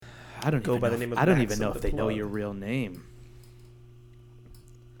go by the name of I don't even Maxim know Da if they know Plug. your real name.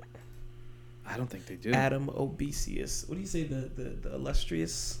 I don't think they do. Adam Obesius. What do you say? The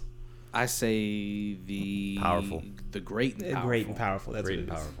illustrious. I say the Powerful. the great and powerful. Great and powerful. That's Great what and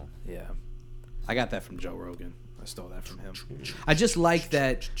it is. powerful. Yeah, I got that from Joe Rogan. I stole that from him. I just like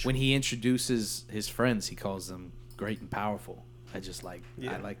that when he introduces his friends, he calls them great and powerful. I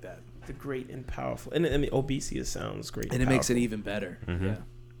like that, The great and powerful, and the Obesius sounds great, and it makes it even better. Mm-hmm. Yeah,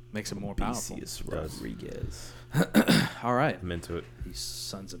 makes it more powerful. Obesius Rodriguez. All right, I'm into it. these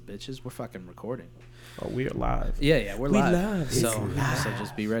sons of bitches, we're fucking recording. Oh, we are live. Yeah, we're We live. live. So It's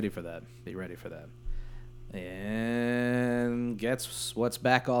just be ready for that. Be ready for that. And guess what's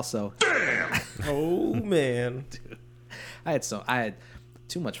back also? Oh man, I had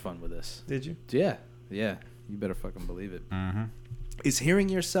too much fun with this. did you? Yeah. You better fucking believe it. Mm-hmm. Is hearing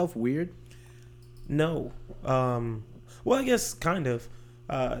yourself weird? No. Well, I guess kind of.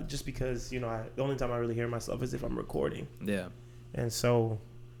 Just because the only time I really hear myself is if I'm recording, Yeah. and so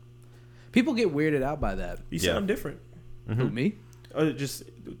People get weirded out by that. you Yeah. sound different. Who, me? Just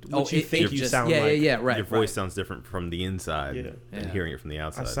what you it think you just, sound yeah, like. Yeah, right. Your voice sounds different from the inside Yeah. than Yeah. hearing it from the I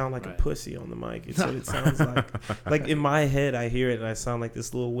outside. sound like Right. a pussy on the mic. It's what it sounds like. Like in my head, I hear it and I sound like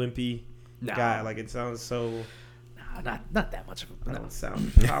this little wimpy No. guy. Like it sounds so. Nah, not that much of I a. don't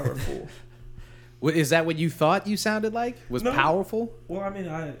sound powerful. Is that what you thought you sounded like? Was No. powerful? Well, I mean,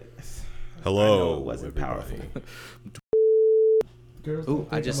 I Hello, know it wasn't everybody. powerful. Girls Ooh, don't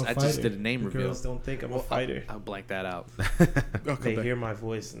think I just I'm a fighter. did a name The reveal. Girls don't think I'm a fighter. I'll blank that out. They hear my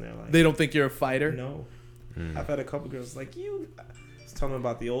voice and they're like, They don't think you're a fighter? no. Mm. I've had a couple girls like you. I was telling them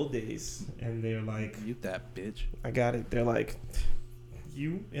about the old days, and they're like, You that bitch. I got it. They're like,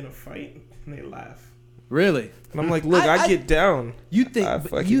 you in a fight, and they laugh. Really? And I'm like, look, I get down. You I think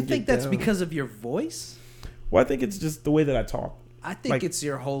fucking you get think that's down. because of your voice? Well, I think it's just the way that I talk. I think Like- it's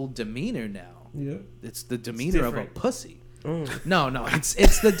your whole demeanor now. Yeah. It's the demeanor of a different. pussy. Mm. No,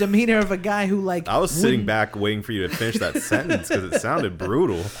 it's the demeanor of a guy who like. I was sitting wouldn't- back waiting for you to finish that sentence because it sounded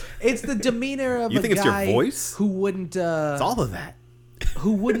brutal. It's the demeanor of You a think it's your guy voice? who wouldn't It's all of that.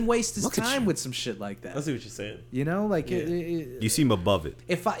 who wouldn't waste his Look at time you. with some shit like that. I see what you're saying. You know, like Yeah. You seem above it.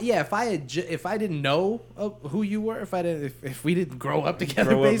 if I didn't know who you were, if we didn't grow up together,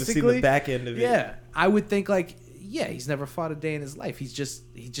 Grow up to see basically, the back end of it. yeah, I would think like, yeah, he's never fought a day in his life. He just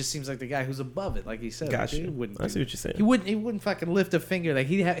seems like the guy who's above it, like he said. Gotcha. Like, he wouldn't I see what you're saying. He wouldn't fucking lift a finger. Like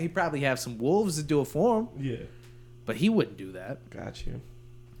he'd probably have some wolves to do it for him, Yeah. but he wouldn't do that. Got you.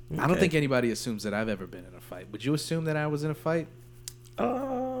 I don't Okay. think anybody assumes that I've ever been in a fight. Would you assume that I was in a fight?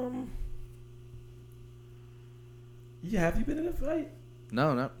 Yeah, have you been in a fight?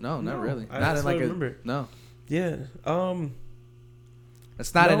 No, not No, really. I- Not that's in what like I a remember. no. Yeah.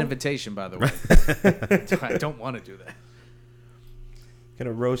 That's not an No. invitation, by the way. I don't want to do that.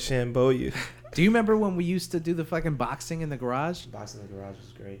 Gonna Rochambeau you. Do you remember when we used to do the fucking boxing in the garage? Boxing in the garage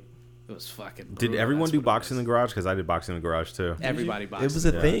was great. It was fucking Did brutal. everyone That's do what it boxing in was. the garage? Because I did boxing in the garage too. Everybody boxed. It was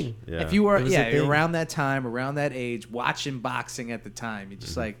a Yeah. thing. Yeah. If you were, It was a thing. around that time, around that age, watching boxing at the time, you're Mm-hmm.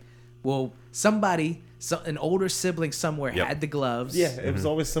 just like, well, an older sibling somewhere Yep. had the gloves. Yeah, it was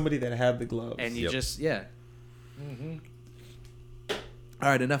always somebody that had the gloves. And you Yep. just, yeah. All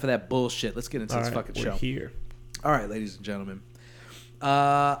right, enough of that bullshit. Let's get into All this right, fucking we're show. here. All right, ladies and gentlemen.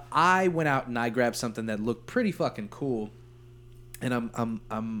 I went out and I grabbed something that looked pretty fucking cool, and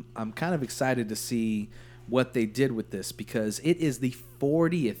I'm kind of excited to see what they did with this because it is the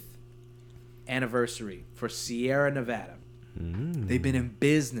 40th anniversary for Sierra Nevada. They've been in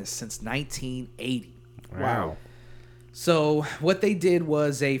business since 1980. Wow. So what they did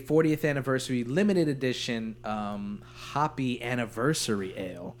was a 40th anniversary limited edition hoppy anniversary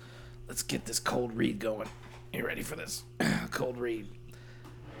ale. Let's get this cold read going. You ready for this? Cold read.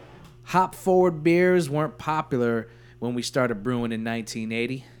 Hop forward beers weren't popular when we started brewing in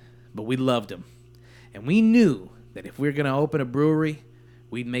 1980, but we loved them. And we knew that if we were going to open a brewery,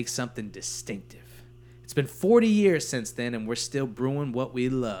 we'd make something distinctive. It's been 40 years since then, and we're still brewing what we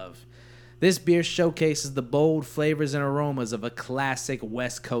love. This beer showcases the bold flavors and aromas of a classic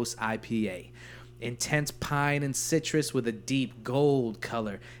West Coast IPA. Intense pine and citrus with a deep gold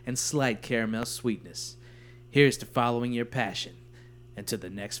color and slight caramel sweetness. Here's to following your passion and to the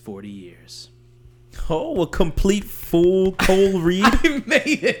next 40 years. Oh, a complete full cold read? I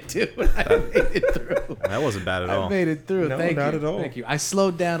made it, dude. I made it through. That wasn't bad at all. I made it through. No, Thank not you. at all. Thank you. I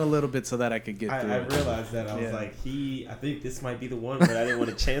slowed down a little bit so that I could get through I it. realized that. I was Yeah. like, I think this might be the one, but I didn't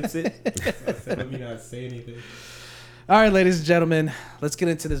want to chance it. So I said, let me not say anything. All right, ladies and gentlemen, let's get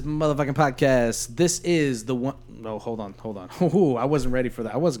into this motherfucking podcast. This is the one. No, hold on. Ooh, I wasn't ready for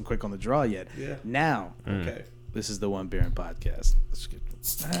that. I wasn't quick on the draw yet. Yeah. Now, Okay. this is the One Beer and Podcast. Let's get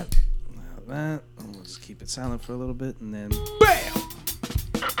that. that. We'll just keep it silent for a little bit, and then BAM!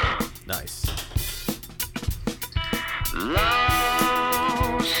 Nice.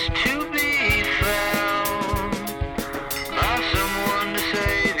 Lost to be found by someone to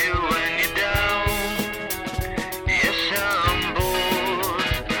save you when you're down. Yes, I'm bored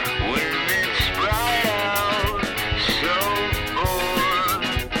when it's bright out. So bored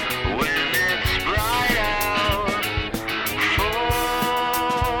when it's bright out.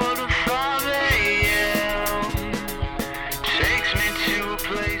 4 to 5 a.m. takes me to a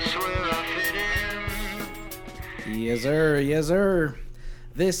place where I fit in. Yes, sir. Yes, sir.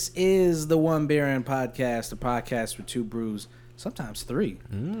 This is the One Beer In Podcast, a podcast with 2 brews, sometimes 3.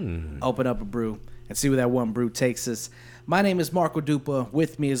 Open up a brew and see where that one brew takes us. My name is Marco Dupa.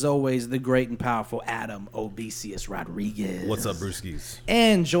 With me, as always, the great and powerful Adam Obesius Rodriguez. What's up, brewskis?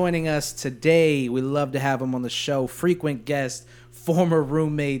 And joining us today, we love to have him on the show, frequent guest, former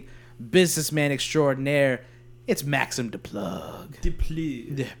roommate, businessman extraordinaire. It's Maxim Da Plug. De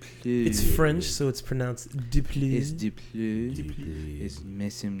Plug. It's French, so it's pronounced De Plug. It's Da Plug. It's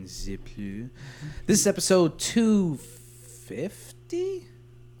Maxim Da Plug. This is episode 250?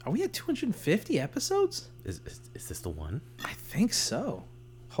 Are we at 250 episodes? Is this the one? I think so.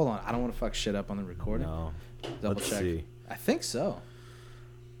 Hold on, I don't want to fuck shit up on the recording. No. Double Let's check. see. I think so.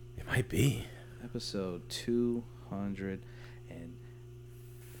 It might be. Episode 200 and...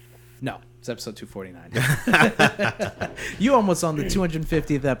 No, it's episode 249. You almost on the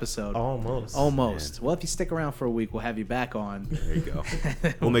 250th episode. Almost. Almost. Well, if you stick around for a week, we'll have you back on. There you go.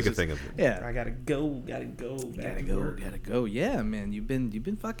 We'll make a thing of it. Yeah. I gotta go. Gotta go. Gotta go. Yeah, man. You've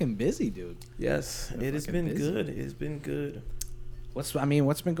been fucking busy, dude. Yes, it has fucking been busy. good. It's been good. What's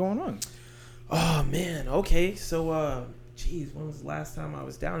been going on? Oh man. Okay. So, geez, when was the last time I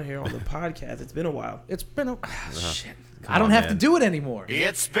was down here on the podcast? It's been a while. It's been a shit. Come I don't on, have man. to do it anymore.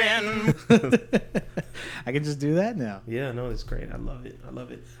 It's been I can just do that now. Yeah. No, it's great. I love it.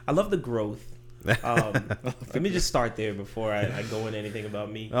 I love the growth. Let me just start there before I go into anything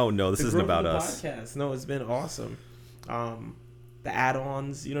about me. Oh no, this The isn't growth about of the us. Podcast. No, it's been awesome. The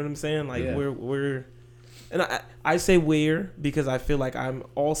add-ons, you know what I'm saying? Like Yeah. we're, and I say we're because I feel like I'm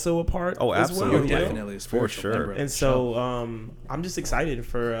also a part. Oh, as well, absolutely. you know? Definitely a For spiritual sure. member of And the show. so I'm just excited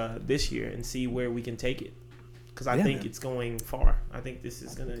for this year and see where we can take it. Because I Yeah, think man. it's going far. I think this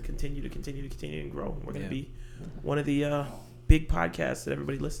is going to continue and grow. We're going to be one of the big podcasts that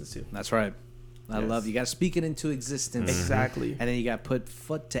everybody listens to. That's right. I Yes. love you. Got to speak it into existence. Exactly. And then you got to put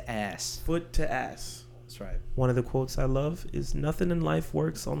foot to ass. Foot to ass. That's right. One of the quotes I love is "Nothing in life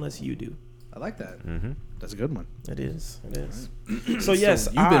works unless you do." I like that. Mm-hmm. That's a good one. It is. It is. So yes,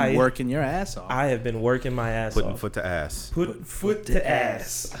 You've been working your ass off. I have been working my ass Putting off. foot to ass. Put foot to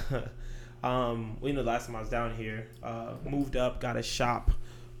ass. Last time I was down here, moved up, got a shop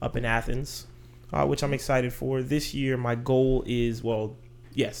up in Athens, which I'm excited for. This year, my goal is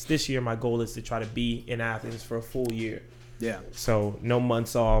this year my goal is to try to be in Athens for a full year. Yeah. So no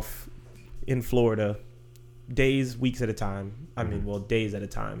months off in Florida, days, weeks at a time. I mean, days at a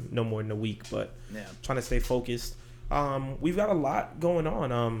time, no more than a week, but Yeah. trying to stay focused. We've got a lot going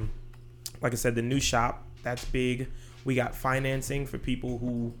on. Like I said, the new shop, that's big. We got financing for people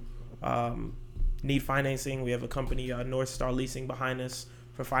who need financing. We have a company, North Star Leasing, behind us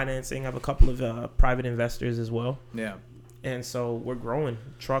for financing. I have a couple of private investors as well. Yeah. And so we're growing.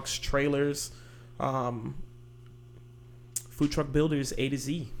 Trucks, trailers, food truck builders, A to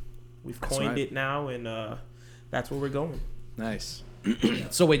Z. We've coined right. it now, and that's where we're going. Nice.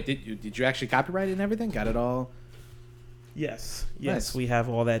 So wait, did you actually copyright it and everything? Got it all? Yes, Nice. we have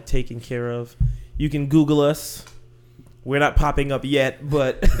all that taken care of. You can Google us. We're not popping up yet,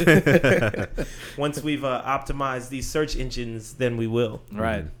 but once we've optimized these search engines, then we will.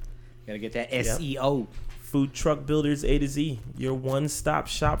 Right. Got to get that Yep. SEO. Food truck builders, A to Z, your one-stop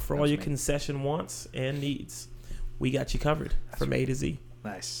shop for all That's your me. concession wants and needs. We got you covered from A to Z.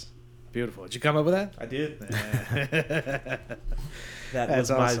 Nice. Beautiful. Did you come up with that? I did. That That's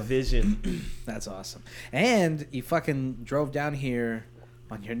was my awesome. vision. That's awesome. And you fucking drove down here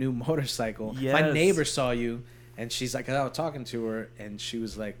on your new motorcycle. My Yes. neighbor saw you, and she's like, I was talking to her, and she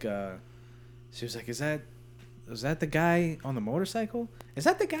was like, is that the guy on the motorcycle? Is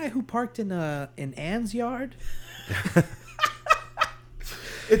that the guy who parked in Ann's yard?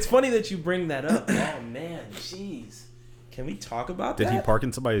 It's funny that you bring that up. Oh man, jeez. Can we talk about Did that? he park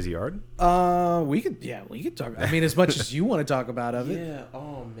in somebody's yard? We could talk. I mean, as much as you want to talk about of it. Yeah.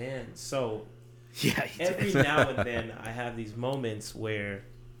 Oh man. So Yeah. He every did. now and then I have these moments where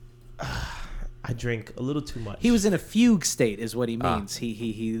I drink a little too much. He was in a fugue state, is what he Ah. means.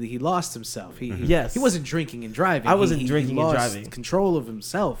 He lost himself. Yes. He wasn't drinking and driving. I wasn't He drinking and lost driving. control of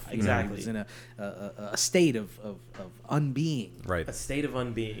himself. You know, Exactly. He was in a state of unbeing. Right. a state of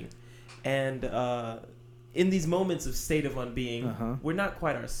unbeing, and in these moments of state of unbeing, we're not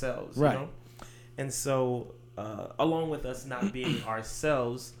quite ourselves, Right. you know? And so, along with us not being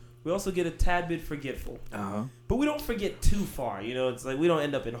ourselves, we also get a tad bit forgetful. But we don't forget too far, you know. It's like we don't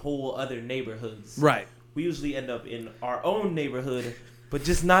end up in whole other neighborhoods. Right. We usually end up in our own neighborhood, but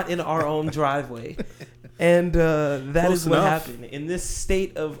just not in our own driveway. And that Close is what enough. happened. In this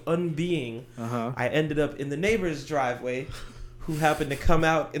state of unbeing, I ended up in the neighbor's driveway, who happened to come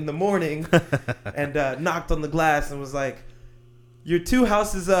out in the morning and knocked on the glass and was like, "You're 2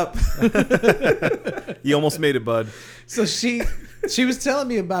 houses up." You almost made it, bud. So she was telling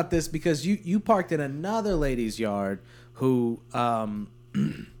me about this because you parked in another lady's yard who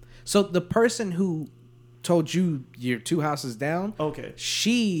so the person who told you you're 2 houses down, Okay.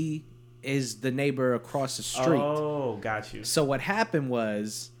 she is the neighbor across the street. Oh, got you. So what happened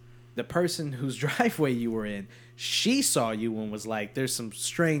was the person whose driveway you were in, she saw you and was like, "There's some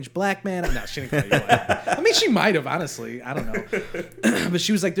strange black man." No, she didn't call you black. I mean, she might have, honestly. I don't know. But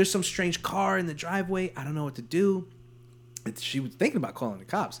she was like, "There's some strange car in the driveway. I don't know what to do." She was thinking about calling the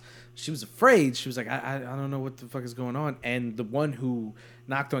cops. She was afraid. She was like, I don't know what the fuck is going on. And the one who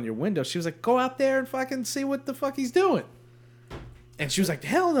knocked on your window, she was like, "Go out there and fucking see what the fuck he's doing." And she was like,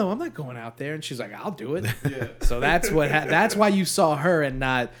 "Hell no, I'm not going out there." And she's like, "I'll do it." Yeah. So that's what. That's why you saw her and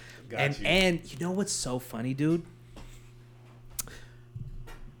not. Got you. And you know what's so funny, dude?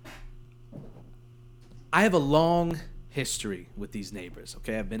 I have a long history with these neighbors.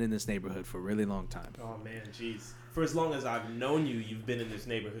 Okay, I've been in this neighborhood for a really long time. Oh man, jeez. For as long as I've known you, you've been in this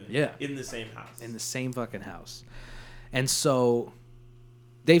neighborhood. Yeah. In the same house. In the same fucking house. And so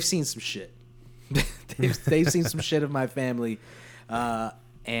they've seen some shit. they've seen some shit of my family.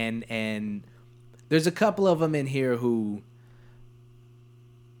 And there's a couple of them in here who,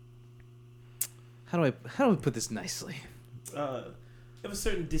 how do I put this nicely? You have a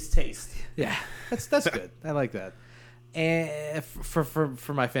certain distaste. Yeah, that's good. I like that. And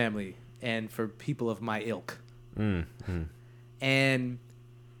for my family and for people of my ilk. And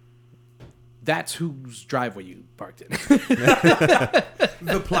that's whose driveway you parked in.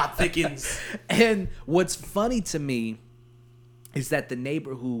 The plot thickens. And what's funny to me is that the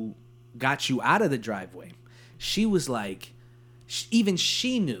neighbor who got you out of the driveway, she was like, even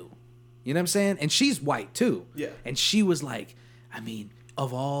she knew. You know what I'm saying? And she's white too. Yeah. And she was like, I mean,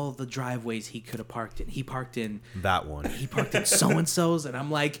 of all the driveways he could have parked in, he parked in That one. so-and-so's. And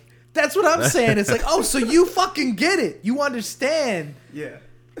I'm like, that's what I'm saying. It's like, oh, so you fucking get it. You understand. Yeah.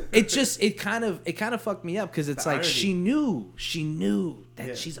 It kind of fucked me up because it's The like irony. she knew that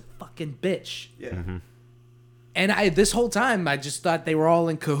Yeah. she's a fucking bitch. Yeah. And this whole time I just thought they were all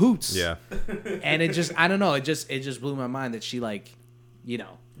in cahoots. Yeah. And it just, I don't know, it just blew my mind that she, like, you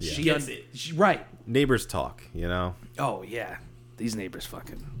know, Yeah. she Gets it. right. Neighbors talk, you know? Oh yeah, these neighbors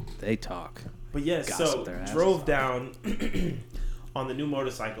they talk. But yeah, Gossip so their asses drove off. down on the new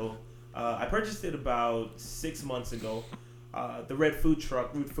motorcycle. I purchased it about 6 months ago. The red food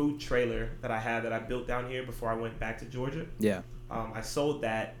trailer that I had that I built down here before I went back to Georgia. Yeah. I sold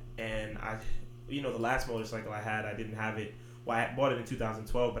that, and the last motorcycle I had, I didn't have it. Well, I bought it in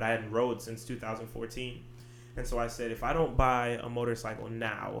 2012, but I hadn't rode since 2014. And so I said, if I don't buy a motorcycle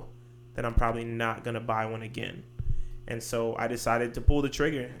now, then I'm probably not going to buy one again. And so I decided to pull the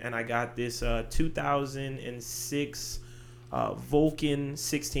trigger, and I got this 2006 Vulcan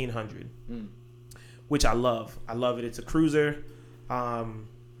 1600, which I love. I love it. It's a cruiser. I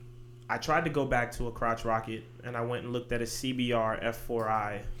tried to go back to a crotch rocket, and I went and looked at a CBR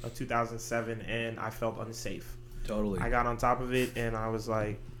F4i of 2007, and I felt unsafe. Totally. I got on top of it, and I was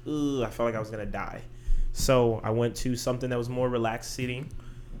like, ugh, I felt like I was going to die. So I went to something that was more relaxed seating,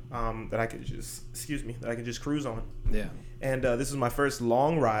 that I could just cruise on. Yeah. And this was my first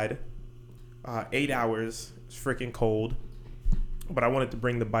long ride, 8 hours. It's freaking cold, but I wanted to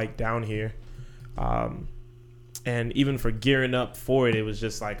bring the bike down here. And even for gearing up for it, it was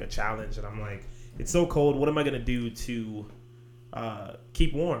just like a challenge. And I'm like, it's so cold. What am I going to do to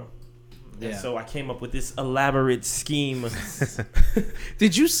keep warm? Yeah. And so I came up with this elaborate scheme.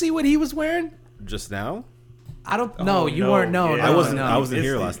 Did you see what he was wearing? Just now? I don't. Oh, No, you no. weren't. No, Yeah. no, I wasn't. No. I wasn't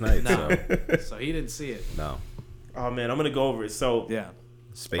here last night. No. So So he didn't see it. no. Oh, man, I'm going to go over it. So Yeah.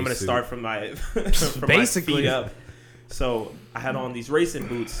 Space I'm going to suit. start from my, from Basically. my feet up. So I had on these racing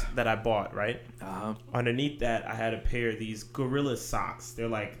boots that I bought, right? Uh-huh. Underneath that, I had a pair of these Gorilla socks. They're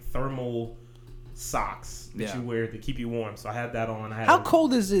like thermal socks that Yeah. you wear to keep you warm. So I had that on. I had How on,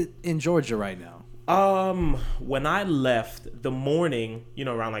 cold is it in Georgia right now? When I left the morning,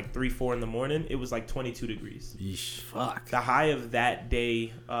 around like 3-4 in the morning, it was like 22 degrees. Yeesh. Fuck. The high of that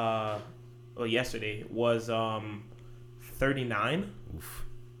day, or yesterday, was 39. Oof.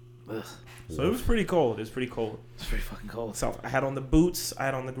 Ugh, So it was pretty cold. It was pretty cold. it's pretty fucking cold. So I had on the boots. I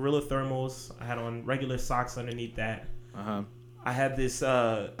had on the Gorilla thermals. I had on regular socks underneath that. Uh-huh. I had this.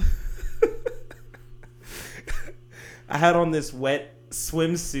 I had on this wet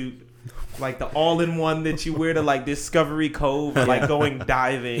swimsuit, like the all-in-one that you wear to like Discovery Cove, or, like going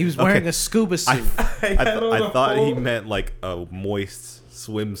diving. He was wearing a scuba suit. I thought he meant like a moist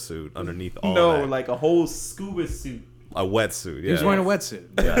swimsuit underneath all that. like a whole scuba suit. A wetsuit, yeah. He was wearing a wetsuit.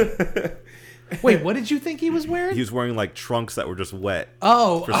 Yeah. Wait, what did you think he was wearing? He was wearing like trunks that were just wet.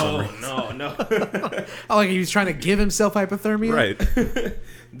 Oh, for some oh, reason. No. oh, like he was trying to give himself hypothermia? Right.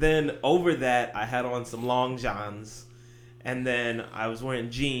 Then over that, I had on some long johns, and then I was wearing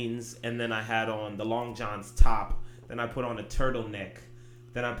jeans, and then I had on the long johns top. Then I put on a turtleneck.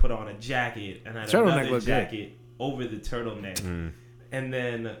 Then I put on a jacket, and I had Turtleneck another looked jacket over the turtleneck. And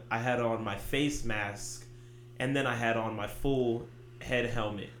then I had on my face mask, and then I had on my full head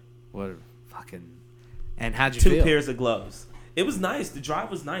helmet. What fucking... And how'd you 2 feel? pairs of gloves. It was nice. The drive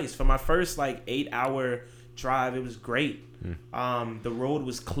was nice. For my first 8-hour drive, it was great. The road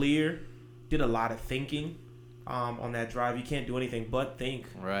was clear. Did a lot of thinking on that drive. You can't do anything but think.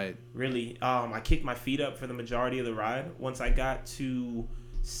 Right. Really. I kicked my feet up for the majority of the ride. Once I got to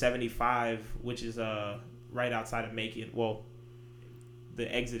 75, which is right outside of Macon. Well,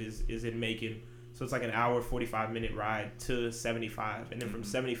 the exit is in Macon. So it's like an hour, 45-minute ride to 75. And then from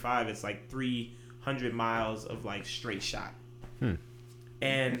 75, it's like 300 miles of straight shot.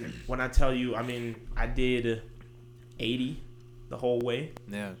 And when I tell you, I did 80 the whole way.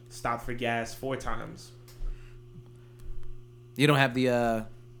 Yeah. Stopped for gas 4 times. You don't have the...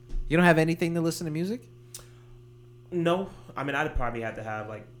 you don't have anything to listen to music? No. I'd probably have to have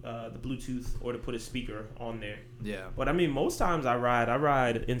the Bluetooth or to put a speaker on there. Yeah. But most times I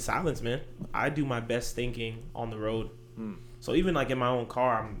ride in silence, man. I do my best thinking on the road. So even in my own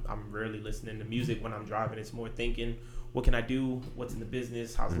car, I'm rarely listening to music when I'm driving. It's more thinking, what can I do? What's in the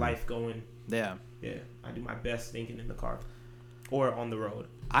business? How's life going? Yeah. Yeah, I do my best thinking in the car or on the road.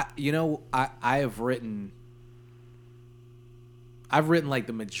 I've written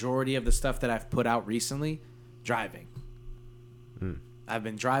the majority of the stuff that I've put out recently driving. I've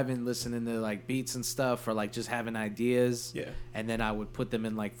been driving, listening to beats and stuff, or just having ideas. Yeah. And then I would put them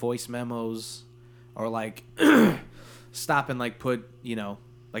in voice memos, or stop and put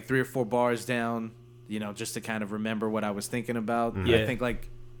 3 or 4 bars down, just to kind of remember what I was thinking about. Yeah. I think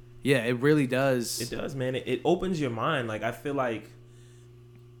it really does. It does, man. It opens your mind. I feel like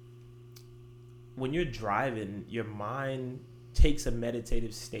when you're driving, your mind takes a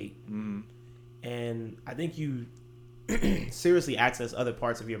meditative state. And I think you seriously access other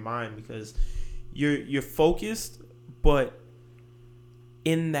parts of your mind because you're focused, but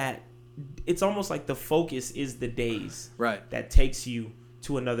in that, it's almost like the focus is the daze Right. that takes you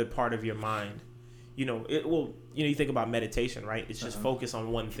to another part of your mind. You think about meditation, right? It's just focus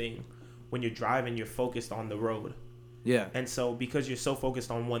on one thing. When you're driving, you're focused on the road. Yeah. And so because you're so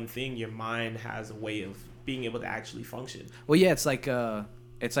focused on one thing, your mind has a way of being able to actually function. Well, yeah, it's like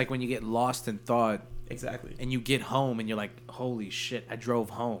when you get lost in thought Exactly. and you get home and you're like, holy shit, I drove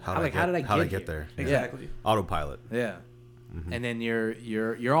home. How did I get there? Yeah. Exactly. Autopilot. Yeah. And then you're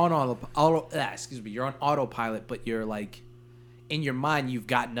on you're on autopilot, but you're in your mind you've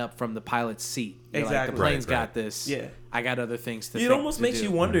gotten up from the pilot's seat. You're Exactly. the plane's Right. got this. Yeah. I got other things to It think, almost to makes do.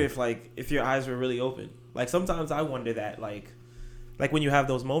 you wonder if your eyes were really open. Sometimes I wonder that when you have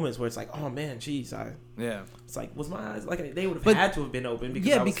those moments where it's oh man, geez, Yeah. it's was my eyes they would have But- had to have been open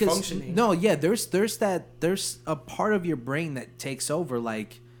because I was functioning. there's a part of your brain that takes over the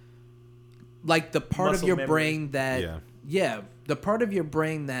part of Muscle your memory. brain that the part of your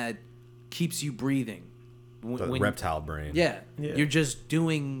brain that keeps you breathing. The reptile brain. Yeah. Yeah. You're just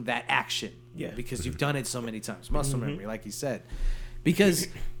doing that action. Yeah. Because you've done it so many times. Muscle memory, like you said. Because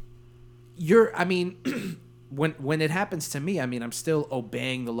when it happens to me, I'm still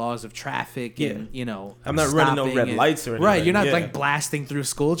obeying the laws of traffic and, I'm not running no stopping red and- lights or anything. Right. You're not Yeah. blasting through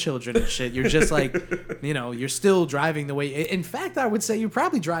school children and shit. You're just you're still driving the way. In fact, I would say you're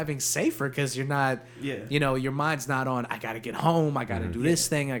probably driving safer because you're not, your mind's not on, I got to get home. I got to do this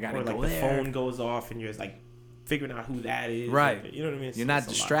thing. I got to Or go the there. phone goes off and you're figuring out who that is. Right. You know what I mean? You're not It's a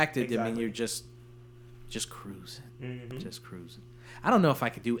lot. distracted. Exactly. You're just cruising. Mhm. Just cruising. I don't know if I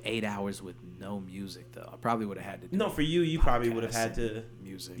could do 8 hours with no music though. I probably would have had to. Do No, for you probably would have had to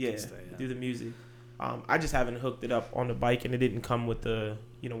music. Yeah, do the music. I just haven't hooked it up on the bike, and it didn't come with the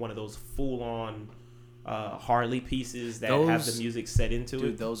one of those full on Harley pieces that have the music set into it.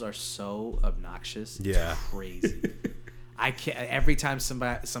 Dude, those are so obnoxious. Yeah, it's crazy. I can't. Every time some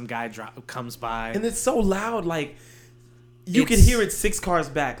guy comes by, and it's so loud, like you can hear it 6 cars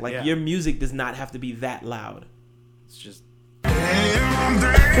back. Like your music does not have to be that loud. It's just,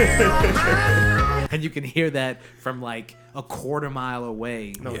 and you can hear that from like a quarter mile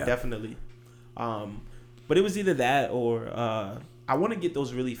away. No, definitely. But it was either that or I want to get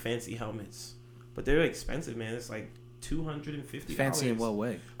those really fancy helmets, but they're expensive, man. It's like $250. Fancy in what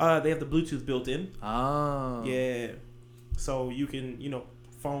way? They have the Bluetooth built in. Oh, yeah. So you can,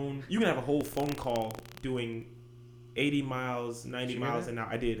 phone. You can have a whole phone call doing 80 miles, 90 miles an hour.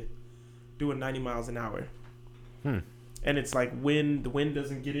 I did doing 90 miles an hour. And it's like the wind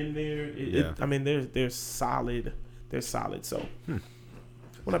doesn't get in there. I mean, they're solid. They're solid. So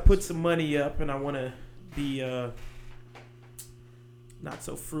when I put some money up and I want to be not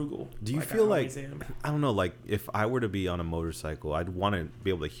so frugal. Do you feel like I don't know, like if I were to be on a motorcycle, I'd want to be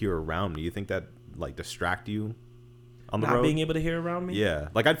able to hear around me. You think that like distract you on the road? Not being able to hear around me? Yeah.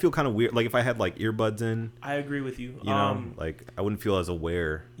 Like I'd feel kind of weird. Like if I had like earbuds in. I agree with you. You know, like I wouldn't feel as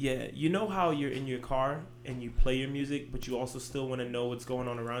aware. Yeah. You know how you're in your car and you play your music, but you also still want to know what's going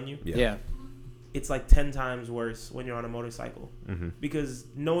on around you? Yeah. It's like 10 times worse when you're on a motorcycle. Because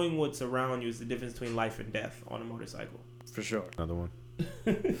knowing what's around you is the difference between life and death on a motorcycle. For sure. Another one.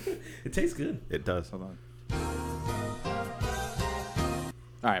 It tastes good. It does. Hold on.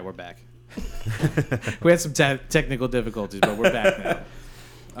 All right, we're back. We had some technical difficulties, but we're back now.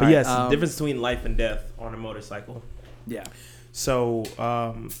 But yes, the difference between life and death on a motorcycle. Yeah. So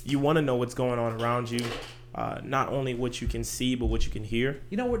you want to know what's going on around you. Not only what you can see, but what you can hear.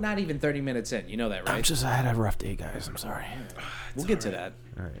 You know, we're not even 30 minutes in. You know that, right? I had a rough day, guys. I'm sorry. We'll get to that.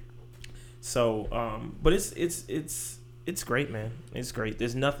 All right. So, but it's great, man. It's great.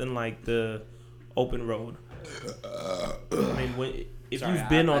 There's nothing like the open road. I mean, if you've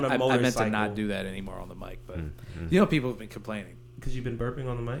been on a motorcycle, I meant to not do that anymore on the mic, but you know, people have been complaining because you've been burping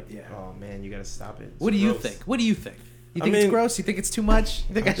on the mic. Yeah. Oh man, you gotta stop it. What do you think? You think it's gross? You think it's too much?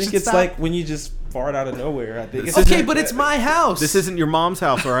 You think I think it's stop? like when you just fart out of nowhere. I think. Okay, but it's my house. This isn't your mom's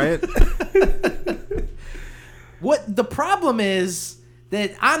house, all right? What the problem is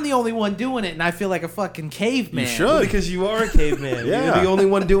that I'm the only one doing it, and I feel like a fucking caveman. You should. Because you are a caveman. Yeah. You're the only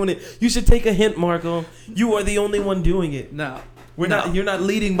one doing it. You should take a hint, Marco. You are the only one doing it. No. You're not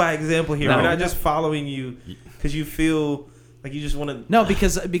leading by example here. No. We're not just following you because you feel like you just want to. No,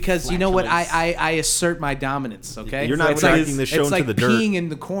 because you know what? I assert my dominance, okay? You're not dragging the show it's into like the dirt. peeing in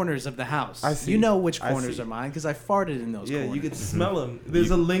the corners of the house. I see. You know which I corners see. are mine because I farted in those corners. Yeah, you can smell them.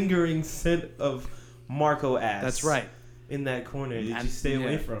 There's a lingering scent of Marco ass. That's right. In that corner that you stay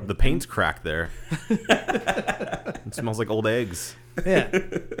away from. The paint's cracked there. It smells like old eggs. Yeah.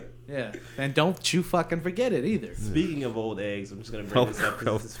 Yeah. And don't you fucking forget it either. Speaking of old eggs, I'm just going to bring this up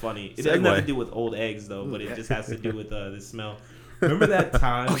because this is funny. It doesn't have to do with old eggs, though, but it just has to do with the smell. Remember that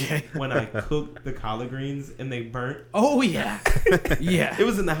time when I cooked the collard greens and they burnt? Oh, yeah. Yeah. It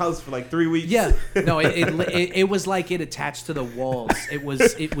was in the house for like 3 weeks. Yeah. No, it was like it attached to the walls. It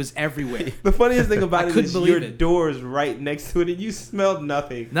was everywhere. The funniest thing about it is your it. door is right next to it and you smelled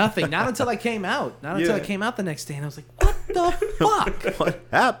nothing. Nothing. Not until I came out. Not until I came out the next day and I was like, what the fuck? What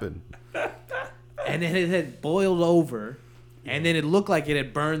happened? And then it had boiled over. And then it looked like it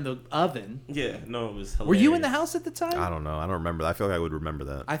had burned the oven. Yeah, no, it was hilarious. Were you in the house at the time? I don't know. I don't remember. I feel like I would remember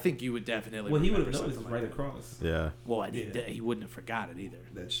that. I think you would definitely. Well, he would have remember noticed something right like that. across. Yeah. Well, he wouldn't have forgot it either.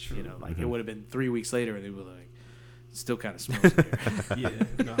 That's true. You know, like it would have been 3 weeks later, and they were like, it "Still kind of smells here." Yeah,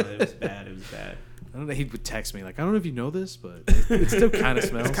 no, it was bad. It was bad. I don't know. He would text me like, "I don't know if you know this, but it still kind of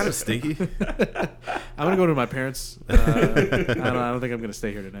smells. It's kind of stinky." I'm gonna go to my parents. I don't think I'm gonna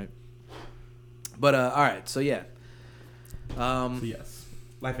stay here tonight. But all right, so yeah. So yes,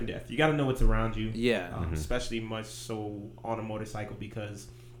 life and death. You got to know what's around you. Yeah. Especially much so on a motorcycle because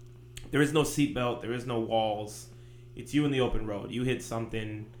there is no seatbelt, there is no walls. It's you in the open road. You hit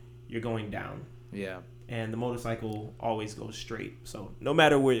something, you're going down. Yeah. And the motorcycle always goes straight. So no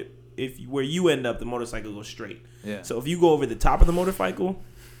matter where you end up, the motorcycle goes straight. Yeah. So if you go over the top of the motorcycle,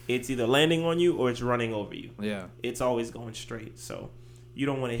 it's either landing on you or it's running over you. Yeah. It's always going straight. So you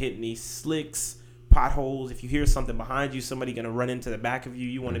don't want to hit any slicks, potholes. If you hear something behind you, somebody gonna run into the back of you.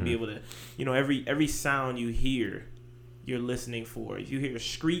 You want to be able to, every sound you hear, you're listening for. If you hear a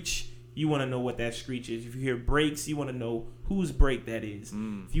screech, you want to know what that screech is. If you hear brakes, you want to know whose brake that is.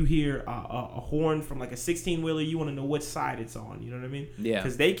 If you hear a horn from like a 16-wheeler, you want to know which side it's on. You know what I mean? Yeah.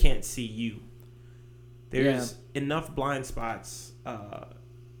 Because they can't see you. There's enough blind spots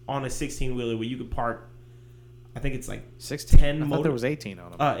on a 16-wheeler where you could park. I think it's like 16. 10 I thought there was 18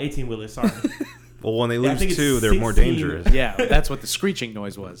 on them. 18-wheeler, sorry. Well, when they Yeah, I lose think it's 2, they're more 16. dangerous. Yeah, that's what the screeching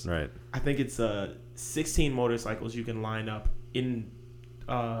noise was. Right. I think it's 16 motorcycles you can line up in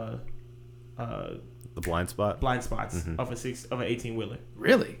The blind spot. blind spots of an 18-wheeler.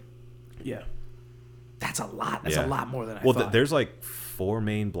 Really? Yeah. That's a lot. That's Yeah. a lot more than I Well, thought. there's like 4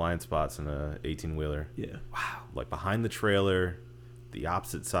 main blind spots in a 18-wheeler. Yeah. Wow. Like behind the trailer, the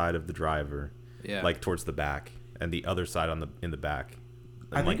opposite side of the driver, Yeah. like towards the back, and the other side in the back.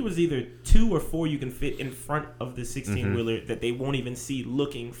 I think it was either 2 or 4 you can fit in front of the 16-wheeler that they won't even see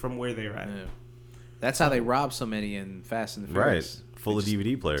looking from where they're at. Yeah. That's how they robbed so many in Fast and the Furious. Right. Full of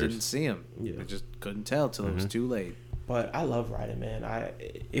DVD players. Didn't see them. Yeah. They just couldn't tell till it was too late. But I love riding, man.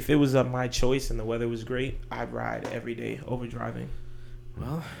 If it was my choice and the weather was great, I'd ride every day over driving.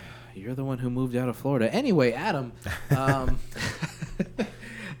 Well, you're the one who moved out of Florida. Anyway, Adam. No,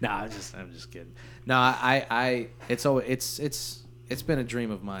 I'm just kidding. No, it's been a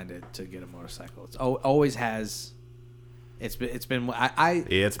dream of mine to get a motorcycle. It's always has. It's been.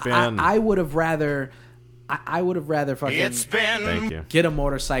 I would have rather. I would have rather fucking. It's been Thank you. Get a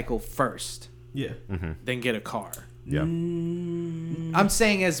motorcycle first Yeah. than get a car. Yeah. I'm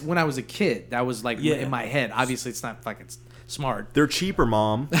saying as when I was a kid, that was like Yeah. in my head. Obviously, it's not fucking smart. They're cheaper,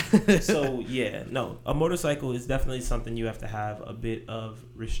 Mom. So, yeah, no. A motorcycle is definitely something you have to have a bit of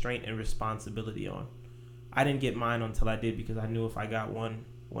restraint and responsibility on. I didn't get mine until I did because I knew if I got one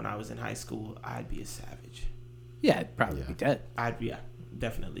when I was in high school, I'd be a savage. Yeah, I'd probably be dead.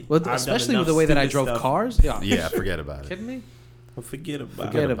 Definitely. Well, I've done especially with enough the way that I stupid drove stuff. cars. Yeah, forget about it. Kidding me? Forget about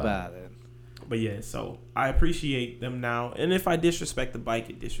Forget it. about it. But yeah, so I appreciate them now. And if I disrespect the bike,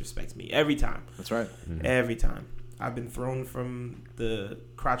 it disrespects me every time. That's right. Every time. I've been thrown from the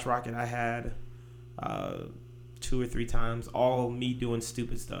crotch rocket I had 2 or 3 times, all me doing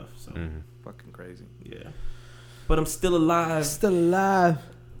stupid stuff. So Fucking crazy. yeah, but I'm still alive. Still alive.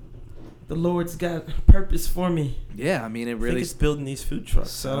 The Lord's got purpose for me. Yeah, I mean, it I think really it's building these food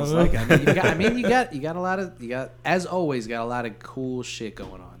trucks. sounds like. I mean, you got a lot of as always got a lot of cool shit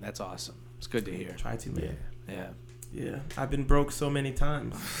going on. That's awesome. It's good to hear. Try to, man. Yeah. I've been broke so many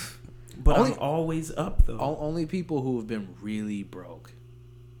times, but Only- I'm always up though. Only people who have been really broke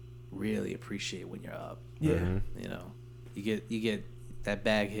really appreciate when you're up. Yeah. You know, you get that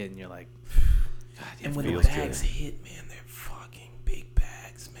bag hit and you're like, God, And when the feels bags good. hit, man, they're fucking big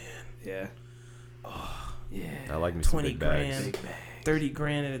bags, man. yeah. Yeah. I like me some 20 big bags. grand, 30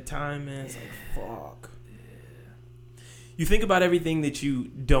 grand at a time, man. It's like, fuck. You think about everything that you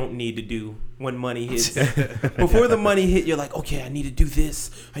don't need to do when money hits. Before the money hit, you're like, okay, I need to do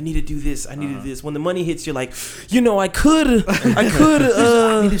this. I need to do this. I need to do this. When the money hits, you're like, I could.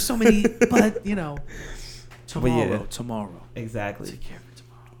 I mean, there's so many, but you know, tomorrow. Exactly. Take care of it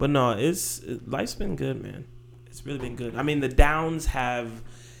tomorrow. But no, life's been good, man. It's really been good. I mean, the downs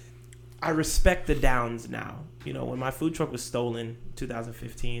I respect the downs now. You know, when my food truck was stolen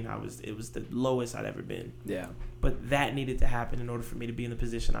 2015, it was the lowest I'd ever been. Yeah. But that needed to happen in order for me to be in the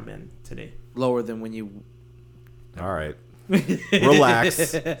position I'm in today. Lower than when you. All right. Relax.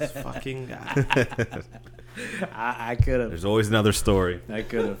 This fucking guy. I could have. There's always another story. I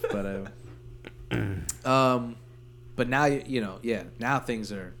could have, but now now things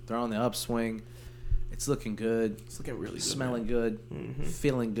they're on the upswing. It's looking good. It's looking really good. Smelling man. good.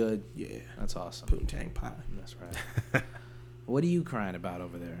 Feeling good. Yeah. That's awesome. Poontang pie. That's right. What are you crying about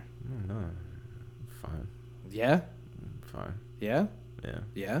over there? No. Fine. Yeah? Fine. Yeah? Yeah.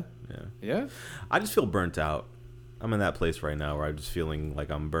 Yeah? Yeah. Yeah? I just feel burnt out. I'm in that place right now where I'm just feeling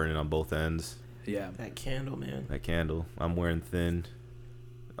like I'm burning on both ends. Yeah. That candle, man. That candle. I'm wearing thin.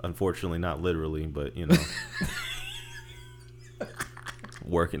 Unfortunately, not literally, but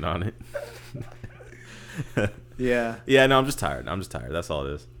working on it. Yeah. Yeah, no, I'm just tired. That's all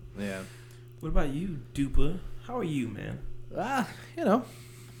it is. Yeah. What about you, Dupa? How are you, man?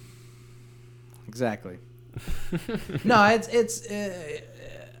 Exactly. No, it's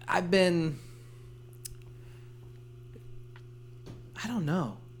I've been. I don't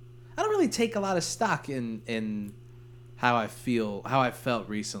know. I don't really take a lot of stock in how I felt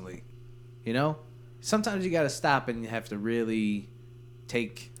recently. You know, sometimes you got to stop and you have to really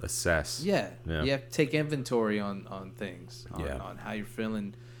Assess. Yeah. Yeah. You have to take inventory on things, Yeah. on how you're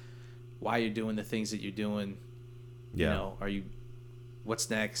feeling, why you're doing the things that you're doing. Yeah. You know, what's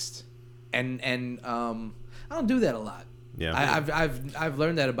next? And I don't do that a lot. Yeah. I've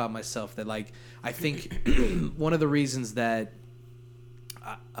learned that about myself. That like I think one of the reasons that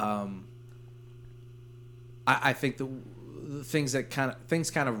I think the things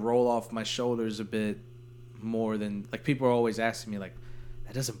kind of roll off my shoulders a bit more than like people are always asking me like,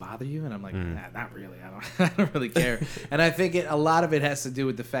 that doesn't bother you? And I'm like, nah, not really. I don't really care. And I think a lot of it has to do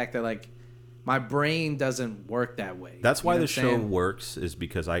with the fact that like my brain doesn't work that way. That's why You know the what I'm saying? show works, is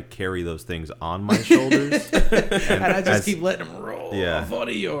because I carry those things on my shoulders. And I just keep letting them roll off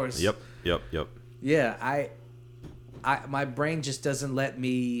onto yours. Yep. Yeah, I my brain just doesn't let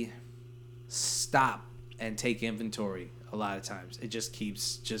me stop and take inventory a lot of times. It just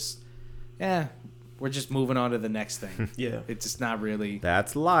keeps we're just moving on to the next thing. Yeah. It's just not really.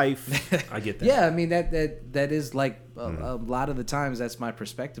 That's life. I get that. Yeah, I mean that is like a lot of the times that's my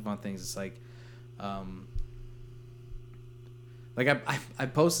perspective on things. It's like I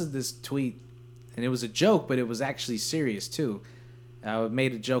posted this tweet and it was a joke, but it was actually serious too. I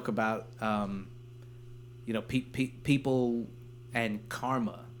made a joke about people and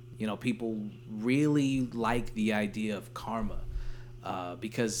karma. You know, people really like the idea of karma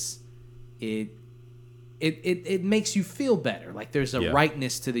because it makes you feel better. Like there's a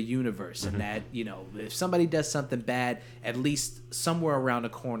rightness to the universe, and that, you know, if somebody does something bad, at least somewhere around the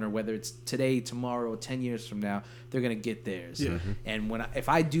corner, whether it's today, tomorrow, 10 years from now, they're gonna get theirs. Yeah. And if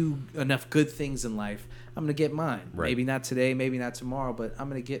I do enough good things in life, I'm gonna get mine. Right. Maybe not today, maybe not tomorrow, but I'm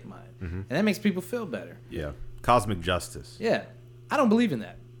gonna get mine, and that makes people feel better. Yeah. Cosmic justice. Yeah, I don't believe in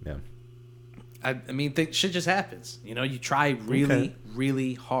that. Yeah. I mean, shit just happens. You know, you try really,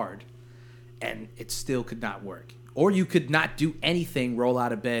 really hard, and it still could not work. Or you could not do anything, roll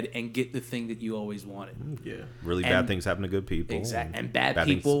out of bed, and get the thing that you always wanted. Yeah. Really bad things happen to good people. Exactly. And bad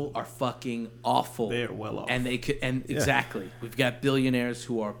people are fucking awful. They're well off. And exactly. We've got billionaires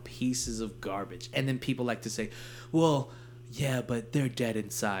who are pieces of garbage. And then people like to say, well, yeah, but they're dead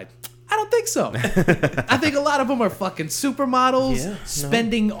inside. I don't think so. I think a lot of them are fucking supermodels,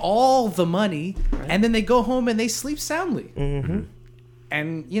 spending all the money, and then they go home and they sleep soundly. Mm-hmm.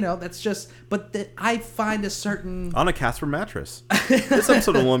 And, you know, that's just... But I find a certain... On a Casper mattress. This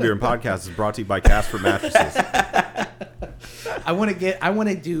episode of One Beer and Podcast is brought to you by Casper Mattresses. I want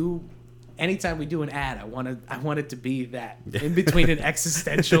to do... Anytime we do an ad, I want it to be that. In between an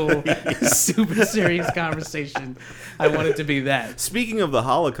existential, super serious conversation, I want it to be that. Speaking of the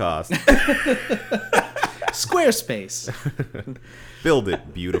Holocaust... Squarespace. Build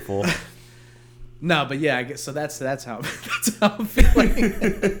it, beautiful. No, but yeah, I guess so. That's how I'm feeling.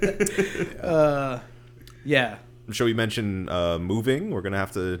 Yeah. I'm sure we mentioned moving. We're gonna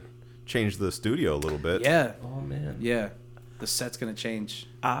have to change the studio a little bit. Yeah. Oh man. Yeah. The set's gonna change.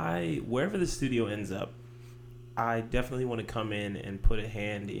 Wherever the studio ends up, I definitely want to come in and put a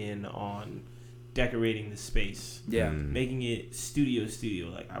hand in on decorating the space. Yeah. Making it studio.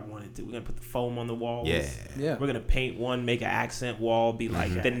 Like I wanted to. We're gonna put the foam on the walls. Yeah. We're gonna paint one, make an accent wall, be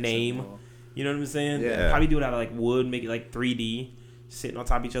like the name. Wall. You know what I'm saying? Yeah. Probably do it out of like wood, make it like 3D, sitting on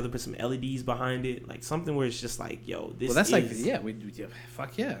top of each other, put some LEDs behind it, like something where it's just like, yo, this. Well, that's is...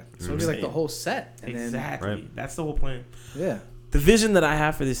 fuck yeah. It's gonna be like the whole set. And exactly. Then, right. That's the whole plan. Yeah. The vision that I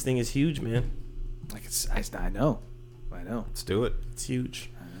have for this thing is huge, man. Like I know. Let's do it. It's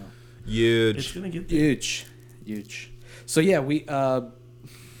huge. I know. Huge. It's gonna get there. Huge. So yeah,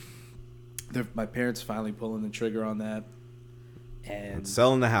 my parents finally pulling the trigger on that, and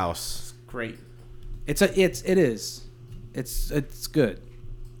Selling the house. Great. it is. It's good,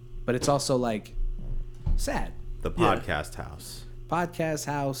 but it's also like sad. The podcast house. Podcast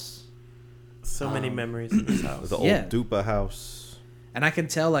house. So many memories in this house. The old Dupa house. And I can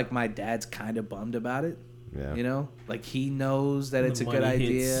tell like my dad's kind of bummed about it. Yeah. You know, like he knows that When it's a the good money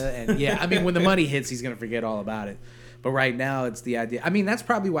idea, hits. and yeah, I mean when the money hits, he's gonna forget all about it. But right now, it's the idea. I mean, that's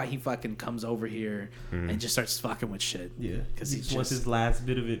probably why he fucking comes over here and just starts fucking with shit. Yeah. because He he just wants just his last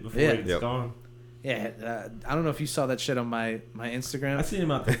bit of it before Yeah. it's Yep. gone. yeah. I don't know if you saw that shit on my Instagram. I seen him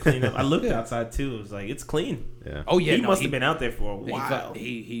out there clean up. I looked outside too. It was like, it's clean. Yeah. Oh yeah, He no, must have been out there for a while.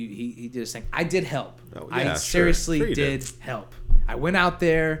 He did his thing. I did help. Oh, I yeah, seriously sure you did help. I went out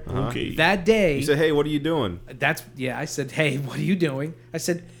there Okay. that day. You said, hey, what are you doing? I said, hey, what are you doing? I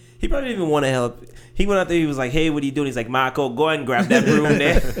said, He probably didn't even want to help. He went out there. He was like, "Hey, what are you doing?" He's like, "Marco, go ahead and grab that broom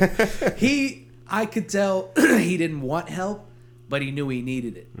there." I could tell he didn't want help, but he knew he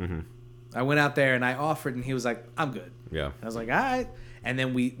needed it. Mm-hmm. I went out there and I offered, and he was like, "I'm good." Yeah. I was like, "All right." And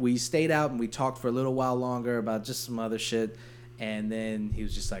then we stayed out and we talked for a little while longer about just some other shit. And then he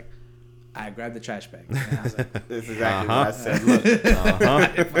was just like, I grabbed the trash bag. And I was like, That's exactly what I said. Look, I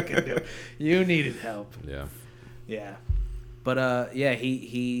didn't fucking do it. You needed help. Yeah. Yeah. But yeah,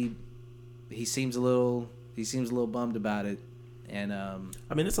 he seems a little He seems a little bummed about it, and I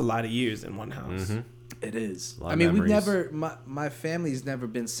mean, it's a lot of years in one house. Mm-hmm. it is. A lot I of mean, we've memories. never my family's never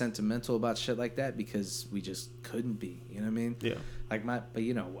been sentimental about shit like that because we just couldn't be. You know what I mean? Yeah. But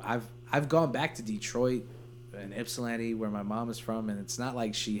you know, I've gone back to Detroit and Ypsilanti where my mom is from, and it's not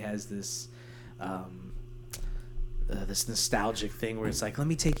like she has this. This nostalgic thing where it's like, let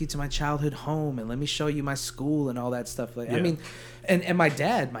me take you to my childhood home and let me show you my school and all that stuff. Like, I Yeah. mean, and my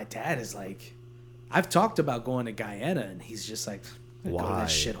dad is like, I've talked about going to Guyana, and he's just like, go to Why? that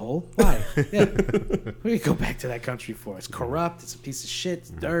shithole? Why? Yeah, what do you go back to that country for? It's corrupt. It's a piece of shit. It's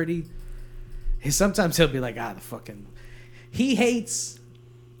dirty. Sometimes he'll be like, he hates.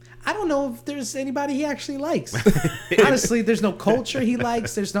 I don't know if there's anybody he actually likes. Honestly, there's no culture he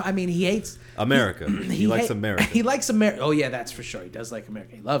likes. He hates America. He likes America. He likes America. Oh, yeah, that's for sure. He does like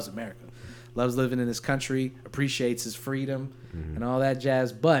America. He loves America. Loves living in this country. Appreciates his freedom and all that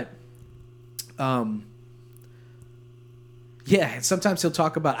jazz. But, yeah, and sometimes he'll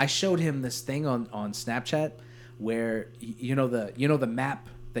talk about. I showed him this thing on Snapchat where you know the map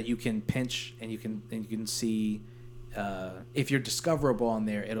that you can pinch and you can see. If you're discoverable on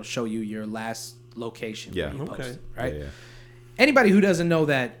there, it'll show you your last location. Yeah. Where you Okay. posted, right? Yeah. Anybody who doesn't know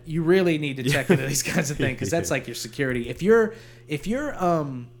that, you really need to check into these kinds of things because that's like your security. If you're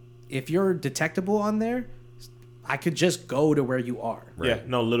detectable on there, I could just go to where you are. Right. Yeah,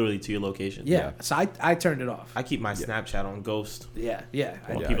 no, literally to your location. Yeah. So I turned it off. I keep my Snapchat on Ghost. Yeah.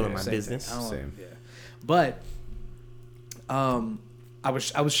 I Want do. people in my Same thing. business. I don't- Same. Yeah. But I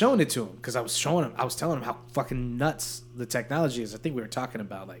was showing it to him because I was telling him how fucking nuts the technology is. I think we were talking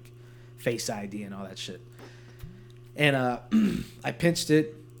about like Face ID and all that shit. And I pinched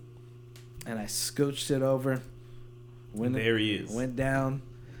it and I scooched it over. There he is. Went down.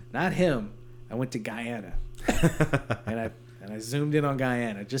 Not him. I went to Guyana. and I zoomed in on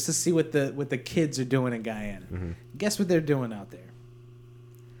Guyana just to see what the kids are doing in Guyana. Mm-hmm. Guess what they're doing out there?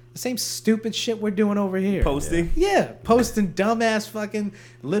 The same stupid shit we're doing over here. Posting. Yeah, posting dumbass fucking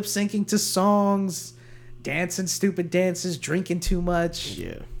lip syncing to songs, dancing stupid dances, drinking too much.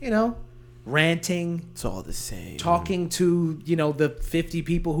 Yeah. You know, ranting, It's all the same. talking to, the 50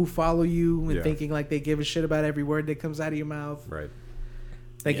 people who follow you and Yeah. thinking like they give a shit about every word that comes out of your mouth. Right.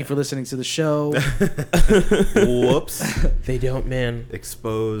 Thank you Yeah. for listening to the show. Whoops. They don't, man.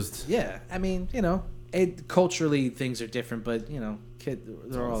 Exposed. Yeah, I mean, culturally things are different, but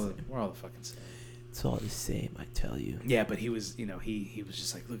we're all the fucking same. It's all the same, I tell you. Yeah, but he was, he was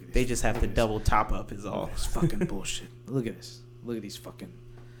just like, look at this. They just have look to at this. double top up is all. This fucking bullshit. Look at this. Look at these fucking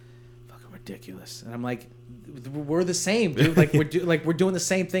ridiculous. And I'm like, we're the same, dude. Like we're doing the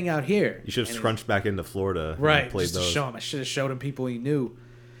same thing out here. You should have And scrunched back into Florida. right, And played just to those. show him. I should have showed him people he knew.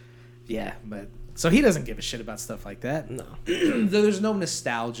 Yeah, but so he doesn't give a shit about stuff like that. No. There's no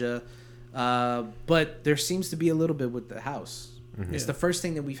nostalgia, but there seems to be a little bit with the house. Mm-hmm. It's the first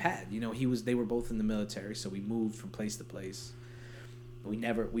thing that we've had. They were both in the military, so we moved from place to place.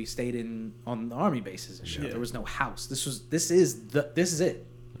 We stayed on the army bases and shit. Yeah. There was no house. This is it.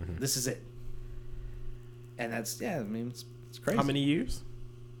 Mm-hmm. This is it. And that's it's crazy. How many years?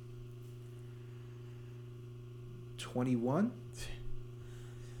 21?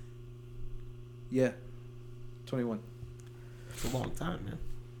 Yeah. 21. It's a long time, man.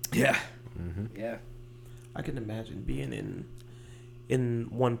 Yeah. Mm-hmm. Yeah. I can imagine being in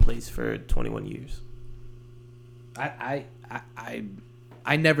one place for 21 years. I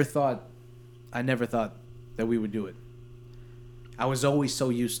never thought that we would do it. I was always so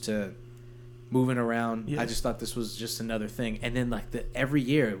used to moving around. Yeah. I just thought this was just another thing. And then every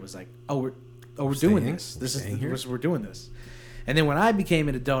year it was like, we're doing staying? this. We're This staying here? is we're doing this. And then when I became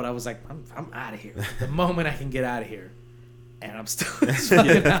an adult, I was like, I'm out of here. The moment I can get out of here, and I'm still in this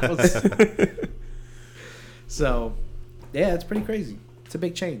fucking house. So, yeah, it's pretty crazy. It's a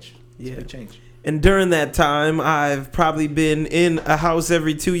big change. It's Yeah. a big change. And during that time, I've probably been in a house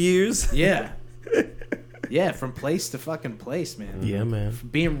every 2 years. Yeah. Yeah, from place to fucking place, man. Yeah, man.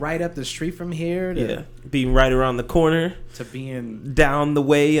 Being right up the street from here to, Yeah. Being right around the corner, to being down the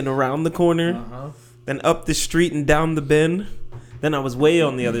way and around the corner, uh-huh. then up the street and down the bend. Then I was way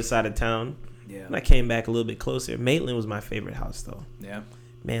on the other side of town. Yeah. And I came back a little bit closer. Maitland was my favorite house, though. Yeah.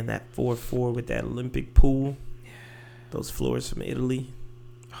 Man, that 4-4 with that Olympic pool. Those floors from Italy.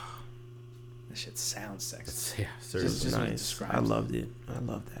 That shit sounds sexy. Yeah, It seriously. was Just what it nice. describes. I loved it. I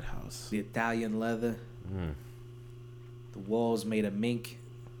loved that house. The Italian leather, Mm. the walls made of mink.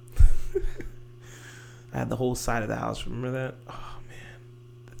 I had the whole side of the house. Remember that? Oh, man.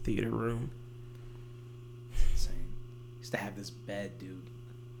 The theater room. Insane. Used to have this bed, dude.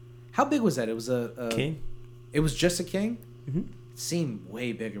 How big was that? It was a King? It was just a king? Mm-hmm. It seemed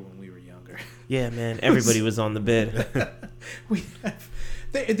way bigger when we were younger. Yeah, man. Everybody was on the bed.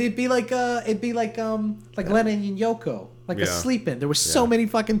 It'd be like Lennon and Yoko, like Yeah. a sleep-in. There were so Yeah. many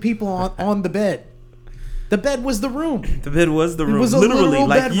fucking people on the bed. The bed was the room. The bed was the room. was a Literally, literal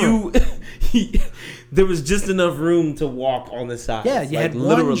like bedroom. there was just enough room to walk on the side. Yeah, you had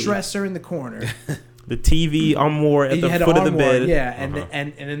one dresser in the corner. The TV armoire at You the had foot an of the armoire, bed. yeah,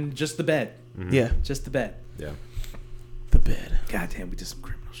 and then just the bed, Yeah, just the bed. Yeah. the bed. God damn, we did some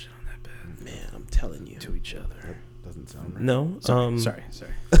criminal shit on that bed Man, I'm telling you. to each other. Doesn't sound right. No, Sorry.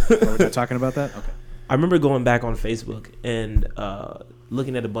 Were we talking about that? Okay. I remember going back on Facebook and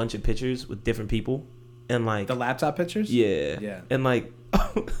looking at a bunch of pictures with different people, and like The laptop pictures? yeah, and like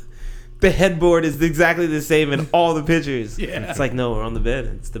the headboard is exactly the same in all the pictures. Yeah. It's like, no, we're on the bed.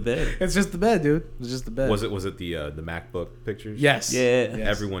 It's the bed. It's just the bed, dude. It's just the bed. Was it the MacBook pictures? Yes. Yeah. Yes.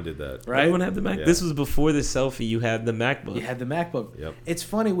 Everyone did that. Right? Everyone had the Mac. Yeah. This was before the selfie. You had the MacBook. You had the MacBook. Yep. It's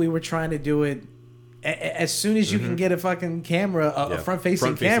funny, we were trying to do it as soon as you can get a fucking camera, a Yeah.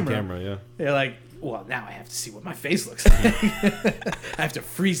 front-facing camera. Yeah. They're like, well, now I have to see what my face looks like. I have to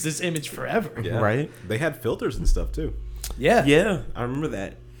freeze this image forever. Yeah. Right? They had filters and stuff too. Yeah. Yeah, I remember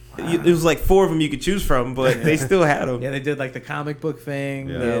that. It was like 4 of them you could choose from, but they still had them. Yeah, they did like the comic book thing,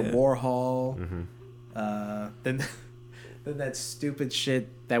 Yeah. the Yeah. Warhol. Then that stupid shit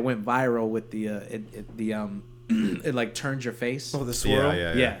that went viral with the it like turned your face. Oh, the swirl.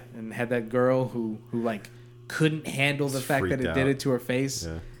 Yeah, and had that girl who like couldn't handle the fact that freaked it did out. it to her face.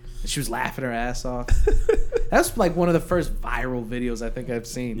 Yeah. She was laughing her ass off. That's like one of the first viral videos I think I've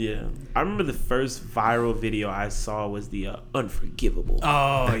seen. Yeah. I remember the first viral video I saw was the Unforgivable.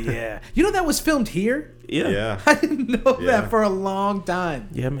 Oh yeah. You know that was filmed here? Yeah. Yeah. I didn't know Yeah. that for a long time.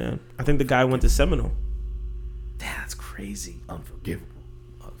 Yeah, man. I think the guy went to Seminole. That's crazy. Unforgivable.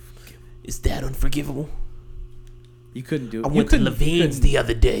 Is that unforgivable? You couldn't do it. I went to Levine's the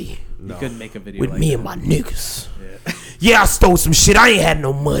other day You couldn't make a video with like me that. and my niggas. Yeah. Yeah, I stole some shit. I ain't had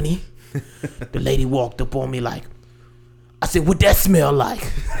no money. The lady walked up on me like, I said, what that smell like?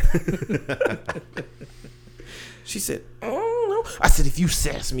 She said, I don't know. I said, if you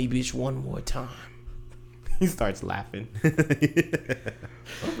sass me, bitch, one more time. He starts laughing. How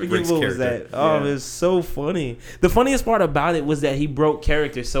forgivable was that? Oh, Yeah. it was so funny. The funniest part about it was that he broke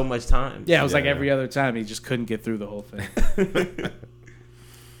character so much time. Yeah, it was like Yeah. every other time he just couldn't get through the whole thing.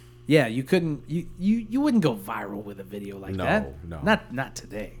 Yeah, you couldn't. You wouldn't go viral with a video like No, that. no. Not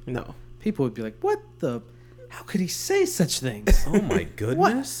today. No. People would be like, "What the? How could he say such things? Oh my What?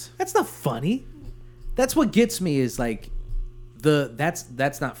 goodness. That's not funny." That's what gets me is like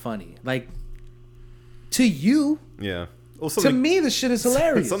that's not funny. Like to you, Yeah. Well, to me, the shit is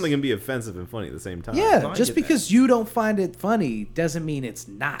hilarious. Something can be offensive and funny at the same time. Yeah, No, I just get that. because you don't find it funny doesn't mean it's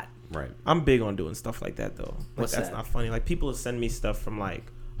not. Right. I'm big on doing stuff like that though. Like, What's that's that? not funny. Like people will send me stuff from like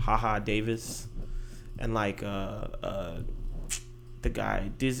Haha Davis and like the guy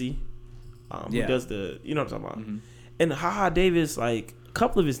Dizzy, Yeah. who does the, you know what I'm talking about. And Haha Davis, like a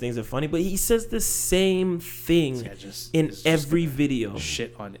couple of his things are funny, but he says the same thing Yeah, just- in it's just every gonna video.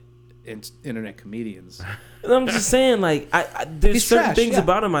 Shit on internet comedians. And I'm just saying, like there's He's certain trash, things yeah.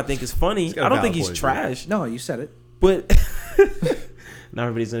 about him I think is funny. got I a don't think valid he's point, trash, No, you said it. but. Now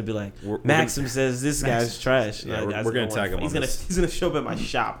everybody's gonna be like, We're Maxim says this guy's trash. Yeah, No, we're that's gonna no tag one- him on this. He's gonna show up at my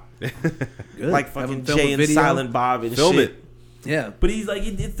shop, Good. like Have him fucking film a Jay and video. Silent Bob and Film shit. it. Yeah. But he's like,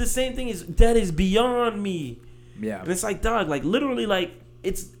 it's the same thing. Is that is beyond me. Yeah. And it's like, dog, like literally, like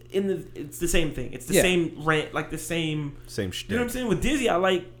it's the same thing. It's the Yeah. same rant, like the same. Same shit. You know what I'm saying? With Dizzy, I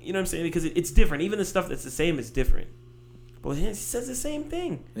like, you know what I'm saying, because it's different. Even the stuff that's the same is different. But with him, he says the same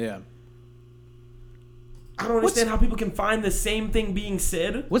thing. Yeah. I don't understand how people can find the same thing being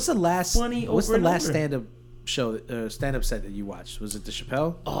said. What's the last Funny What's over the and last over. stand up set that you watched? Was it the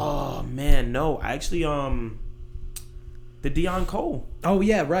Chappelle? Oh man, no. I actually the Deion Cole. Oh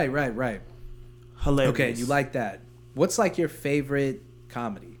yeah, right. Hilarious. Okay, you like that. What's like your favorite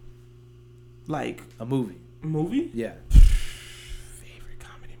comedy? like A movie? movie? Yeah. Favorite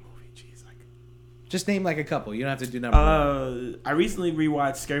comedy movie? Jeez, like Just name like a couple. You don't have to do number one. I recently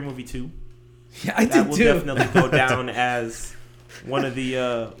rewatched Scary Movie 2. Yeah, I That did will too. definitely go down as one of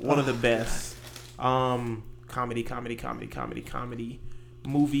the best comedy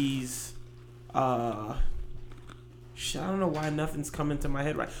movies. Shit, I don't know why nothing's coming to my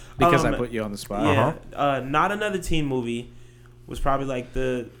head right. Because I put you on the spot. Yeah, Not Another Teen Movie was probably like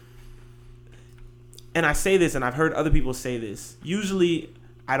the. And I say this, and I've heard other people say this. Usually,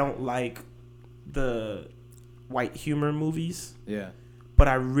 I don't like the white humor movies, Yeah. but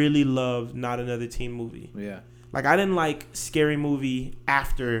I really love Not Another Teen Movie. Yeah. Like I didn't like Scary Movie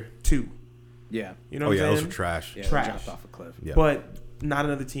after 2. Yeah. You know Oh what yeah, I'm those saying? were trash. Yeah, Trash. they dropped off a cliff. Yeah. But Not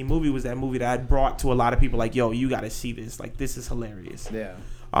Another Teen Movie was that movie that I brought to a lot of people. Like, yo, you got to see this. Like, this is hilarious. Yeah.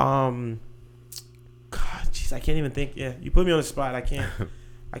 God, jeez, I can't even think. Yeah, you put me on the spot. I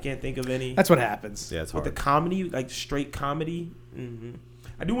can't think of any. That's what happens. Yeah, it's With hard. the comedy, like straight comedy.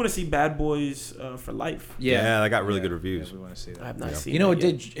 I do want to see Bad Boys for Life. Yeah, that got really good reviews. Yeah, we want to see that. I have not Yeah. seen. You know,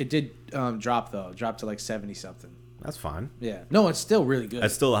 that it did drop though. It dropped to like 70 something. That's fine. Yeah. No, it's still really good.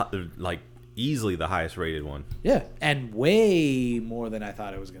 That's still like easily the highest rated one. Yeah, and way more than I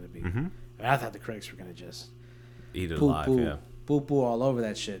thought it was gonna be. Mm-hmm. I mean, I thought the critics were gonna just Eat it poo alive. poo, Yeah. poo poo all over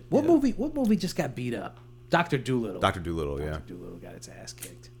that shit. What Yeah. movie? What movie just got beat up? Dr. Dolittle. Dr. Dolittle. Yeah. Dr. Dolittle got its ass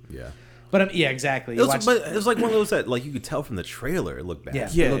kicked. Yeah. But yeah, exactly. It You was, watch- but it was like one of those that like you could tell from the trailer it looked bad. Yeah.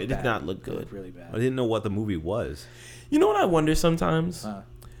 Yeah, looked it did bad. not look It good. looked really bad. I didn't know what the movie was. You know what I wonder sometimes? Huh.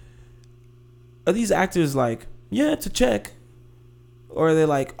 Are these actors like, yeah, it's a check, or are they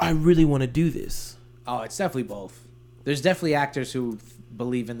like, I really want to do this? Oh, it's definitely both. There's definitely actors who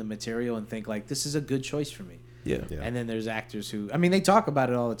believe in the material and think like this is a good choice for me. Yeah. Yeah. And then there's actors who, I mean, they talk about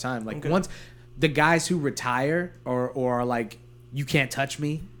it all the time. Like Okay. once the guys who retire or are like, you can't touch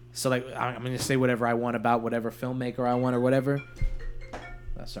me. So like, I'm going to say whatever I want about whatever filmmaker I want or whatever.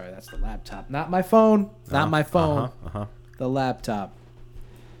 Oh, sorry, that's the laptop. Not my phone. Not my phone. The laptop.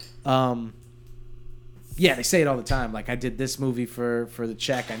 Yeah, they say it all the time. Like I did this movie for the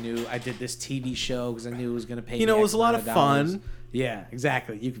check. I knew I did this TV show because I knew it was gonna pay. You me know, it X was a lot amount of dollars. fun. Yeah,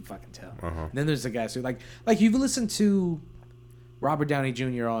 exactly. You can fucking tell. Then there's the guys who like you've listened to Robert Downey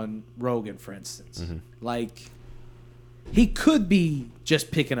Jr. on Rogan, for instance. Like he could be just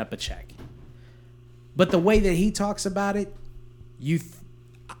picking up a check, but the way that he talks about it,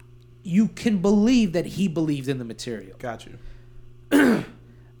 you can believe that he believed in the material. Got you.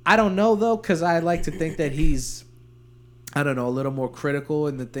 I don't know though, because I like to think that he's, I don't know, a little more critical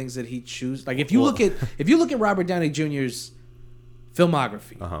in the things that he chooses. Like if you look at Robert Downey Jr.'s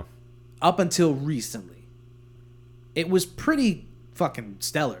filmography up until recently, it was pretty fucking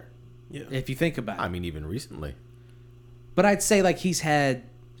stellar. Yeah. If you think about it. I mean, even recently. But I'd say like he's had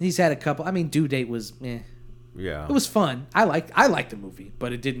a couple. I mean, Due Date was, Yeah. it was fun. I liked the movie,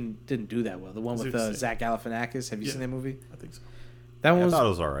 but it didn't do that well. The one with Zach Galifianakis. Have you seen that movie? I think so. That one I was. thought it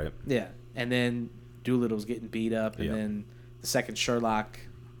was all right. Yeah, and then Doolittle's getting beat up, and Yeah. then the second Sherlock.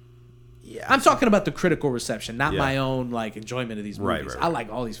 Yeah, I'm talking about the critical reception, not Yeah. my own like enjoyment of these movies. Right. I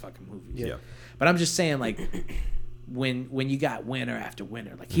like all these fucking movies. Yeah. But I'm just saying, like, when you got winner after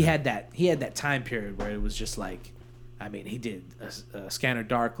winner, like he had that time period where it was just like, I mean, he did Scanner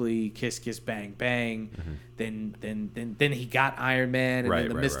Darkly, Kiss Kiss Bang Bang, then he got Iron Man, and Right, in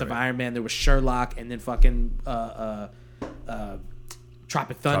the right, midst right, of right. Iron Man there was Sherlock, and then fucking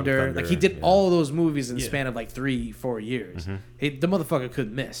Tropic Thunder. Like he did yeah. all those movies in the Yeah. span of like 3-4 years. The motherfucker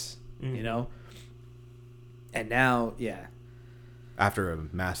couldn't miss, you know. And now, yeah, After a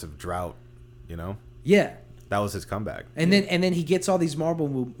massive drought, yeah. that was his comeback. And then he gets all these Marvel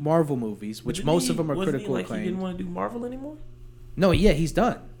movies, which most of them are wasn't critical he, like, acclaimed. He didn't want to do Marvel anymore. No, yeah, he's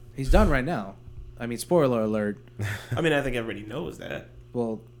done. He's done right now. I mean, spoiler alert. I mean, I think everybody knows that.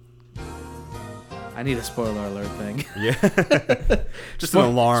 Well, I need a spoiler alert thing. Yeah. Just an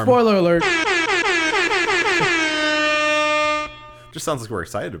alarm. Spoiler alert. Just sounds like we're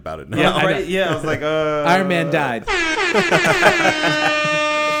excited about it now. Yeah, I right. know. Yeah, I was like, Iron Man died.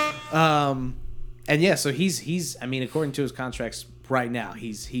 And yeah, so he's I mean, according to his contracts right now,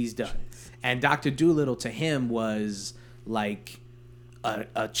 he's done. And Dr. Dolittle to him was like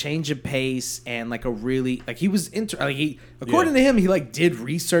a change of pace and like a really like he was according to him, he like did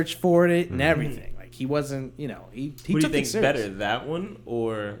research for it and everything. Like he wasn't, he Who do you took it think's serious. better, that one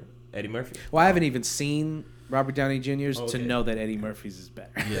or Eddie Murphy? Well, I haven't even seen Robert Downey Jr.'s to Okay. know that Eddie Murphy's is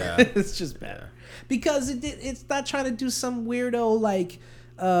better. Yeah. It's just better because it's not trying to do some weirdo like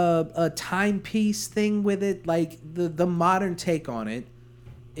a timepiece thing with it. Like the modern take on it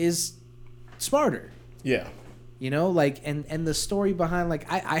is smarter. Yeah. Like and the story behind like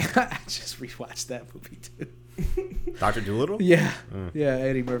I just rewatched that movie too. Dr. Dolittle? Yeah, yeah,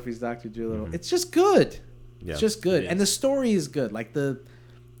 Eddie Murphy's Dr. Dolittle. It's just good. Yeah. It's just good, It and is. the story is good. Like the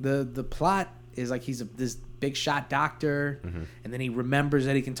plot is like he's this big shot doctor, and then he remembers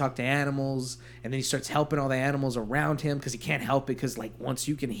that he can talk to animals, and then he starts helping all the animals around him because he can't help it because like once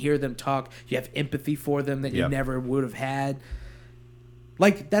you can hear them talk, you have empathy for them that you Yep. never would have had.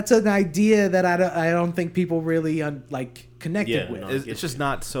 Like that's an idea that I don't think people really connected Yeah, with. no. It's just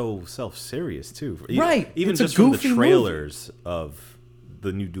not so self-serious, too. Right. Even It's a just from the goofy movie. trailers of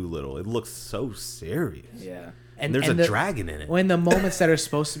the new Doolittle, it looks so serious. Yeah, And there's a dragon in it. When the moments that are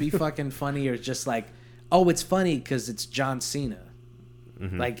supposed to be fucking funny are just like, oh, it's funny because it's John Cena.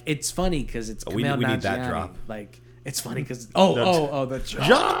 Like it's funny because it's we Kumail need that Nanjiani. drop. Like it's funny because the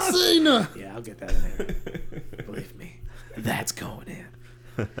John Cena. Yeah, I'll get that in there. Believe me, that's going in.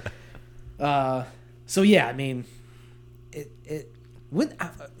 So yeah, I mean,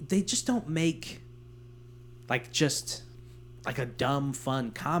 they just don't make just a dumb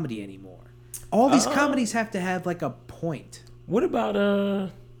fun comedy anymore. All these comedies have to have like a point. What about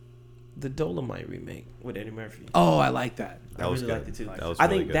the Dolomite remake with Eddie Murphy? Oh, I like that. That was good. Liked it too. That was I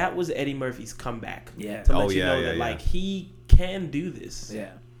really think good. that was Eddie Murphy's comeback. Yeah. To let you know that like he can do this.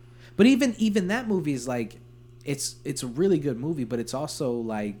 Yeah. But even that movie is like it's a really good movie, but it's also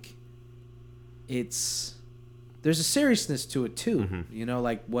like there's a seriousness to it too. You know,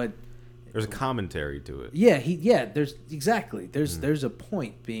 like what There's a commentary to it. there's there's a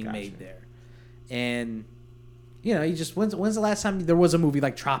point being made there. And you know, you just when's the last time there was a movie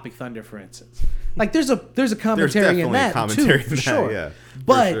like Tropic Thunder, for instance? Like there's a commentary in that too, for sure. Yeah,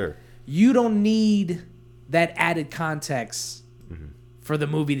 but you don't need that added context for the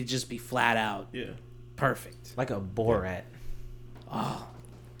movie to just be flat out perfect. Like a Borat.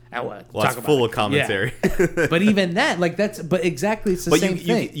 Well, it's full of commentary. Yeah. But even that, like exactly, it's the same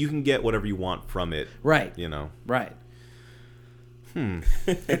thing. You can get whatever you want from it. Right. You know. Right.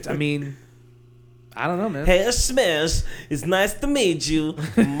 I mean, I don't know, man. Hey, Smash, it's nice to meet you.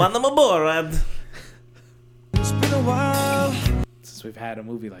 Manam Borat. It's been a while since we've had a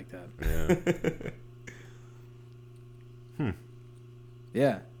movie like that. Yeah.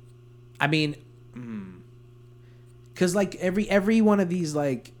 Yeah. I mean, because like every one of these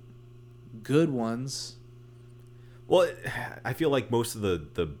like good ones. Well, I feel like most of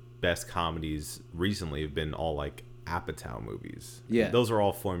the best comedies recently have been all like Apatow movies. Yeah. Those are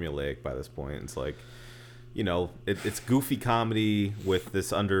all formulaic by this point. It's like, you know, it's goofy comedy with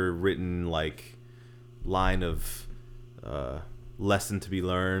this underwritten like line of lesson to be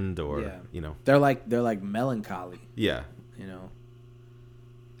learned, or you know, they're like melancholy. Yeah. You know.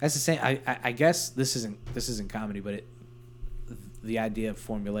 That's the same. I guess this isn't comedy, but the idea of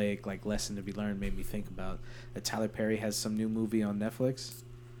formulaic like lesson to be learned made me think about that Tyler Perry has some new movie on Netflix.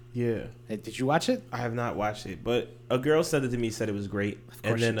 Yeah. Hey, did you watch it? I have not watched it, but a girl said it to me, said it was great.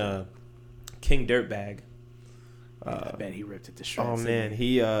 course And then King Dirtbag. I bet he ripped it to shreds. Oh man,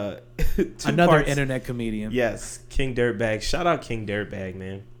 he another internet comedian. Yes, King Dirtbag. Shout out King Dirtbag,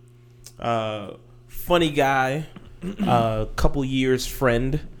 man. Funny guy. Couple years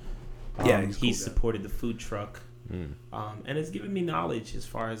friend. Yeah, he cool supported the food truck. And it's given me knowledge as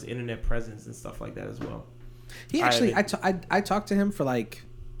far as internet presence and stuff like that as well. He actually, I talked to him for like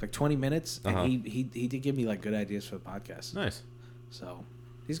 20 minutes, and he did give me like good ideas for the podcast. Nice. So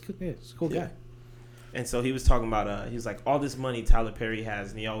he's good. Yeah, he's a cool guy. And so he was talking about he was like, all this money Tyler Perry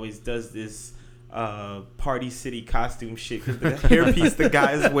has, and he always does this Party City costume shit because the hairpiece the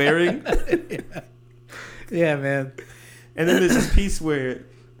guy is wearing. Yeah, man. And then there's this piece where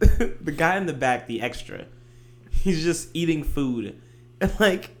the guy in the back, the extra, he's just eating food, and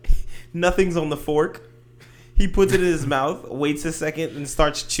like nothing's on the fork. He puts it in his mouth, waits a second, and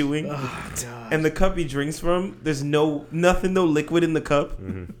starts chewing. Oh, God. And the cup he drinks from, there's no liquid in the cup.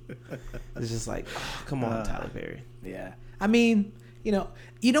 It's just like, oh, come on, Tyler Perry. Yeah. I mean, you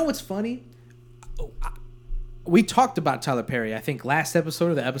know what's funny? We talked about Tyler Perry, I think, last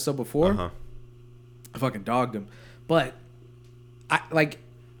episode or the episode before. I fucking dogged him. But I like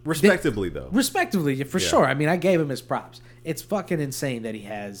Respectively, for sure. I mean, I gave him his props. It's fucking insane that he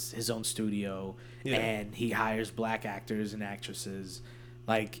has his own studio and he hires black actors and actresses.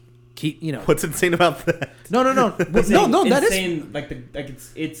 Like, What's insane about that? No. No, that is insane.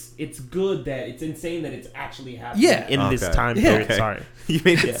 It's good that it's insane that it's actually happening in this time Yeah. period. Okay. Sorry. You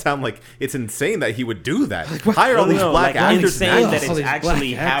made it sound like it's insane that he would do that. Hire all these black actors. Insane and that actors. it's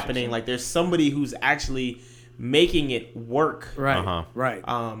actually happening. Like there's somebody who's actually making it work. right. Right.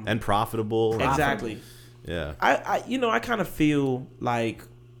 And profitable. Exactly. Yeah. I kind of feel like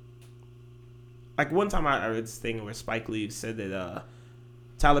one time I read this thing where Spike Lee said that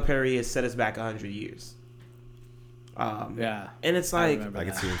Tyler Perry has set us back 100 years. Yeah. And it's like I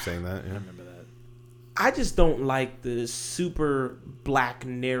can see him saying that. Yeah. I remember that. I just don't like the super black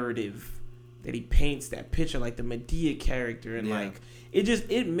narrative that he paints, that picture, like the Medea character, and like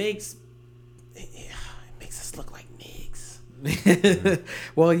it makes us look like niggas.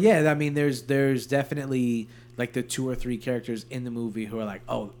 Well, yeah, I mean, there's definitely like the 2 or 3 characters in the movie who are like,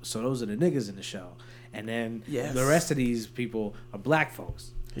 oh, so those are the niggas in the show, and then the rest of these people are black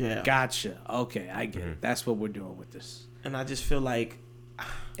folks. Yeah, gotcha. Okay, I get it. That's what we're doing with this. And I just feel like,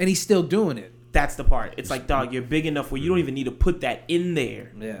 and he's still doing it. That's the part. It's like, dog, you're big enough where you don't even need to put that in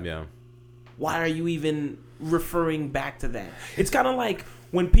there. Yeah. Why are you even referring back to that. It's kind of like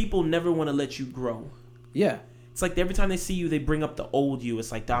when people never want to let you grow. Yeah. It's like every time they see you, they bring up the old you.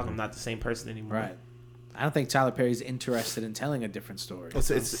 It's like, dog, I'm not the same person anymore. Right. I don't think Tyler Perry's interested in telling a different story. It's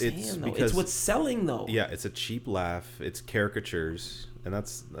because it's what's selling though. Yeah, it's a cheap laugh. It's caricatures, and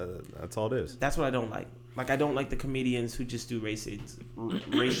that's all it is. That's what I don't like. Like, I don't like the comedians who just do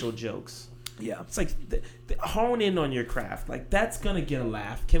racial jokes. Yeah. It's like hone in on your craft. Like, that's gonna get a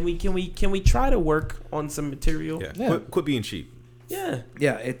laugh. Can we try to work on some material? Yeah. Yeah. Quit being cheap. Yeah.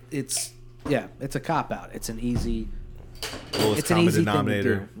 Yeah. It's a cop out. It's an easy. Lowest It's an common easy thing to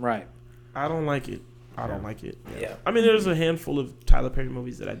denominator. do. Right. I don't like it. I don't like it. Yeah. I mean, there's a handful of Tyler Perry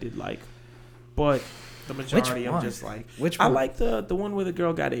movies that I did like, but the majority, I'm one? just like, Which I one? like the one where the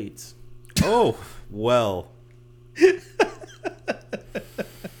girl got AIDS. Oh well.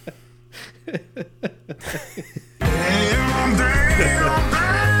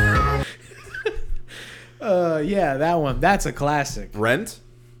 Yeah, that one. That's a classic. Rent.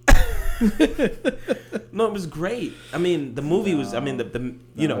 No, it was great. I mean, the movie was. I mean, the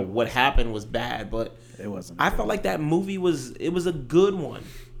you know what happened was bad, but It wasn't. I felt like that movie was a good one.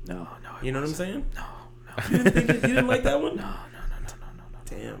 No. You know what I'm saying? No. You didn't like that one? No.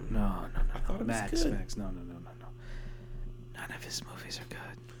 Damn. No. I thought it was Max. good. No. None of his movies are good.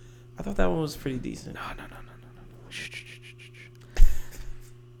 I thought that one was pretty decent. No. Shh.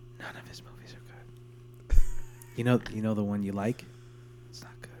 None of his movies are good. You know the one you like? It's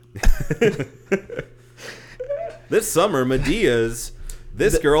not good. This summer, Medea's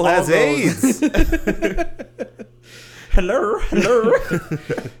This Girl Has all those- AIDS. Hello.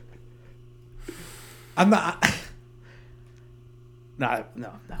 I'm not. No.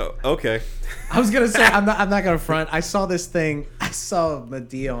 Oh, okay. I was gonna say I'm not gonna front. I saw this thing. I saw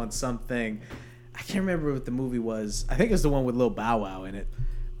Medea on something. I can't remember what the movie was. I think it was the one with Lil Bow Wow in it.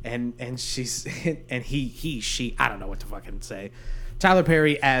 And she's and she. I don't know what to fucking say. Tyler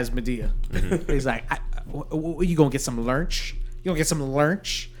Perry as Medea. He's like, you gonna get some lunch? You gonna get some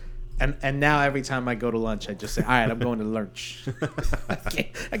lunch? And now every time I go to lunch, I just say, all right, I'm going to lunch.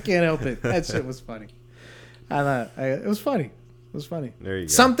 I can't help it. That shit was funny. It was funny. It was funny. There you go.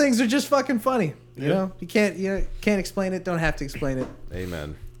 Some things are just fucking funny. You know, you can't explain it. Don't have to explain it.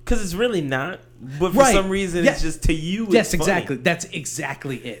 Amen. Because it's really not. But for Right. some reason, Yeah. it's just to you. It's Yes, funny. exactly. That's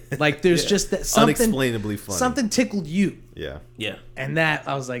exactly it. Like there's just that something Unexplainably funny. Something tickled you, Yeah. Yeah. and that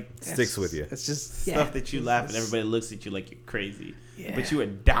I was like Sticks with you. It's just Stuff that you laugh and everybody looks at you like you're crazy. Yeah. But you are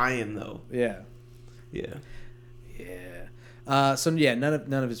dying though. Yeah. Yeah. So yeah, none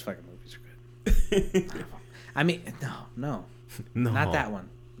of his fucking movies are good. I mean, no, No. not that one.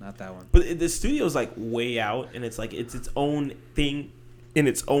 Not that one. But the studio's like way out, and it's like it's its own thing in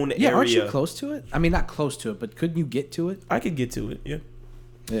its own Yeah, area. aren't you close to it? I mean, not close to it, but couldn't you get to it? I could get to it. Yeah.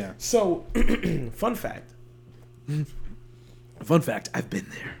 Yeah. So, fun fact. Fun fact: I've been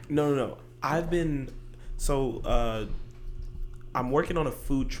there. No. I've been. So, I'm working on a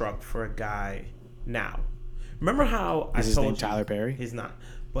food truck for a guy now. Remember how Is I his told name you Tyler Perry? He's not.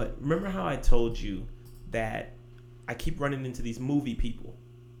 But remember how I told you that I keep running into these movie people.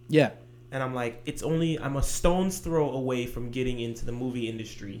 Yeah. And I'm like, I'm a stone's throw away from getting into the movie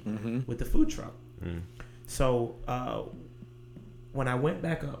industry with the food truck. So when I went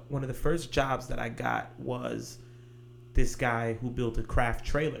back up, one of the first jobs that I got was this guy who built a craft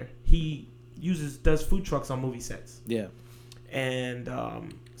trailer. He does food trucks on movie sets. Yeah. And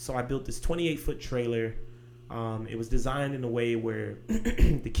so I built this 28-foot trailer. It was designed in a way where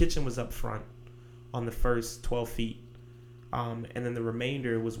the kitchen was up front on the first 12 feet. And then the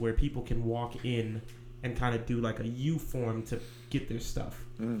remainder was where people can walk in and kind of do like a U-form to get their stuff.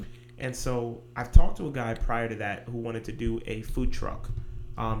 And so I've talked to a guy prior to that who wanted to do a food truck,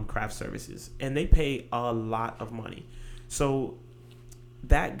 craft services, and they pay a lot of money. So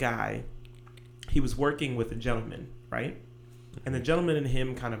that guy, he was working with a gentleman, right? And the gentleman and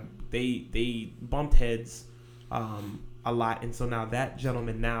him kind of, they bumped heads a lot. And so now that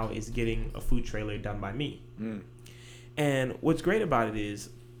gentleman now is getting a food trailer done by me. And what's great about it is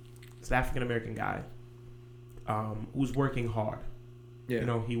it's an African-American guy who's working hard. Yeah. You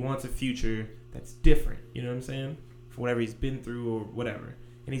know, he wants a future that's different, you know what I'm saying? For whatever he's been through or whatever.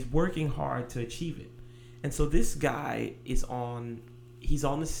 And he's working hard to achieve it. And so this guy he's on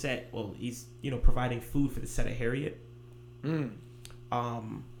the set, well, he's, providing food for the set of Harriet.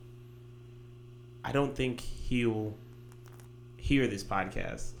 I don't think he'll hear this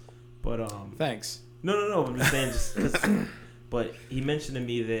podcast, but Thanks. No. I'm just saying, just 'cause, but he mentioned to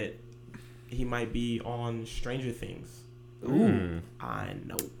me that he might be on Stranger Things. Ooh. I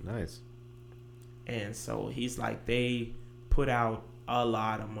know. Nice. And so he's like, they put out a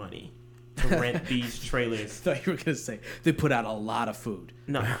lot of money to rent these trailers. I thought you were gonna say they put out a lot of food.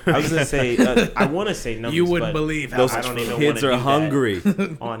 No, I was gonna say I want to say numbers. You wouldn't but believe how Those much I don't food. even kids wanna are do hungry.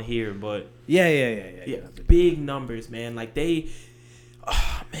 that on here, but Yeah. big numbers, man. Like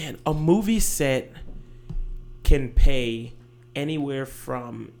man, a movie set can pay anywhere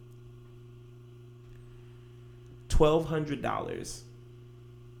from $1,200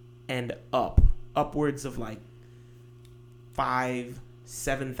 and upwards of like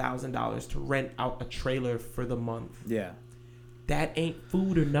 $5,000-$7,000 to rent out a trailer for the month. Yeah. That ain't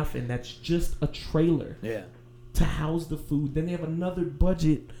food or nothing. That's just a trailer Yeah. to house the food. Then they have another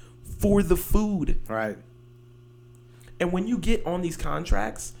budget for the food. Right. And when you get on these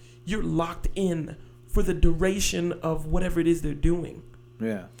contracts, you're locked in for the duration of whatever it is they're doing.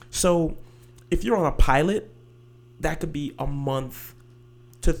 Yeah. So if you're on a pilot, that could be a month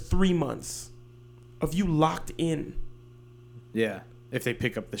to 3 months of you locked in. Yeah. If they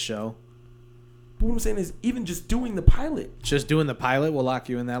pick up the show. But what I'm saying is, even just doing the pilot. Just doing the pilot will lock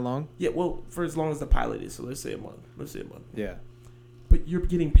you in that long? Yeah, well, for as long as the pilot is. So let's say a month. Yeah. But you're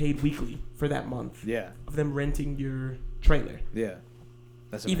getting paid weekly for that month Yeah. of them renting your trailer. Yeah.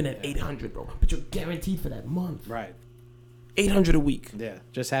 That's Even at amazing. $800, bro. But you're guaranteed for that month. Right. $800 a week. Yeah.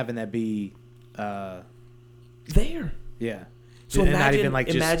 Just having that be There. yeah. So And imagine,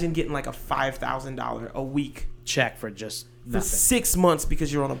 just imagine getting like a $5,000 a week check for just for nothing. 6 months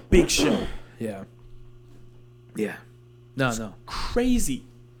because you're on a big show. Yeah. Yeah. No. Crazy.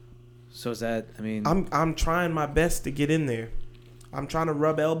 So is that, I mean, I'm trying my best to get in there. I'm trying to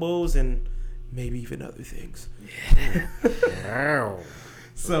rub elbows and maybe even other things.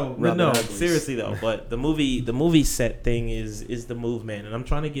 So Rubbing no, uglies. seriously though. But the movie set thing is the move, man, and I'm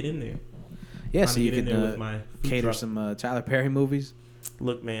trying to get in there. yeah, Trying so to you get in can there with my food cater truck. some Tyler Perry movies.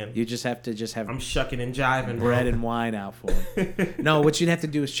 Look, man, You just have to have I'm shucking and jiving, bro. bread and wine out for him. No, what you'd have to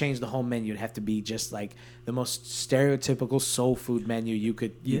do is change the whole menu. It'd have to be just like the most stereotypical soul food menu you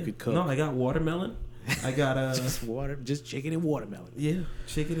could cook. No, I got watermelon. I got just chicken and watermelon.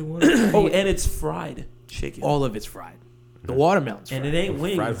 chicken and watermelon. Oh, and it's fried chicken. All of it's fried. The watermelon's fried. And it ain't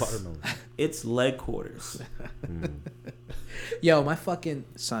wings. Fried watermelon. It's leg quarters. Yo, my fucking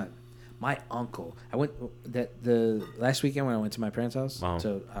son, my uncle. I went the last weekend when I went to my parents' house. Wow.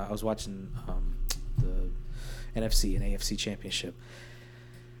 So I was watching the NFC and AFC championship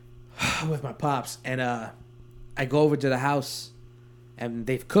with my pops, and I go over to the house, and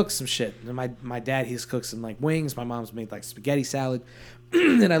they've cooked some shit. And my dad, he's cooked some like wings. My mom's made like spaghetti salad.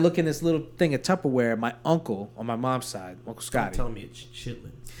 And I look in this little thing of Tupperware. My uncle on my mom's side, Uncle Scotty. Tell me it's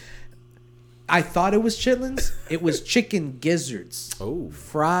chitlins. I thought it was chitlins. It was chicken gizzards. Oh,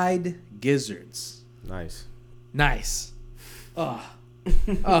 Fried gizzards. nice. Nice. Oh.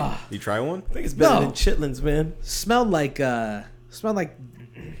 You try one? I think it's better No. than chitlins, man. Smelled like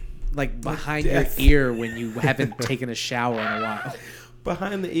behind your death. ear when you haven't taken a shower in a while.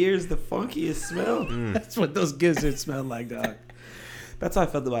 Behind the ears, the funkiest smell. That's what those gizzards smell like, dog. That's how I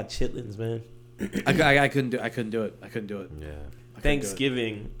felt about chitlins, man. I couldn't do it. I couldn't do it. Yeah. I couldn't do it.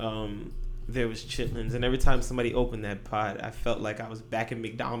 Thanksgiving, there was chitlins, and every time somebody opened that pot, I felt like I was back in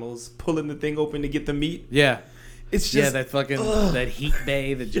McDonald's pulling the thing open to get the meat. Yeah. It's Yeah, just that fucking that heat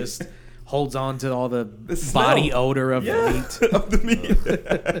bay that just holds on to all the smell. body odor of the meat. of the meat.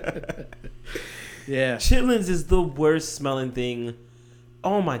 Yeah. Chitlins is the worst smelling thing.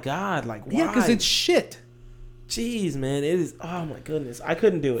 Oh my god! Like why? Yeah, because it's shit. Jeez, man, it is. Oh my goodness, I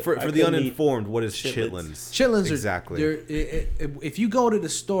couldn't do it. For I the couldn't eat- uninformed, what is chitlins. chitlins? Chitlins are Exactly. If you go to the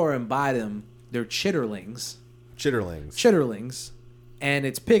store and buy them, they're chitterlings, Chitterlings. and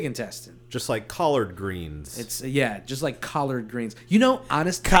it's pig intestine. Just like collard greens. It's just like collard greens. You know,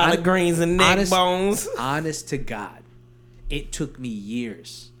 collard greens and neck honest, bones. Honest to God, it took me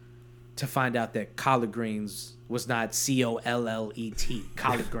years to find out that collard greens was not COLLET,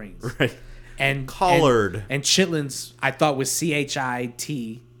 collard greens. right. And Collard. and chitlins, I thought was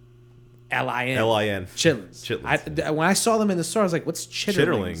CHITLIN. LIN. Chitlins. Chitlins. When I saw them in the store, I was like, "What's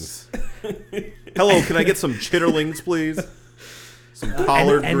chitterlings?" Chitterlings. Hello, can I get some chitterlings, please? Some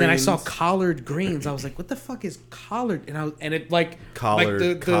collard greens. And then I saw collard greens. I was like, "What the fuck is collard?" And it like Collard,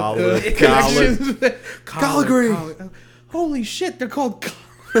 like collard. collard greens. Holy shit, they're called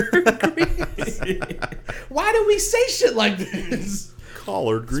collard greens. Why do we say shit like this?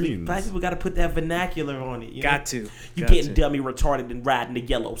 collard greens. Black people got to put that vernacular on it. You Got know? to. You Got getting to. dummy retarded and riding the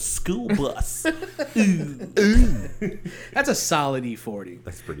yellow school bus. That's a solid E40.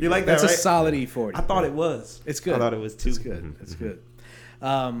 That's pretty You good. like that, That's a right? solid E40. I thought it was. It's good. I thought it was too. It's good. It's good.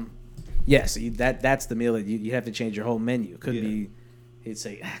 Yes, that's the meal that you have to change your whole menu. It could Yeah. be, you'd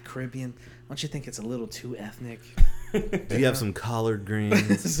say Caribbean. Don't you think it's a little too ethnic? Do you have some collard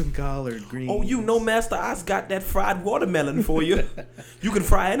greens? Some collard greens. Oh, you know, Master, I's got that fried watermelon for you. You can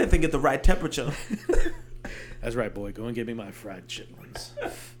fry anything at the right temperature. That's right, boy. Go and get me my fried chitterlings.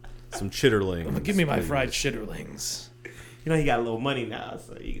 Some chitterlings. Give me my fried chitterlings. You know, he got a little money now,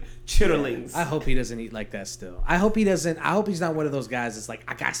 so chitterlings. I hope he doesn't eat like that still. I hope he doesn't. I hope he's not one of those guys that's like,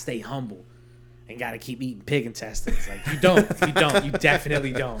 I gotta stay humble and gotta keep eating pig intestines. Like, you don't. You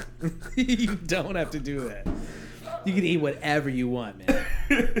definitely don't. You don't have to do that. You can eat whatever you want, man.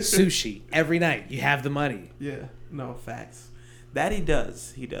 Sushi every night. You have the money. Yeah, no, facts. That he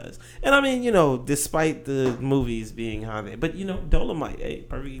does. And I mean, you know, despite the movies being how they, but you know, Dolomite, hey,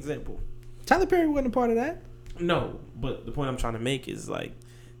 perfect example. Tyler Perry wasn't a part of that. No, but the point I'm trying to make is like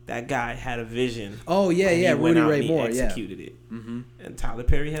that guy had a vision. Oh yeah, and yeah, he went Rudy out Ray and he Moore, executed it. Mm-hmm. And Tyler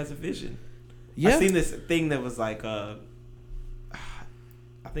Perry has a vision. Yeah, I seen this thing that was like I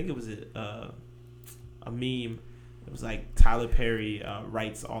think it was a meme. It was like Tyler Perry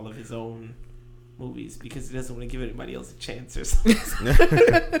writes all of his own movies because he doesn't want to give anybody else a chance or something.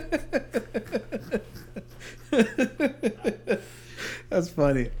 That's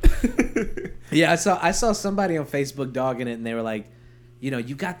funny. Yeah, I saw somebody on Facebook dogging it, and they were like, you know,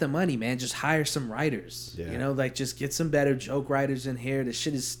 you got the money, man. Just hire some writers. Yeah. You know, like just get some better joke writers in here. The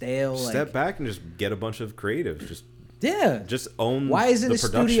shit is stale. Step back and just get a bunch of creatives. Just own. Why isn't the the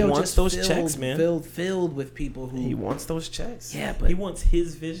production. studio Wants just those filled, checks, man. filled with people who He wants those checks. Yeah, but he wants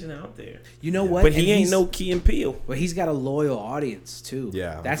his vision out there. You know what? But And he ain't he's- no Key and Peele. Well, he's got a loyal audience too.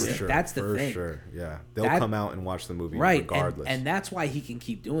 Yeah, that's for sure. that's the for thing. Sure, yeah, they'll That- come out and watch the movie Right, regardless. and that's why he can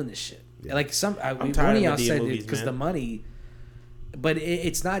keep doing this shit. Yeah. Like one tired of of y'all Medea said movies, because man. the money. But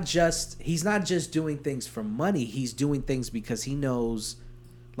it's not just he's not just doing things for money. He's doing things because he knows,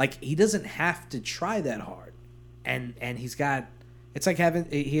 like he doesn't have to try that hard, and he's got. It's like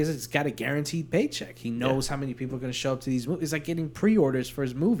he's got a guaranteed paycheck. He knows how many people are going to show up to these movies. It's like getting pre-orders for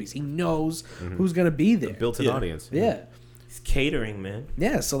his movies. He knows who's going to be there. built-in audience. Yeah. He's catering, man.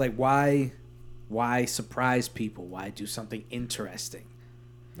 Yeah, so like why surprise people? Why do something interesting?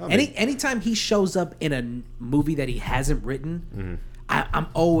 I mean, Anytime he shows up in a movie that he hasn't written, I'm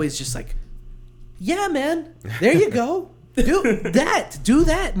always just like, yeah, man, there you go. Do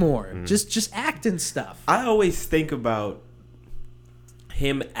that more. Just act and stuff. I always think about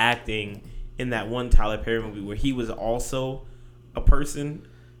him acting in that one Tyler Perry movie where he was also a person.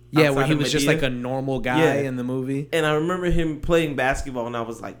 Yeah, where outside he of was just Medea. like a normal guy Yeah. in the movie. And I remember him playing basketball, and I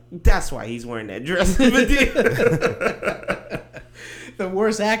was like, that's why he's wearing that dress. in Medea. The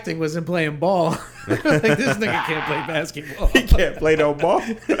worst acting was in playing ball. Like, this nigga can't play basketball. He can't play no ball.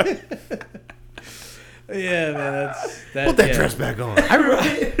 Yeah, man, put that dress back on.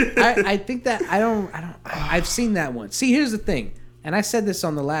 I think that I've seen that one. See, here's the thing, and I said this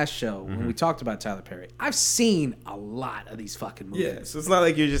on the last show when we talked about Tyler Perry. I've seen a lot of these fucking movies. Yeah, so it's not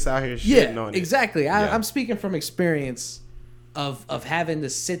like you're just out here shitting on it. Exactly. Yeah. I'm speaking from experience of having to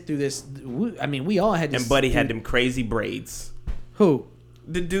sit through this. I mean, we all had to. And Buddy had them crazy braids. Who?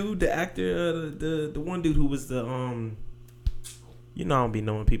 The dude, the actor, the one dude who was the you know I don't be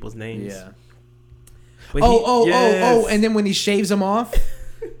knowing people's names. Yeah. But Oh! And then when he shaves them off,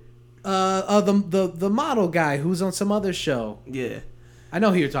 the model guy who's on some other show. yeah, I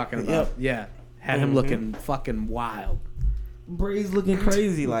know who you're talking about. Yep. Yeah, had him looking fucking wild. braids looking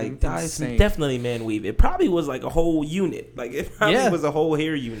crazy. Like that's Insane. definitely man weave. It probably was like a whole unit. Like it probably Yeah. was a whole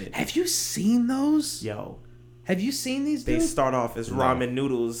hair unit. Have you seen those? Yo, Have you seen these they dudes? start off as ramen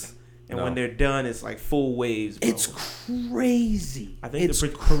noodles, and No. when they're done, it's like full waves. Bro. It's crazy. I think it's the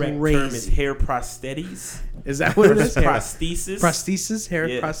correct term is crazy. hair prosthetes. Is that what it is? Hair- Prosthesis. prosthesis, hair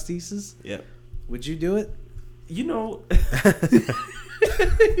Yeah. prosthesis. Yep. Would you do it? You know,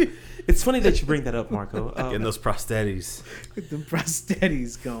 it's funny that you bring that up, Marco. Getting those prosthetics. With the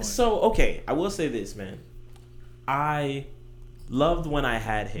prosthetics going. So, okay, I will say this, man. I loved when I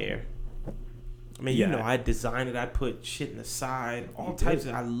had hair. I mean, Yeah. you know, I designed it. I put shit in the side, all types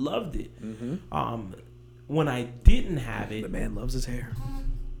of. I loved it. When I didn't have it, the man loves his hair.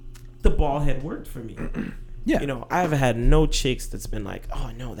 the bald head worked for me. Yeah. You know, I haven't had no chicks that's been like,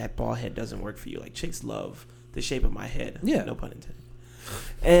 oh no, that bald head doesn't work for you. Like chicks love the shape of my head. Yeah. No pun intended.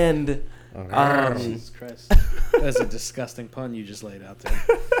 And Jesus Christ. That's a disgusting pun you just laid out there.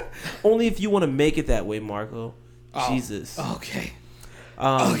 only if you want to make it that way, Marco. Oh. Jesus. Okay.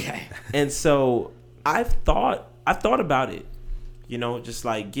 Okay. And so I've thought about it. You know, just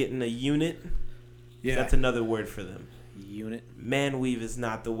like getting a unit. Yeah. That's another word for them. Unit. Man weave is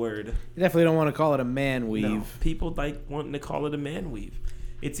not the word. You definitely don't want to call it a man weave. No. People like wanting to call it a man weave.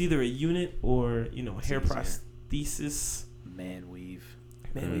 It's either a unit or, you know, hair easier. prosthesis. Man weave.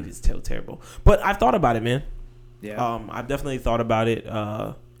 Man weave is terrible. But I've thought about it, man. Yeah. I've definitely thought about it.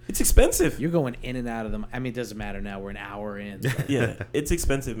 It's expensive. You're going in and out of them. I mean, it doesn't matter now. We're an hour in. But Yeah, it's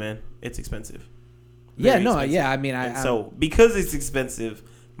expensive, man. It's expensive. yeah, Very no, expensive. yeah. I mean, And so because it's expensive,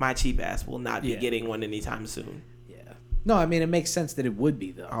 my cheap ass will not be Yeah. getting one anytime soon. yeah. No, I mean, it makes sense that it would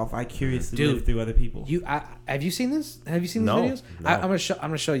be though. I'll vicariously Dude, live through other people. Have you seen this? Have you seen these No, videos? no. I'm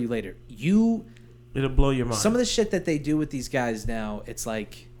gonna show you later. It'll blow your mind. Some of the shit that they do with these guys now, it's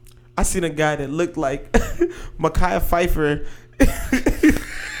like I seen a guy that looked like Micaiah Pfeiffer.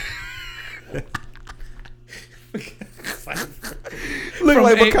 Looked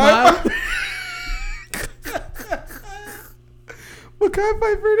like 8 Micaiah. Mile? Micaiah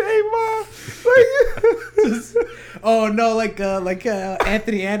Pfeiffer in 8 Mile. Oh no, like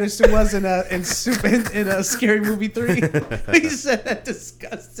Anthony Anderson was in a Scary Movie 3. He said that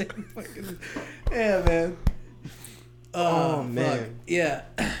disgusting fucking. Yeah, man. Oh, man. fuck. Yeah.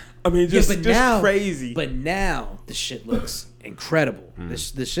 I mean, just now, crazy. But now the shit looks incredible.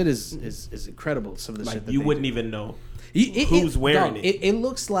 This shit is incredible. Some of the like shit that you they wouldn't do. even know It- who's wearing dog, it. It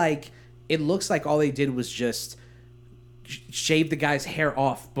looks like all they did was just shave the guy's hair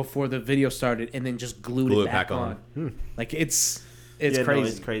off before the video started and then just glued it back on. Like it's Yeah, crazy. No,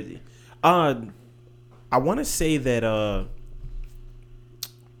 it's crazy. I want to say that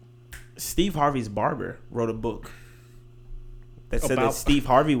Steve Harvey's barber wrote a book that said that About- Steve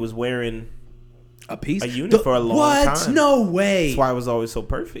Harvey was wearing. A piece a unit for a long what? time. No way. That's why it was always so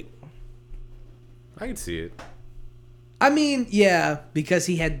perfect. I can see it. I mean, yeah, because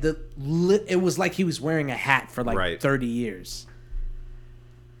he had it was like he was wearing a hat for like Right. 30 years.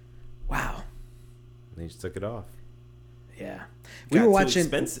 Wow. They just took it off. Yeah. Got too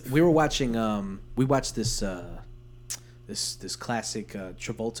expensive. We watched this this classic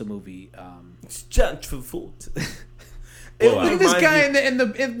Travolta movie. It's John Travolta. Blowout. Look at this reminds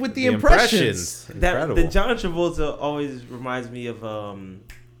guy me- with the impressions. That Incredible. the John Travolta always reminds me of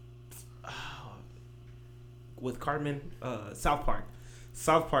with Cartman, South Park.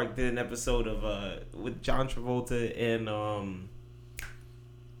 South Park did an episode of with John Travolta and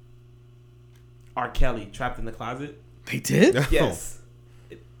R. Kelly trapped in the closet. They did? Yes.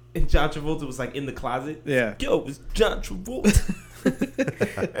 And John Travolta was like in the closet. Yeah. Yo, it's John Travolta.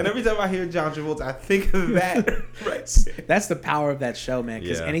 And every time I hear John Travolta, I think of that. Right. That's the power of that show, man.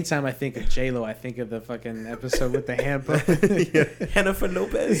 Because Yeah. anytime I think of J-Lo, I think of the fucking episode with the hand puppet. Jennifer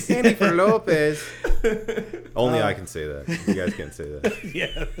Lopez. Jennifer Lopez. Only I can say that. You guys can't say that.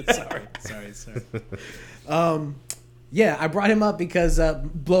 Yeah, sorry. Yeah, I brought him up because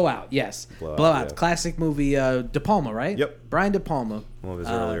Blowout, yes. Blowout, yeah. classic movie, De Palma, right? Yep. Brian De Palma. One of his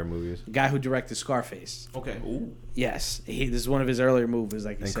earlier movies. Guy who directed Scarface. Okay. Ooh. Yes, this is one of his earlier movies,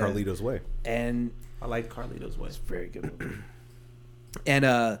 like you And said. Carlito's Way. And I like Carlito's Way. very good movie.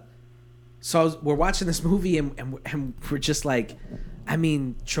 And so we're watching this movie and we're just like, I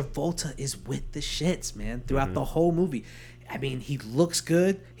mean, Travolta is with the shits, man, throughout the whole movie. I mean, he looks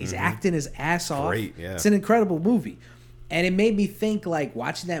good. He's acting his ass off. Great, yeah. It's an incredible movie. And it made me think, like,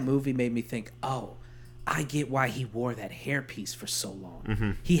 watching that movie made me think, oh, I get why he wore that hairpiece for so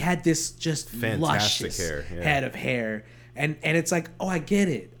long. He had this just Fantastic luscious hair, yeah. head of hair. And it's like, oh, I get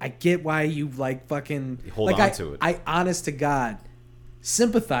it. I get why you, like, fucking... You hold like, on to it. I, honest to God,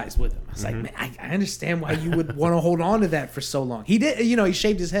 sympathize with him. I was like, man, I understand why you would want to hold on to that for so long. He did, he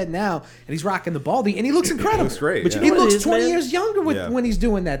shaved his head now, and he's rocking the balding, and he looks incredible. looks great, But yeah. you He know what looks it is, 20 man? years younger Yeah. when he's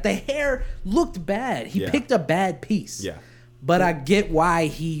doing that. The hair looked bad. He Yeah. picked a bad piece. Yeah. But I get why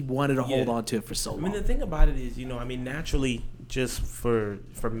he wanted to hold Yeah. on to it for so I long. mean, the thing about it is, naturally, just for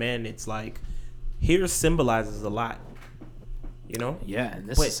men, it's like hair symbolizes a lot. Yeah, in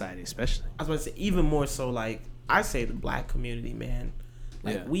this But- society especially. I was about to say, even more so, like, I say the black community, man.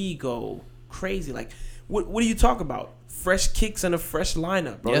 Like, Yeah. we go crazy. Like, what do you talk about? Fresh kicks and a fresh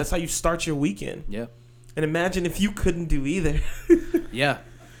lineup, bro. Yeah. That's how you start your weekend. Yeah. And imagine if you couldn't do either. Yeah.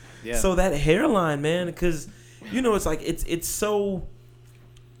 Yeah. So that hairline, man, because, it's like, it's so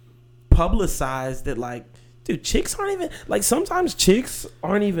publicized that, like, dude, chicks aren't even, like, sometimes chicks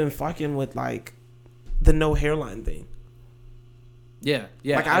aren't even fucking with, like, the no hairline thing. yeah.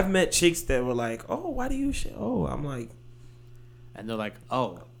 Yeah. Like, I've met chicks that were like, oh, why do you I'm like, and they're like,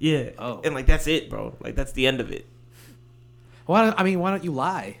 oh. yeah. Oh. And, like, that's it, bro. Like, that's the end of it. Why don't you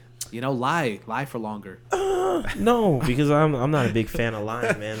lie? Lie for longer. No, because I'm not a big fan of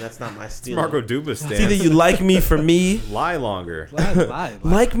lying, man. That's not my style. Marco Dubas It's either stance. you like me for me, Lie longer. Lie.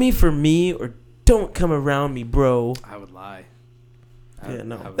 like me for me, or don't come around me, bro. I would lie. Yeah,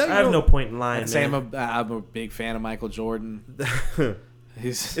 no. I I have no point in lying, I'd say man. I'm a big fan of Michael Jordan.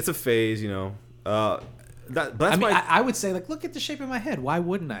 He's It's a phase, That's I mean, why I would say, like, look at the shape of my head. Why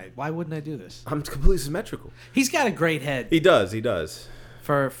wouldn't I? Why wouldn't I do this? I'm completely symmetrical. He's got a great head. He does.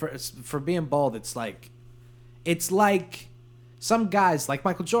 For being bald, it's like some guys like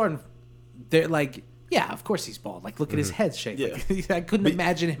Michael Jordan. They're like, yeah, of course he's bald. Like, look at his head shape. Yeah. Like, I couldn't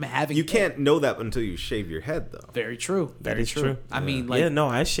imagine him having. You can't know that until you shave your head, though. Very true. That is true. I mean, like, yeah, no,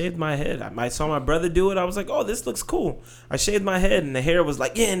 I shaved my head. I saw my brother do it. I was like, oh, this looks cool. I shaved my head, and the hair was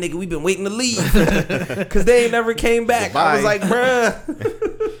like, yeah, nigga, we've been waiting to leave because they ain't never came back. I was like,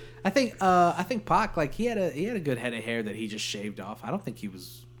 bruh. I think Pac, like, he had a good head of hair that he just shaved off. I don't think he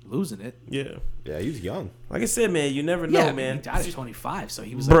was losing it. Yeah. Yeah, he was young. Like I said, man, you never know, Yeah, man. he died at 25, so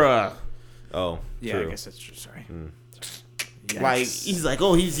he was Bruh. Oh, yeah, true. I guess that's true. Sorry. Like, he's like,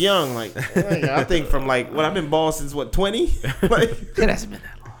 oh, he's young. Like, I think from, like, what I've been bald since, what, 20? Like, It hasn't been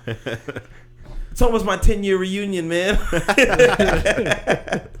that long. it's almost my 10-year reunion, man.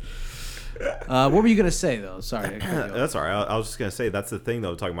 What were you gonna say though? Sorry. I cut you off. That's all right. I was just gonna say that's the thing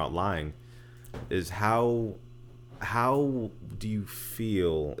though. Talking about lying, is how do you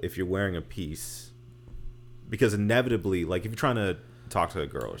feel if you're wearing a piece? Because inevitably, like if you're trying to talk to a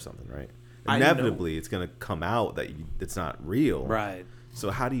girl or something, right? I Inevitably, it's gonna come out that it's not real. Right. So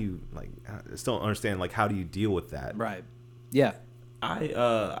how do you I still don't understand how do you deal with that? Right. Yeah.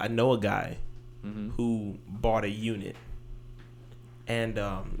 I know a guy who bought a unit. And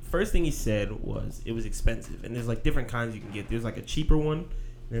first thing he said was it was expensive. And there's like different kinds you can get. There's like a cheaper one. And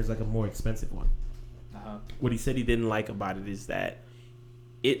there's like a more expensive one. Uh-huh. What he said he didn't like about it is that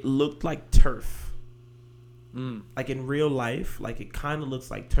it looked like turf. Like in real life, like it kind of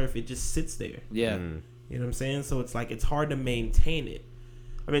looks like turf. It just sits there. Yeah. You know what I'm saying? So it's like it's hard to maintain it.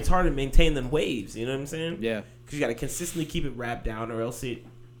 I mean, it's harder to maintain than waves. You know what I'm saying? Yeah. Because you got to consistently keep it wrapped down, or else it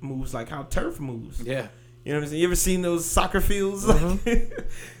moves like how turf moves. Yeah. You know what I'm saying? You ever seen those soccer fields? Like,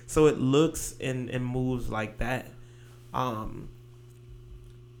 so it looks and moves like that.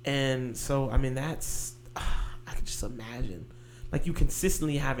 And so, I mean, that's... I can just imagine. Like, you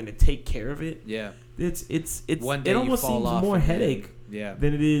consistently having to take care of it. Yeah. It's One day it you almost fall seems off more and then- headache Yeah.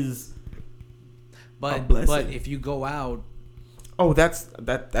 than it is a But blessing. if you go out, Oh, that's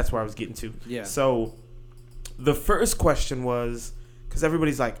where I was getting to. Yeah. So the first question was, because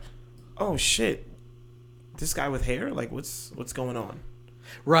everybody's like, oh, shit, this guy with hair? Like, what's going on?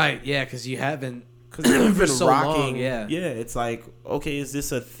 right? Yeah, because you haven't. Because you've been so rocking. long, yeah. It's like, okay, is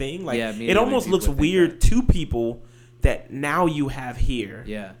this a thing? Like, Yeah, me it and almost many looks people think weird to people that now you have hair.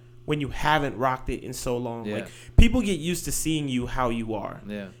 Yeah. When you haven't rocked it in so long. Yeah. Like, people get used to seeing you how you are.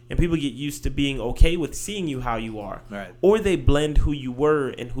 Yeah. And people get used to being okay with seeing you how you are. Right. Or they blend who you were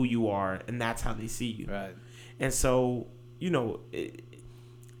and who you are, and that's how they see you. Right. And so,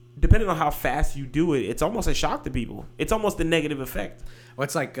 depending on how fast you do it, it's almost a shock to people. It's almost a negative effect. Well,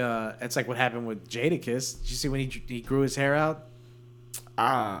 it's like what happened with Jadakiss. Did you see when he grew his hair out?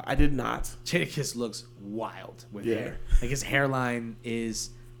 I did not. Jadakiss looks wild with Yeah. hair. Like his hairline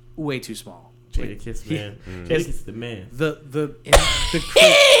is way too small. Jadakiss, man. Jadakiss is the man. The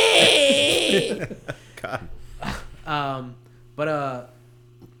God.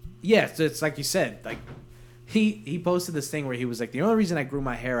 Yeah, so it's like you said, like he posted this thing where he was like, the only reason I grew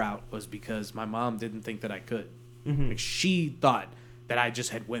my hair out was because my mom didn't think that I could. Like she thought that I just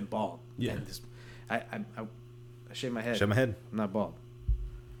had went bald. Yeah. And I shaved my head. Shave my head. I'm not bald.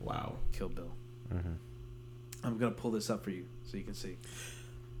 Wow. Kill Bill. I'm gonna pull this up for you so you can see.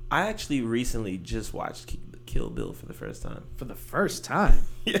 I actually recently just watched Kill Bill for the first time. For the first time.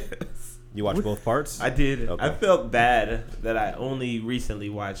 Yes. You watch both parts? I did. Okay. I felt bad that I only recently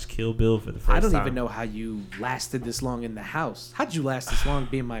watched Kill Bill for the first time. I don't even know how you lasted this long in the house. How'd you last this long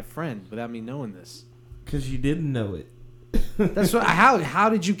being my friend without me knowing this? Because you didn't know it. That's what. How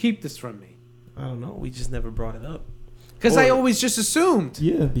did you keep this from me? I don't know. We just never brought it up. Because I Or- always just assumed.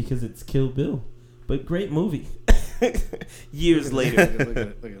 Yeah, because it's Kill Bill. But great movie. Years later. Look at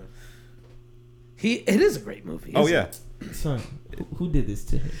it. It is a great movie. Oh isn't yeah. it? Son, who did this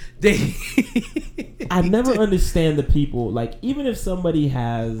to him? They- I never understand the people. Like, even if somebody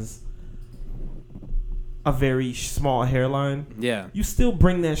has a very small hairline, Yeah. you still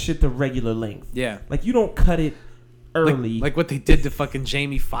bring that shit to regular length. Yeah. Like, you don't cut it early. Like what they did to fucking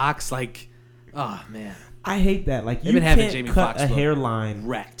Jamie Foxx. Like, oh man, I hate that. Like, They've you been having can't Jamie cut Foxx a look hairline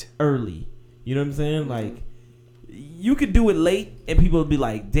wrecked. early. You know what I'm saying? Like, you could do it late and people would be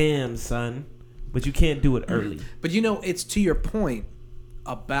like, damn, son. But you can't do it early. But it's to your point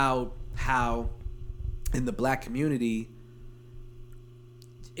about how in the black community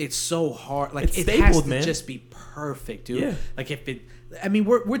it's so hard. Like It's it has stapled, to man. just be perfect, dude. Yeah. Like if it, I mean,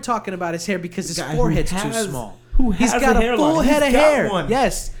 we're talking about his hair because his Guy who forehead's too has- small. who He's has got a a hairline. full head He's of got hair. one.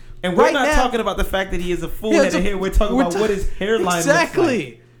 Yes, And we're Right not now- talking about the fact that he has a full Yeah, head of hair. We're talking about what his hairline exactly. looks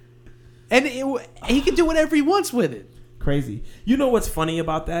like. And he can do whatever he wants with it. Crazy. You know what's funny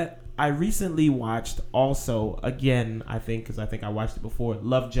about that? I recently watched also, again, I think, because I think I watched it before,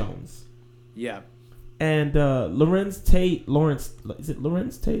 Love Jones. Yeah. And Lorenz Tate, Lorenz Tate?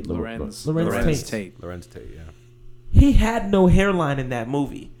 Lorenz Tate. Lorenz Tate, yeah. He had no hairline in that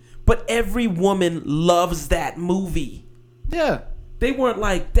movie. But every woman loves that movie. Yeah. They weren't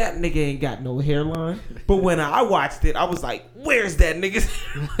like, that nigga ain't got no hairline. But when I watched it, I was like, where's that nigga?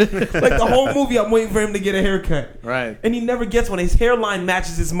 Like the whole movie, I'm waiting for him to get a haircut. Right. And he never gets one. His hairline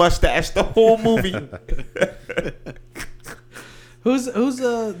matches his mustache the whole movie. Who's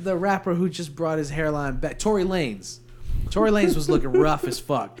the rapper who just brought his hairline back? Tory Lanez. Tory Lanez was looking rough as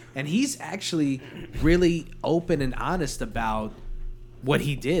fuck. And he's actually really open and honest about what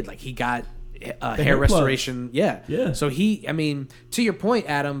he did. Like, he got hair hair plug. restoration. Yeah. Yeah. So I mean, to your point,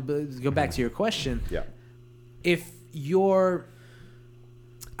 Adam, go back to your question. Yeah. I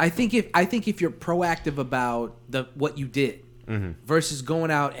think if you're proactive about what you did versus going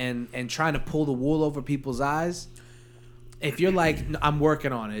out and trying to pull the wool over people's eyes, if you're like, I'm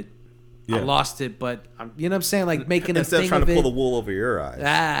working on it, I lost it, but you know what I'm saying, like making a thing Instead of trying of to pull it, the wool over your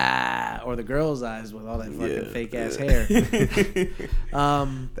eyes. or the girl's eyes with all that fucking fake ass hair.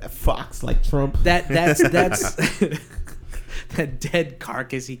 That fox like Trump. That's that dead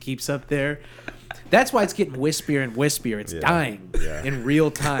carcass he keeps up there. That's why it's getting wispier and wispier. It's dying in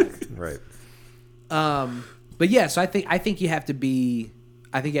real time. Right. But yeah, so I think you have to be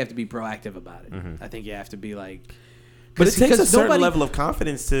proactive about it. I think you have to be like, But it takes a certain nobody- level of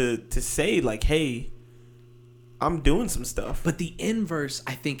confidence to say, like, hey, I'm doing some stuff. But the inverse,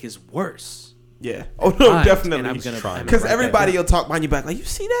 I think, is worse. Yeah. Oh, no, Right. definitely. And I'm gonna- Because write everybody that will talk behind your back. Like, you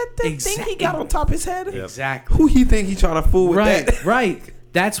see that thing he got on top of his head? Exactly. Who he think he trying to fool with that? Right.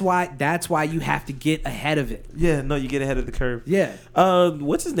 That's why you have to get ahead of it. Yeah, no, you get ahead of the curve. Yeah.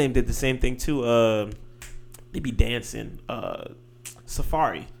 What's his name did the same thing, too. They be dancing.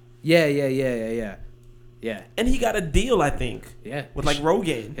 Safari. Yeah. And he got a deal, I think. Yeah. With, like,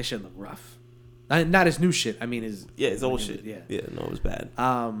 Rogaine. It should look rough. Not his new shit. I mean, his old shit. Yeah. Yeah, no, it was bad.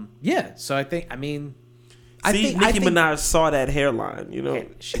 Yeah. So I think. Nicki I think Minaj saw that hairline, you know.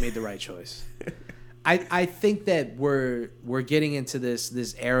 she made the right choice. I think that we're getting into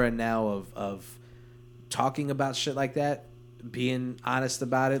this era now of talking about shit like that, being honest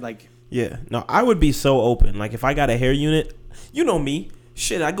about it. Like, Yeah. No, I would be so open. Like, if I got a hair unit, you know me.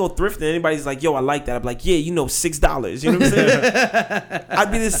 Shit, I go thrifting. Anybody's like, yo, I like that. I'd be like, yeah, you know, $6. You know what I'm saying?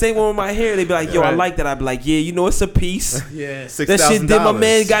 I'd be the same one with my hair. They'd be like, yo, I like that. I'd be like, yeah, you know, it's a piece. yeah. That shit did my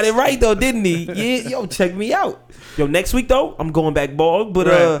man got it right, though, didn't he? Yeah, yo, check me out. Yo, next week, though, I'm going back bald.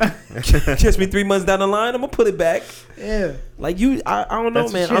 But catch me 3 months down the line, I'm going to put it back. Yeah. Like, I don't know,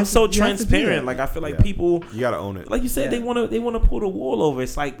 That's man. what I'm so you have to do transparent. that. Like, I feel like people... You gotta own it. Like you said, they want to pull the wool over.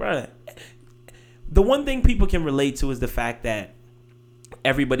 It's like, bruh, the one thing people can relate to is the fact that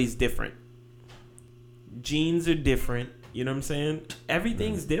everybody's different. Genes are different. You know what I'm saying?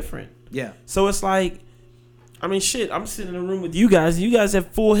 Everything's different. Yeah. So it's like, I mean, shit, I'm sitting in a room with you guys. You guys have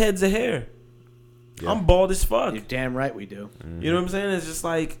full heads of hair. Yeah. I'm bald as fuck. You're damn right we do. You know what I'm saying? It's just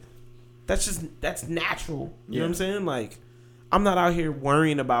like, that's natural. You know what I'm saying? Like, I'm not out here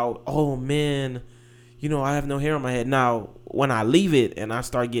worrying about, oh man, you know, I have no hair on my head. Now, when I leave it and I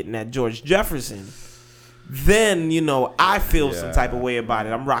start getting that George Jefferson, then, you know, I feel some type of way about it.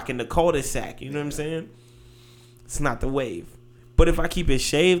 I'm rocking the cul-de-sac. You know what I'm saying? It's not the wave. But if I keep it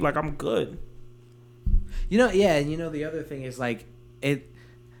shaved, like, I'm good. You know, yeah, and you know the other thing is like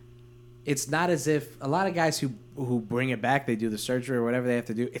it's not as if a lot of guys who bring it back, they do the surgery or whatever they have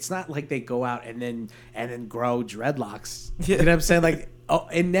to do. It's not like they go out and then grow dreadlocks. Yeah. You know what I'm saying? Like, oh,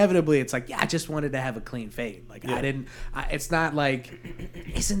 inevitably, it's like, yeah, I just wanted to have a clean fade. Like, it's not like,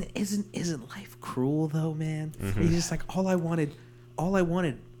 isn't life cruel though, man? You're just like, all I wanted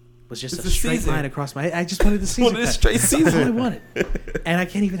was just It's a a straight Caesar. line across my head. I just wanted the Caesar. Wanted a cut. straight That's Caesar. all I wanted, and I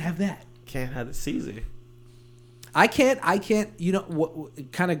can't even have that. Can't have the Caesar. I can't. You know,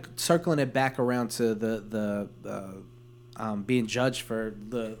 kind of circling it back around to the being judged for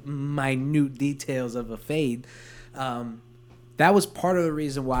the minute details of a fade. That was part of the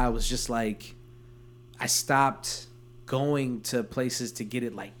reason why I was just like, I stopped going to places to get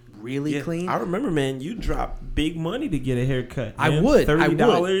it like really clean. I remember, man, you dropped big money to get a haircut. I man. would.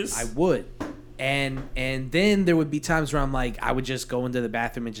 $30. I would. And then there would be times where I'm like, I would just go into the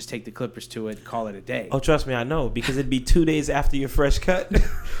bathroom and just take the clippers to it and call it a day. Oh, trust me, I know, because it'd be 2 days after your fresh cut.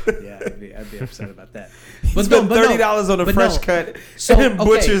 Yeah, I'd be upset about that. But spend $30 on a fresh cut So, and then okay.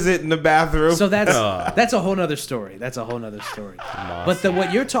 butchers it in the bathroom. So that's a whole nother story. That's a whole nother story. But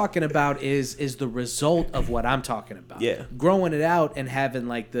what you're talking about is the result of what I'm talking about. Yeah. Growing it out and having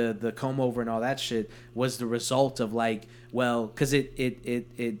like the comb over and all that shit was the result of like, well, because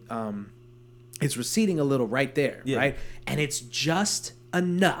it's receding a little right there, Yeah. right? And it's just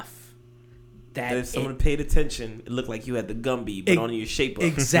enough that if someone paid attention, it looked like you had the Gumby, but on your shape up.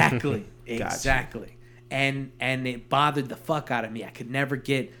 Exactly. Gotcha. Exactly. And it bothered the fuck out of me. I could never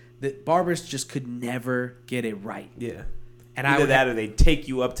get the barbers just could never get it right. Yeah. And Either that or they take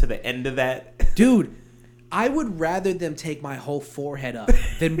you up to the end of that. Dude, I would rather them take my whole forehead up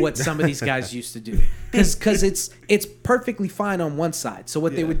than what some of these guys used to do. Because it's perfectly fine on one side. So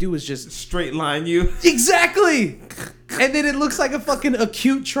what they would do is just Straight line you. exactly. And then it looks like a fucking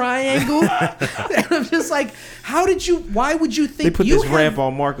acute triangle. And I'm just like, why would you think They put this ramp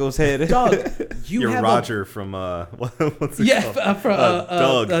on Marco's head. Doug, you You're have Roger from what's it Yeah,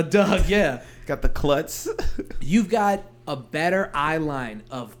 called? Doug. Doug, yeah. Got the klutz. You've got a better eye line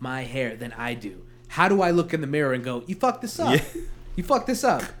of my hair than I do. How do I look in the mirror and go, you fucked this up? Yeah. You fucked this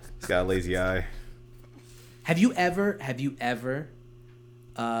up. He's got a lazy eye. Have you ever had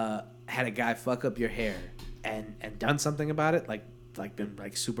a guy fuck up your hair and done something about it? Like been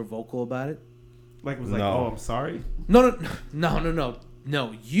like super vocal about it? Like it was like, No. oh, I'm sorry.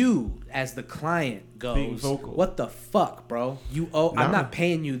 No. You as the client Being goes, vocal. what the fuck, bro? I'm Nah. not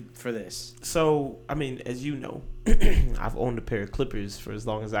paying you for this. So, I mean, as you know, I've owned a pair of clippers for as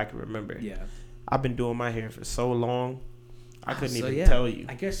long as I can remember. Yeah. I've been doing my hair for so long, I couldn't So, even yeah, tell you.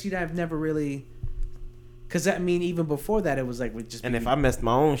 I guess I've never really, because I mean, even before that, it was like we just. And if I messed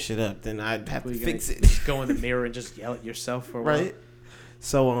my own shit up, then I'd have to fix it. Just go in the mirror and just yell at yourself for a while. Right?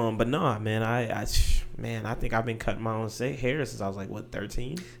 So, but nah, man, I think I've been cutting my own hair since I was like, what,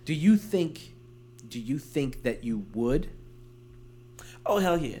 13? Do you think that you would? Oh,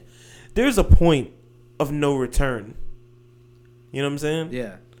 hell yeah. There's a point of no return. You know what I'm saying?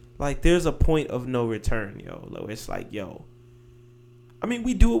 Yeah. Like, there's a point of no return, yo. It's like, yo. I mean,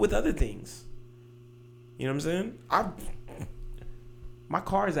 we do it with other things. You know what I'm saying? My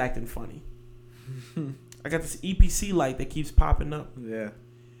car is acting funny. I got this EPC light that keeps popping up. Yeah.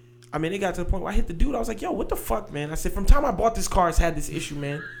 I mean, it got to the point where I hit the dude. I was like, yo, what the fuck, man? I said, from the time I bought this car, it's had this issue,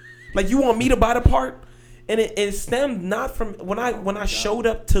 man. Like, you want me to buy the part? And it stemmed not from when I showed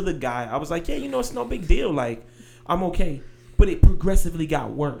up to the guy. I was like, yeah, it's no big deal. Like, I'm okay. But it progressively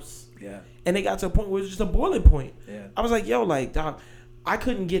got worse. Yeah. And it got to a point where it was just a boiling point. Yeah. I was like, yo, like, dog, I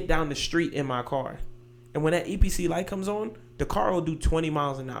couldn't get down the street in my car. And when that EPC light comes on, the car will do 20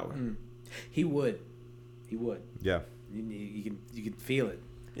 miles an hour. He would. Yeah. You can feel it.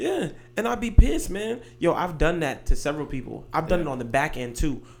 Yeah. And I'd be pissed, man. Yo, I've done that to several people. I've done it on the back end,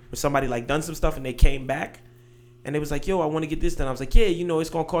 too. Where somebody, like, done some stuff and they came back. And they was like, yo, I want to get this done. I was like, yeah, it's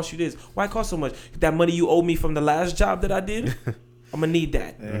going to cost you this. Why it cost so much? That money you owe me from the last job that I did, I'm going to need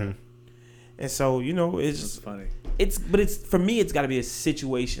that. Yeah. And so, it's It's just, funny. for me, it's got to be a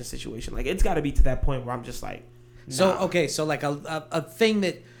situation. Like, it's got to be to that point where I'm just like, nah. So, okay, so like a thing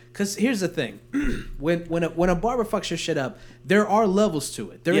that, because here's the thing. when a barber fucks your shit up, there are levels to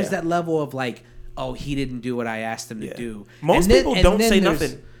it. There is that level of like, oh, he didn't do what I asked him to do. Most people don't say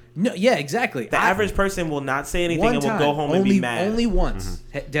nothing. No, yeah, exactly. The average person will not say anything and will go home and be mad. Only once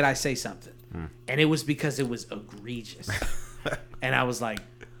did I say something. And it was because it was egregious. And I was like,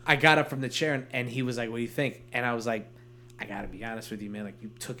 I got up from the chair and he was like, what do you think? And I was like, I got to be honest with you, man. Like, you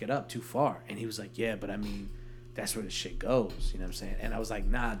took it up too far. And he was like, yeah, but I mean, that's where the shit goes. You know what I'm saying? And I was like,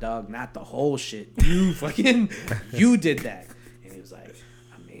 nah, dog, not the whole shit. You you did that. And he was like,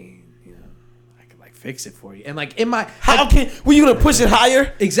 I mean, I could like fix it for you. And like in my, were you gonna push it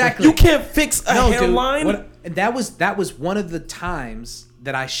higher? Exactly. You can't fix a hairline. Dude, that was one of the times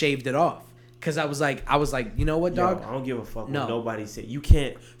that I shaved it off. Cause I was like, you know what, dog? Yo, I don't give a fuck No. what nobody said. You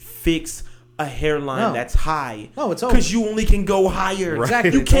can't fix a hairline that's high. No, it's over. Because you only can go higher. Right.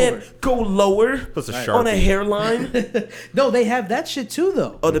 Exactly, You it's can't over. go lower That's a on a Sharpie. hairline. No, they have that shit too,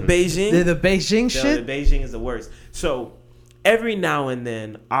 though. Oh, the Beijing? The Beijing Yo, shit. the Beijing is the worst. So every now and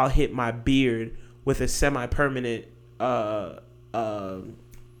then I'll hit my beard with a semi-permanent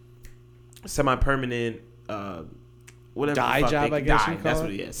whatever Dye the fuck job, I guess you call that's it?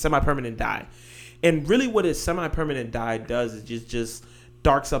 what it is. Semi-permanent dye. And really what a semi-permanent dye does is just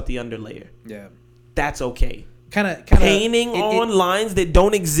darks up the underlayer. Yeah. That's okay. painting on lines that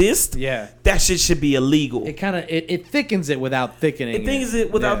don't exist. Yeah. That shit should be illegal. It thickens it without thickening It thickens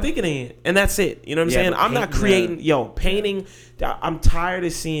it without thickening it, and that's it. You know what I'm saying? but I'm not creating painting. I'm tired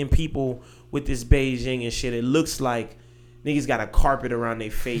of seeing people with this Beijing and shit. It looks like niggas got a carpet around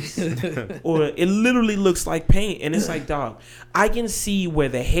their face, or it literally looks like paint. And it's like, dog, I can see where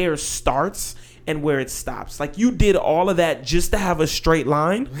the hair starts and where it stops. Like, you did all of that just to have a straight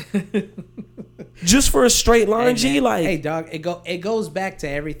line, just for a straight line. Hey, man, Like, hey, dog, it goes back to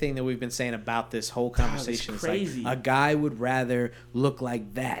everything that we've been saying about this whole conversation. it's crazy. Like, a guy would rather look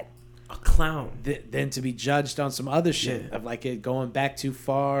like that a clown. than to be judged on some other shit of like it going back too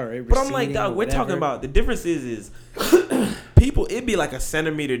far. Or But I'm like, dog, we're talking about the difference is people. It'd be like a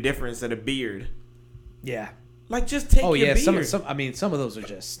centimeter difference in a beard. Yeah. Like, just take Oh your yeah. beard. Some of those are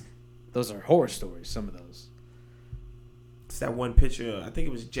just horror stories. Some of those. It's that one picture. I think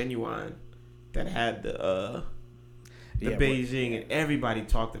it was Genuine that had the Beijing, and everybody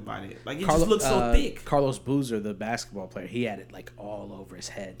talked about it. Like, it just looks so thick. Carlos Boozer, the basketball player, he had it like all over his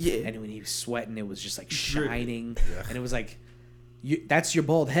head. Yeah. And when he was sweating, it was just like shining, and it was like, that's your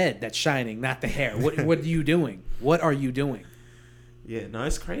bald head that's shining, not the hair. What are you doing? What are you doing? Yeah, no,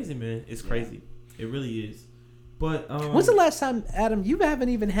 it's crazy, man. It's crazy. It really is. But when's the last time, Adam, you haven't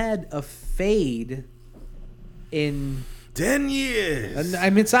even had a fade in 10 years. I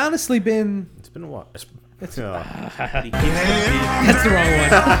mean, it's honestly been. It's been a while. That's the wrong one.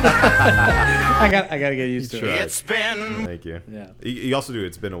 I gotta get used to it. It's been Thank you. Yeah. You also do.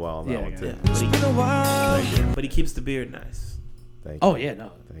 It's been a while on that Yeah, one yeah. too. But he keeps the beard nice. Thank you. Oh yeah,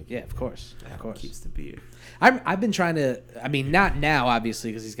 no, Thank you. yeah, of course. Keeps the beard. I've been trying to. I mean, not now,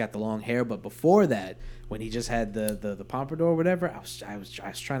 obviously, because he's got the long hair. But before that, when he just had the pompadour or whatever, I was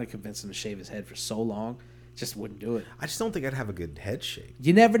trying to convince him to shave his head for so long, just wouldn't do it. I just don't think I'd have a good head shape.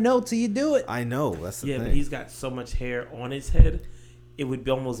 You never know till you do it. I know. That's the Yeah, thing. but he's got so much hair on his head, it would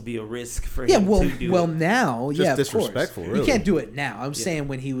almost be a risk for Yeah, him well, to do it. now, Just yeah, of disrespectful, course. really. You can't do it now. I'm saying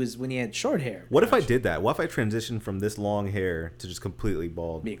when he had short hair. What if I did that? What if I transitioned from this long hair to just completely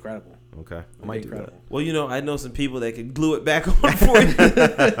bald? Be incredible. Okay, I might do that. Incredible. Well, you know, I know some people that can glue it back on for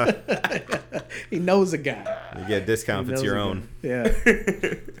you. He knows a guy. You get a discount if it's your own. Yeah.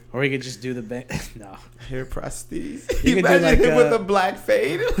 Or he could just do the no. Hair prostheses. You could do Imagine like him with a black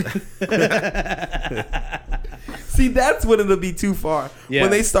fade. See, that's when it'll be too far. Yeah.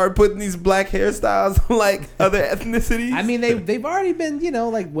 When they start putting these black hairstyles on like other ethnicities. I mean, they've already been,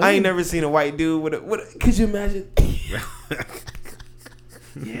 like women. I ain't never seen a white dude with a. Could you imagine?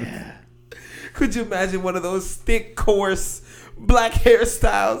 Yeah. Could you imagine one of those thick, coarse black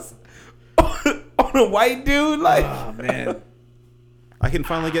hairstyles on a white dude? Like, Oh man. I can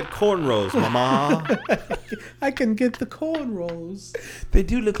finally get cornrows, mama. I can get the cornrows. they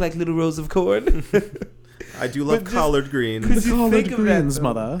do look like little rows of corn. I do love But just- collard greens. Could you collard think of that, greens, though?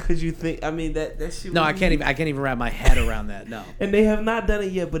 mother. Could you think? I mean, that shit. No, would I can't be- even wrap my head around that. No. And they have not done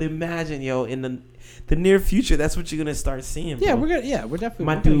it yet. But imagine, yo, in the near future, that's what you're gonna start seeing. Yeah, bro. we're definitely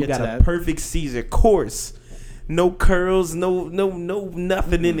My we're gonna dude get got to a that. perfect Caesar, coarse, no curls, no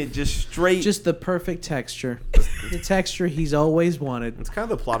nothing in it, just straight. Just the perfect texture. The texture he's always wanted. It's kind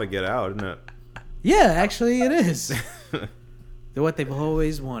of the plot of Get Out, isn't it? Yeah, actually it is. They're what they've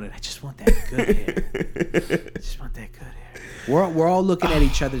always wanted. I just want that good hair. I just want that good hair. We're all looking at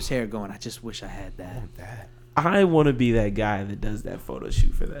each other's hair going, I just wish I had that. I want to be that guy that does that photo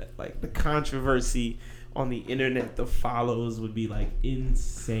shoot for that. Like, the controversy on the internet, the follows would be like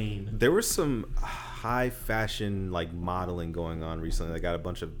insane. There was some high fashion like modeling going on recently that got a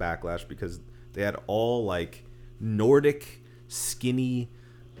bunch of backlash because they had all like Nordic, skinny,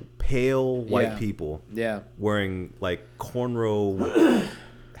 pale white people Yeah. wearing like cornrow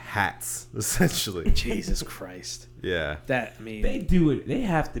hats, essentially. Jesus Christ. Yeah. That, I mean, They do it. They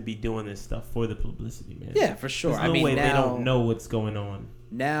have to be doing this stuff for the publicity, man. yeah, for sure. There's no I mean, way now, they don't know what's going on.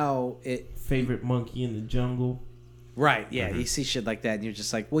 Now it, Favorite monkey in the jungle. right? Yeah, you see shit like that, and you're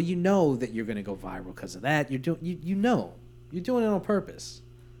just like, well, you know that you're gonna go viral because of that. You're doing, you know, you're doing it on purpose.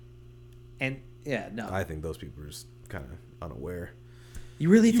 And yeah, no, I think those people are just kind of unaware. you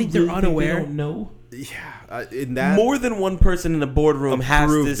really You think really they're unaware? They don't know. Yeah. In that More than one person in the boardroom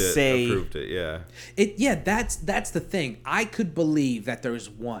has to say. approved it, yeah. That's the thing. I could believe that there's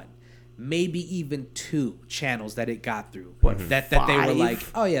one, maybe even two channels that it got through. That they were five like,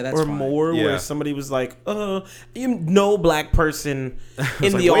 oh yeah, that's or fine. more, Yeah. where somebody was like, no black person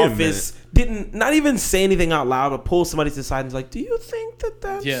in like, the wait a office didn't not even say anything out loud, but pull somebody to the side and was like, do you think that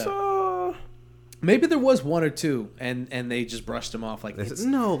that's Yeah. Maybe there was one or two, and they just brushed them off like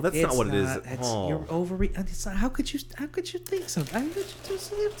No, that's not what it is at all. You're it's not, how could you think so?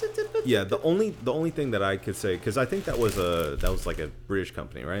 Yeah, the only thing that I could say, because I think that was like a British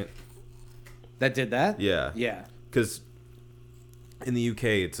company, right? That did that? Yeah. Yeah. Because in the UK,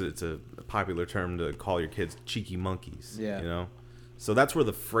 it's a popular term to call your kids cheeky monkeys. Yeah. You know, so that's where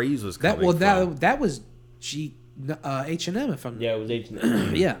the phrase was coming from. That was H&M if I'm Yeah, it was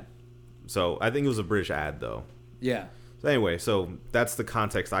H&M. yeah. So I think it was a British ad though. Yeah. So anyway, so that's the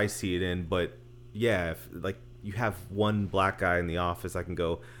context I see it in. But yeah, if like you have one black guy in the office, I can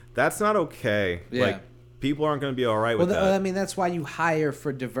go, that's not okay. Yeah. Like people aren't going to be all right with that. I mean, that's why you hire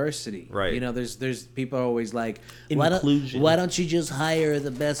for diversity, Right. You know, there's people are always like, Inclusion. why don't you just hire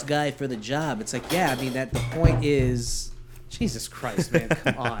the best guy for the job? It's like, yeah, I mean, the point is, Jesus Christ, man,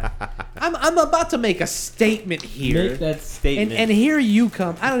 come on. I'm about to make a statement here. Make that statement. And here you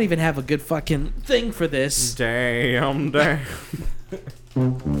come. I don't even have a good fucking thing for this. Damn. That's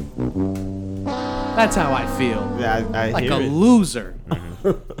how I feel. Yeah, I Like hear a it. loser.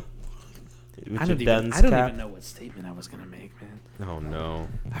 With I your don't dunce even cap. know what statement I was gonna make, man. Oh no.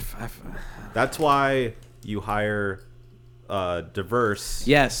 I That's why you hire a diverse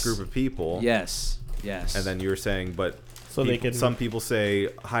Yes. group of people. yes. And then you were saying, but So they can- some people say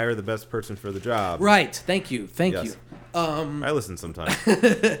hire the best person for the job. Right. Thank you. Yes. you. I listen sometimes.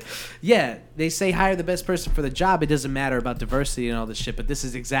 Yeah, they say hire the best person for the job. It doesn't matter about diversity and all this shit, but this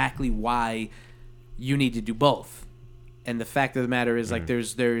is exactly why you need to do both. And the fact of the matter is, like,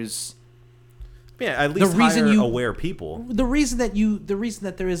 there's Yeah, at least reason hire you- aware people. the reason that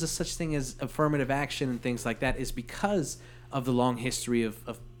there is a such thing as affirmative action and things like that is because of the long history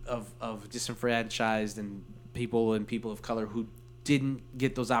of disenfranchised and people of color who didn't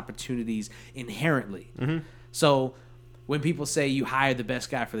get those opportunities inherently. Mm-hmm. So when people say you hire the best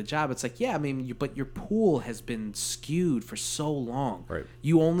guy for the job, it's like, yeah, I mean, but your pool has been skewed for so long. Right.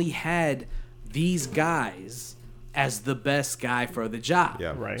 You only had these guys as the best guy for the job.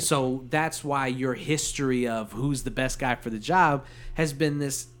 Yeah. Right. So that's why your history of who's the best guy for the job has been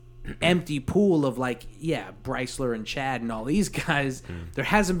this empty pool of, like, yeah, Breisler and Chad and all these guys. There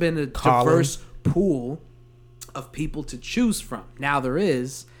hasn't been a Colin. diverse pool of people to choose from. Now there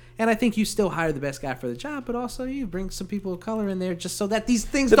is. And I think you still hire the best guy for the job, but also you bring some people of color in there just so that these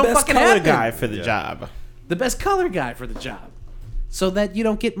things The don't best fucking color happen. guy for the Yeah. job. The best color guy for the job. So that you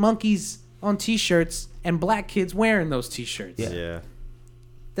don't get monkeys on t-shirts and black kids wearing those t-shirts. Yeah.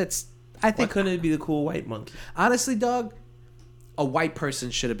 That's, I Why think, couldn't it be the cool white monkey? honestly, dog, a white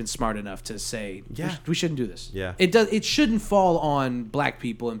person should have been smart enough to say, Yeah. we shouldn't do this. Yeah. It shouldn't fall on black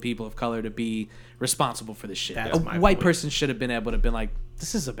people and people of color to be responsible for this shit. That's A my white point. person should have been able to been like,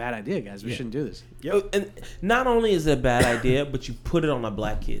 this is a bad idea, guys. We shouldn't do this. Oh, and not only is it a bad idea, but you put it on a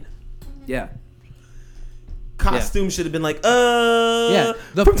black kid. Yeah. Costume should have been like, Yeah.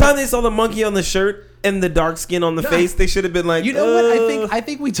 From time they saw the monkey on the shirt and the dark skin on the face, they should have been like, You know what? I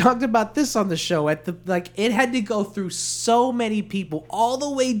think we talked about this on the show. It had to go through so many people, all the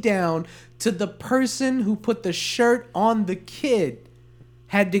way down to the person who put the shirt on the kid.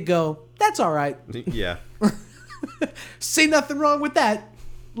 Had to go, that's all right. Yeah. See nothing wrong with that.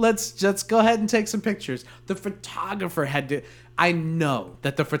 Let's just go ahead and take some pictures. The photographer had to. I know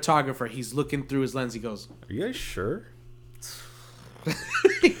that the photographer, he's looking through his lens. He goes, Are you guys sure?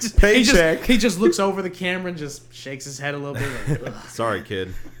 Paycheck. He just looks over the camera and just shakes his head a little bit. Like, "Ugh, Sorry,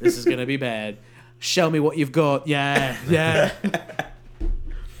 kid. this is gonna be bad. Show me what you've got. Yeah, yeah.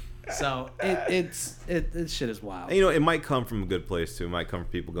 So it shit is wild. And, you know, it might come from a good place too. It might come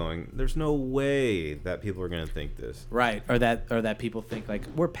from people going, "There's no way that people are gonna think this." Right, or that people think like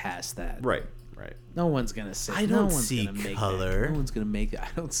we're past that. Right. Right. No one's gonna say. I no don't one's see gonna make color. That. No one's gonna make it. I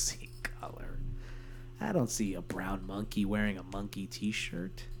don't see color. I don't see a brown monkey wearing a monkey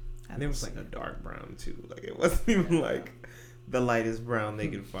T-shirt. And it was like a dark brown too. Like it wasn't even like the lightest brown they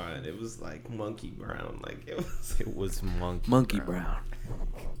could find. It was like monkey brown. Like it was. It was monkey brown.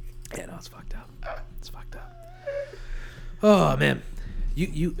 Yeah, no, it's fucked up. It's fucked up. Oh man,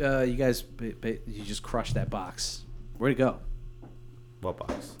 you guys, you just crushed that box. Where'd it go? What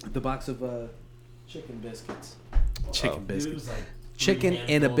box? The box of chicken biscuits. Oh. Chicken It biscuits. was like Chicken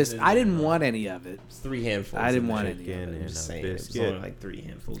in a biscuit. I didn't want any of it, It's 3 handfuls. I didn't in want there. any Chicken of it. in I'm just a saying, it was biscuit. only like 3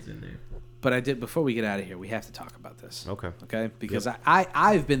 handfuls in there. but I did. Before we get out of here, we have to talk about this. Okay. Okay, because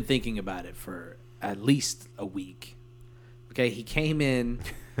I've been thinking about it for at least a week. Okay, he came in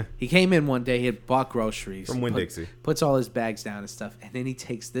one day. He had bought groceries From Winn-Dixie. puts all his bags down and stuff, and then he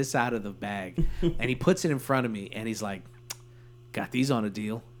takes this out of the bag and he puts it in front of me, and he's like, "Got these on a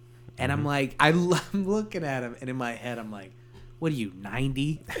deal." And I'm like, I'm looking at him, and in my head, I'm like, "What are you,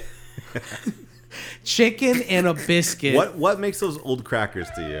 90?" Chicken and a biscuit. What makes those old crackers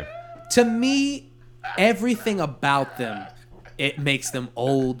to you? To me, everything about them, it makes them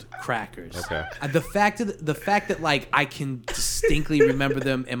old crackers. Okay. The fact that like I can distinctly remember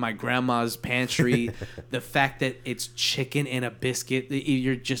them in my grandma's pantry, the fact that it's chicken and a biscuit,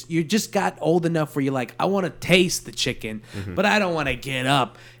 you just got old enough where you're like, I want to taste the chicken, but I don't want to get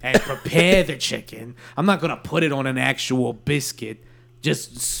up and prepare the chicken. I'm not gonna put it on an actual biscuit.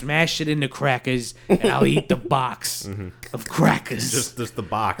 Just smash it into crackers, and I'll eat the box of crackers. Just the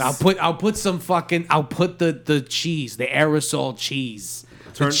box. I'll put the cheese, the aerosol cheese.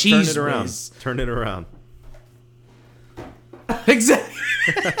 turn cheese it around. whiz. Turn it around. Exactly.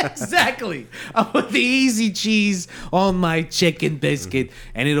 Exactly. I'll put the easy cheese on my chicken biscuit,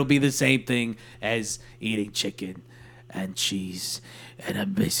 and it'll be the same thing as eating chicken and cheese and a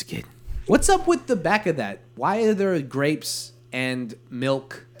biscuit. What's up with the back of that? Why are there grapes and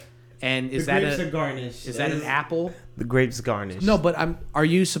milk? And is that grapes are garnished. Is that an apple? The grapes garnished. No, but are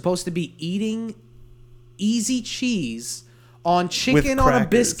you supposed to be eating easy cheese on chicken on a crackers.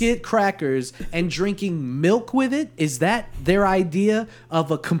 biscuit, crackers, and drinking milk with it? Is that their idea of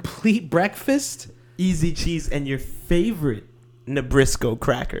a complete breakfast? Easy cheese and your favorite Nabisco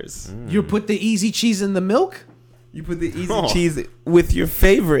crackers. You put the easy cheese in the milk? You put the easy Oh. cheese with your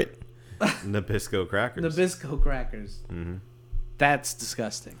favorite. Nabisco crackers. Nabisco crackers. That's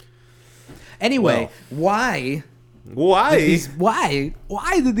disgusting. Anyway, why Why?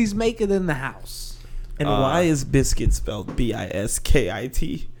 did these make it in the house? And why is biscuit spelled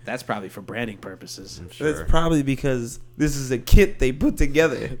Biskit? That's probably for branding purposes. Sure. That's probably because this is a kit they put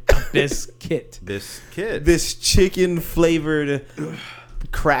together. Biscuit. This kid. This chicken flavored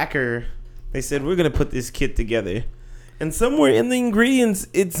cracker. They said we're gonna put this kit together. And somewhere in the ingredients,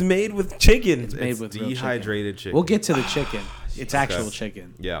 it's made with chicken. Made with real dehydrated chicken. We'll get to the chicken. It's actual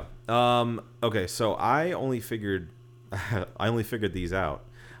chicken. Yeah. Okay. So I only figured these out.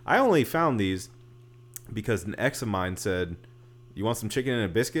 I only found these because an ex of mine said, "You want some chicken and a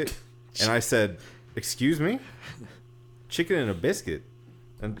biscuit?" And I said, "Excuse me, chicken and a biscuit?"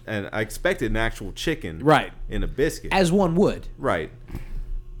 And I expected an actual chicken, Right. in a biscuit, As one would. right.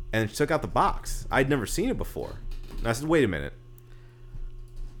 And she took out the box. I'd never seen it before. And I said, "Wait a minute.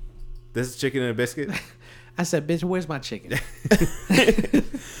 This is chicken and a biscuit?" I said, bitch, where's my chicken?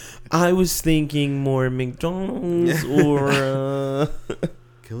 I was thinking more McDonald's or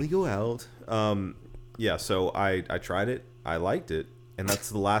Can we go out? Yeah, so I tried it. I liked it. And that's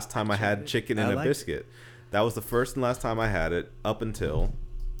the last time I had chicken and a liked it. biscuit. That was the first and last time I had it up until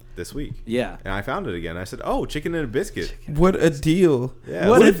this week. Yeah. And I found it again. I said, "Oh, chicken and a biscuit." what a deal. Yeah.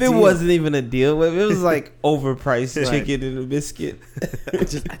 What What a if it deal. wasn't even a deal? What if it was like overpriced Right. chicken and a biscuit? I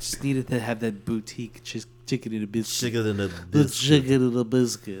just needed to have that boutique chicken and a biscuit. Chicken and a The chicken and a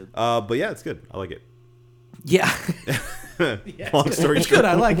biscuit. But yeah, it's good. I like it. Yeah. Long story It's short. good.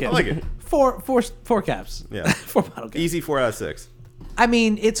 I like it. I like it. Four caps. Yeah. 4 bottle caps. Easy 4 out of 6. I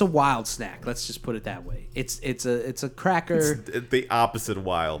mean, it's a wild snack. Let's just put it that way. It's a cracker. It's the opposite of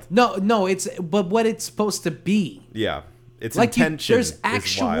wild. No, but what it's supposed to be. Yeah. Its Like intention there's is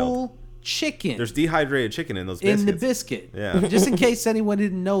actual wild. chicken There's dehydrated chicken in those biscuits. in the biscuit. Yeah. Just in case anyone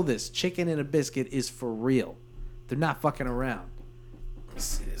didn't know this, chicken in a biscuit is for real. They're not fucking around.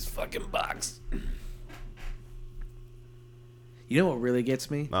 See this fucking box. You know what really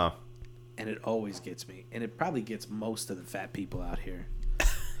gets me? Oh. And it always gets me, and it probably gets most of the fat people out here.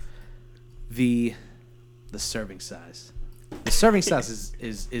 the serving size. The serving size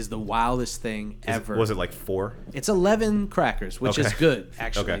is the wildest thing ever. Was it like 4? It's 11 crackers, which is Okay. good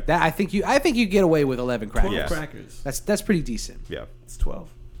actually. Okay. That I think you get away with 11 crackers. Yeah. Crackers. That's pretty decent. Yeah. It's 12.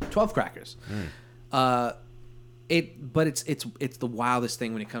 12 crackers. But it's the wildest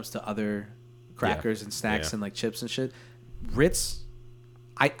thing when it comes to other crackers and snacks Yeah. and like chips and shit. Ritz,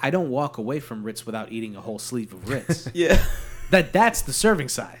 I don't walk away from Ritz without eating a whole sleeve of Ritz. Yeah. That's the serving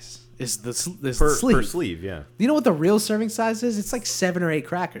size. Is the sleeve. Per sleeve, yeah. You know what the real serving size is? It's like 7 or 8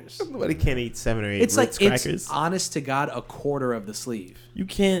 crackers. Nobody can eat 7 or 8 It's Ritz like crackers. it's honest to God a quarter of the sleeve. You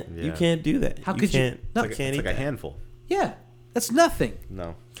can't do that. How could you- can't, No. you It's can't eat like a that. handful. Yeah, that's nothing.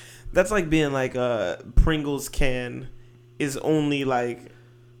 No. That's like being like a Pringles can is only like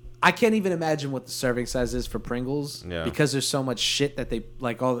I can't even imagine what the serving size is for Pringles Yeah. because there's so much shit that they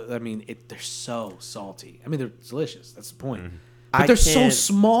like. They're so salty. I mean, they're delicious. That's the point. Mm-hmm. But I they're so can't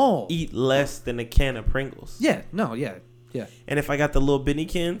small. eat less than a can of Pringles. Yeah. No. Yeah. Yeah. And if I got the little Benny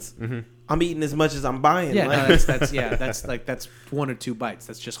cans, I'm eating as much as I'm buying. Yeah. Like, No, that's 1 or 2 bites.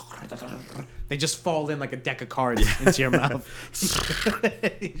 That's just they just fall in like a deck of cards into your mouth.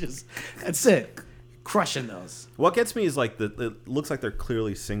 That's it. crushing those. What gets me is like it looks like they're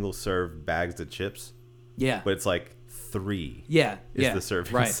clearly single serve bags of chips, Yeah. but it's like 3. Yeah. is Yeah. the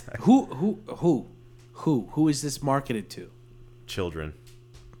serving right. size. Who is this marketed to? Children,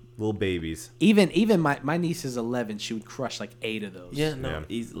 little babies. Even my niece is 11. She would crush like 8 of those. Yeah, no, Yeah.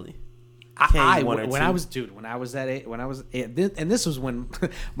 easily. When or I two. was that age, and this was when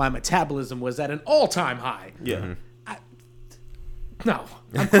my metabolism was at an all-time high. Yeah. No,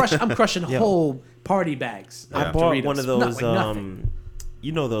 I'm crushing whole party bags. I of bought Doritos. one of Not those. like nothing.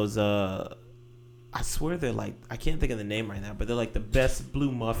 You know those. I swear they're like, I can't think of the name right now, but they're like the best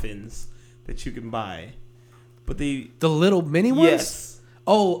blue muffins that you can buy. But they. The little mini ones. Yes.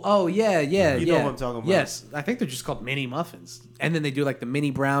 Oh yeah. You know what I'm talking about. Yes, I think they're just called mini muffins, and then they do like the mini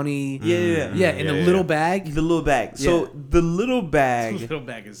brownie. Yeah. in Yeah, a yeah. little bag. The little bag. So Yeah. the little The bag little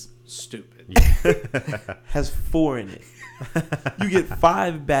bag is stupid. has 4 in it. You get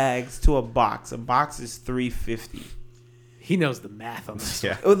 5 bags to a box. A box is $3.50. He knows the math on this.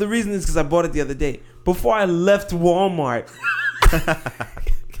 Yeah. Oh, the reason is because I bought it the other day. Before I left Walmart,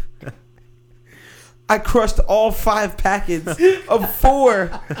 I crushed all 5 packets of 4.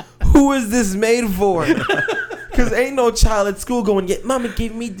 Who is this made for? Because ain't no child at school going, yeah, Mama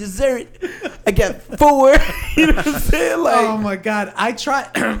gave me dessert. I got 4. You know what I'm saying? Like, Oh my god! I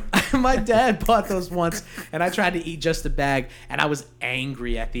tried. My dad bought those once, and I tried to eat just a bag, and I was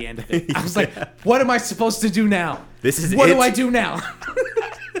angry at the end of it. I was like, "What am I supposed to do now? This is what it? do I do now?"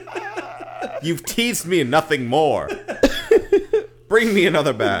 You've teased me and nothing more. Bring me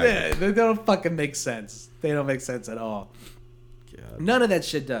another bag. Yeah, they don't fucking make sense. They don't make sense at all. God. None of that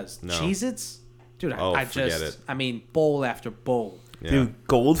shit does. No. Cheez-Its? Dude, Oh, I forget just, it. I mean, bowl after bowl. Yeah. dude,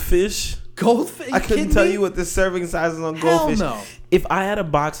 goldfish. Goldfish? I couldn't tell you what the serving size is on Hell goldfish. no. If I had a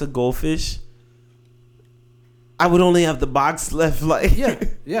box of goldfish, I would only have the box left. Like,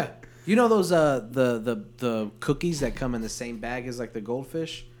 Yeah. You know those the cookies that come in the same bag as like the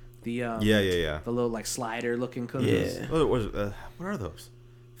goldfish? The Yeah. the little like slider looking cookies. Yeah. What are those?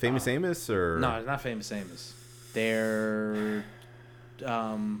 Famous Amos or No, it's not Famous Amos. They're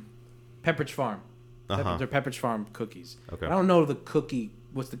Pepperidge Farm. Uh-huh. They're Pepperidge Farm cookies. Okay. I don't know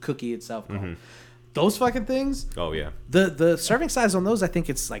what's the cookie itself called. Those fucking things. Oh yeah. The serving size on those, I think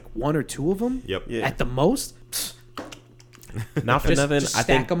it's like 1 or 2 of them. Yep. Yeah. At the most. not for Just- nothing. just I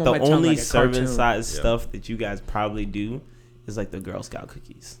think stack 'em on the my tongue only like a serving cartoon. size Yeah. stuff that you guys probably do is like the Girl Scout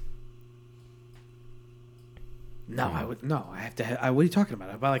cookies. No, I would no. I have to. What are you talking about?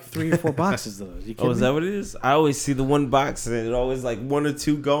 I buy like 3 or 4 boxes of those. You Oh, is kidding that me? what it is? I always see the one box and it always like 1 or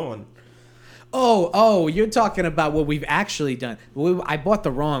 2 gone. Oh, you're talking about what we've actually done. I bought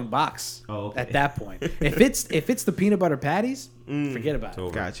the wrong box Oh, okay. at that point. If it's the peanut butter patties, forget about it.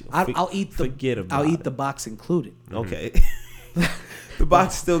 Over. Got you. I'll eat the forget about I'll eat it. the box included. Okay. The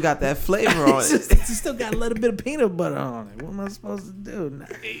box still got that flavor on It's it. just, it's still got a little bit of peanut butter on it. What am I supposed to do?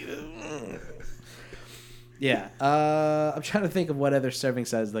 Yeah, I'm trying to think of what other serving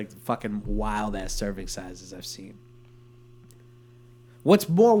sizes, like fucking wild ass serving sizes I've seen. What's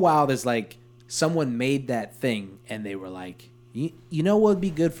more wild is like someone made that thing and they were like, you know what would be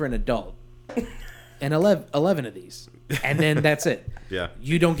good for an adult? And 11 of these, and then that's it. Yeah.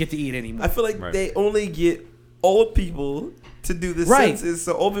 You don't get to eat anymore. I feel like Right. they only get old people to do the Right. census.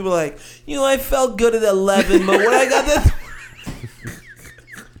 So old people are like, I felt good at 11, but when I got that...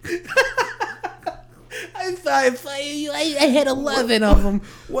 I had 11 of them.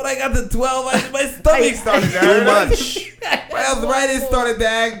 When I got the 12, my stomach started to hurt. Too much. My arthritis started to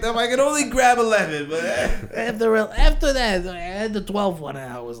act up. I could only grab 11. But After that, I had the 12th one,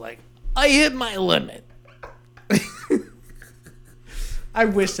 and I was like, I hit my limit. I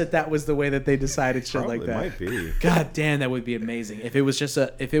wish that was the way that they decided shit Probably like that. might be. God damn, that would be amazing. If it was just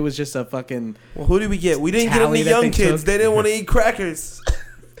a fucking well, who did we get? We didn't get Tally any that young they kids. took. They didn't want to eat crackers.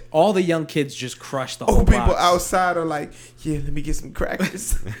 all the young kids just crushed the whole Old people box. outside are like, yeah, let me get some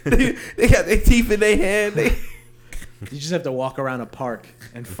crackers. they got their teeth in their hand. You just have to walk around a park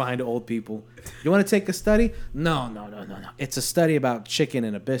and find old people. You want to take a study? No. It's a study about chicken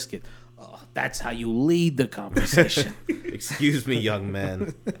and a biscuit. Oh, that's how you lead the conversation. Excuse me, young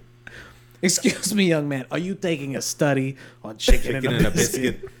man. Excuse me, young man. Are you taking a study on chicken and a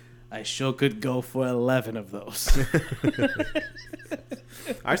biscuit? I sure could go for 11 of those.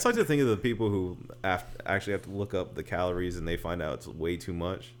 I just like to think of the people who actually have to look up the calories and they find out it's way too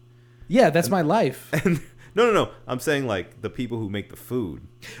much. Yeah, that's my life. And no. I'm saying like the people who make the food.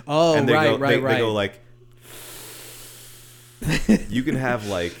 Oh, And they right. They go like, you can have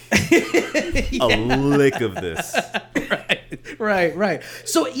like a lick of this. Right.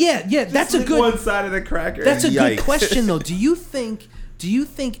 So yeah, that's a Lick good. one side of the cracker. That's a good Yikes. question though. Do you think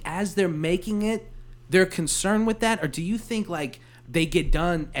as they're making it, they're concerned with that, or do you think like they get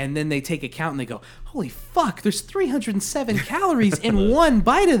done and then they take a count and they go, holy fuck, there's 307 calories in one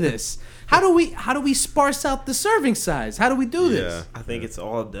bite of this. How do we sparse out the serving size? How do we do this? I think it's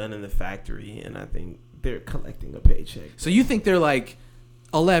all done in the factory, and I think they're collecting a paycheck. So you think they're like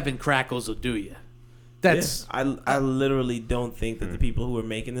 11 crackles will do you? That's I literally don't think that the people who are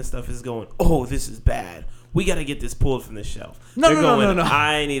making this stuff is going, oh, this is bad. We got to get this pulled from the shelf. No.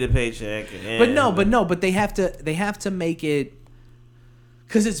 I need a paycheck. But they have to make it,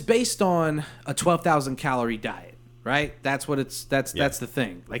 because it's based on a 12,000 calorie diet, right? That's what that's the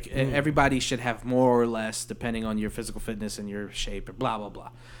thing. Like everybody should have more or less depending on your physical fitness and your shape and blah blah blah.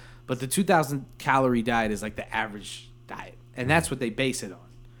 But the 2,000 calorie diet is like the average diet, and that's what they base it on.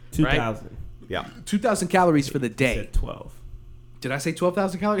 2,000. Right? Yeah. 2,000 calories for the day. Said 12. Did I say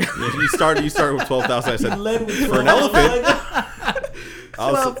 12,000 calories? Yeah, you started with 12,000. I said for an elephant.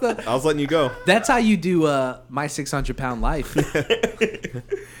 I was letting you go. That's how you do my 600-pound life.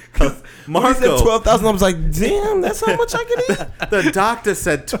 Marco said 12,000. I was like, damn, that's how much I can eat. The doctor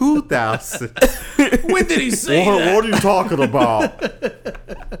said 2,000. When did he say that? What are you talking about?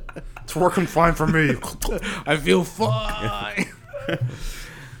 It's working fine for me. I feel fine.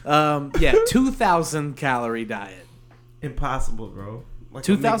 2,000 calorie diet. Impossible, bro. Like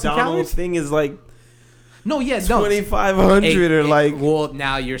 2,000 McDonald's calories thing is like 2,500 or like well,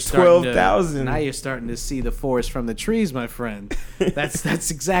 now you're starting 12,000. Now you're starting to see the forest from the trees, my friend.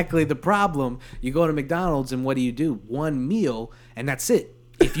 That's exactly the problem. You go to McDonald's and what do? One meal and that's it.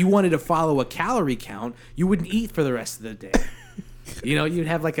 If you wanted to follow a calorie count, you wouldn't eat for the rest of the day. You'd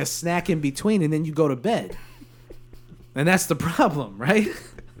have like a snack in between and then you go to bed. And that's the problem, right?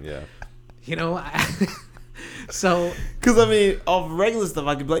 Yeah. So, because I mean, off regular stuff,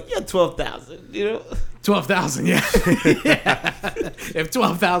 I could be like, 12,000. 12,000, yeah. If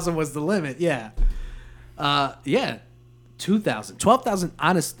 12,000 was the limit, yeah. 2,000, 12,000.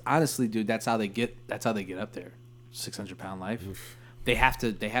 Honestly, dude, that's how they get up there. 600-pound life. Oof. They have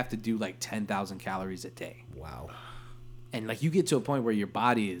to do like 10,000 calories a day. Wow. And like you get to a point where your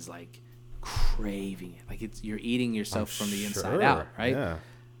body is like craving it, like you're eating yourself from the inside out, right? Yeah.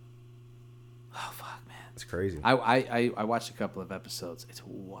 Oh fuck, man, it's crazy. I watched a couple of episodes. It's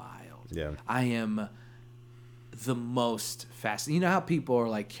wild. Yeah. I am the most fascinated. You know how people are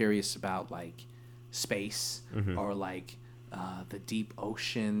like curious about like space or like the deep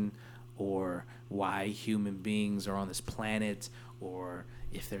ocean or why human beings are on this planet or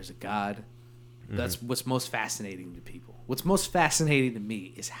if there's a God. That's what's most fascinating to people. What's most fascinating to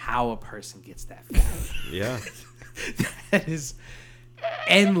me is how a person gets that fat. Yeah. That is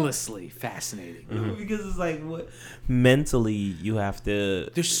endlessly fascinating. Because it's like, what mentally you have to.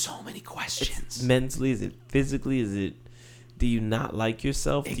 There's so many questions. Mentally, is it physically? Is it? Do you not like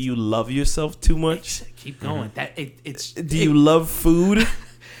yourself? Do you love yourself too much? Keep going. Do you love food?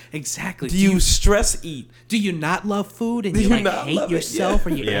 Exactly. Do you stress eat? Do you not love food and you like hate yourself? Or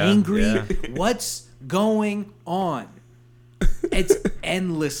you're angry? Yeah. What's going on? It's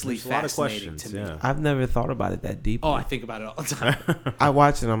endlessly fascinating to me. Yeah. I've never thought about it that deep. Oh, I think about it all the time. I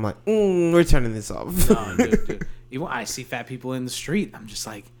watch it and I'm like, we're turning this off. No, dude. Even when I see fat people in the street, I'm just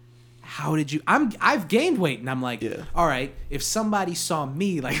like, how did you? I've gained weight, and I'm like, all right. If somebody saw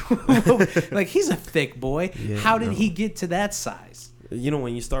me, like, like he's a thick boy. Yeah, how did he get to that size?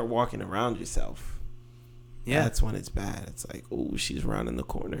 When you start walking around yourself, that's when it's bad. It's like, oh, she's rounding the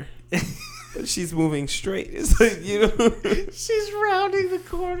corner. But she's moving straight. It's like, she's rounding the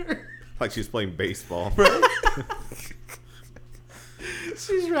corner. Like she's playing baseball. Right?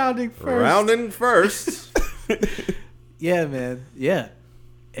 She's rounding first. Rounding first. Yeah, man. Yeah.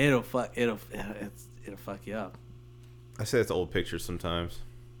 It'll fuck you up. I say it's old pictures sometimes.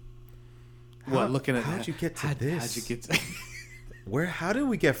 Looking at how'd you get to this? How'd you get to How did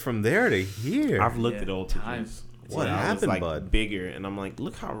we get from there to here? I've looked at old times. What happened, bud? Bigger, and I'm like,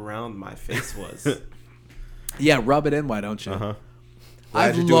 look how round my face was. Yeah, rub it in, why don't you? Uh-huh.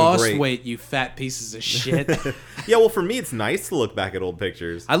 I've lost weight, you fat pieces of shit. Yeah, well, for me, it's nice to look back at old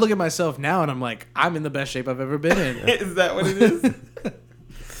pictures. I look at myself now, and I'm like, I'm in the best shape I've ever been in. Is that what it is?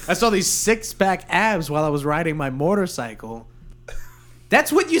 I saw these 6-pack abs while I was riding my motorcycle.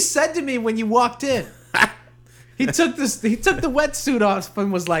 That's what you said to me when you walked in. He took the wetsuit off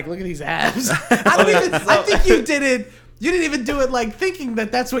and was like, "Look at these abs." I think you did it. You didn't even do it like thinking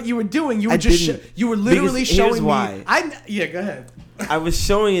that that's what you were doing. You were you were literally showing me. Why. Go ahead. I was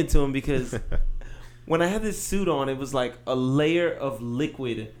showing it to him because when I had this suit on, it was like a layer of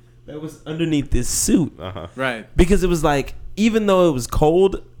liquid that was underneath this suit. Uh-huh. Right. Because it was like, even though it was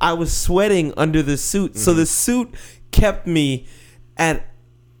cold, I was sweating under the suit. So the suit kept me at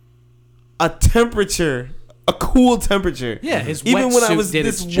a temperature, a cool temperature. Yeah, his even when I wetsuit was did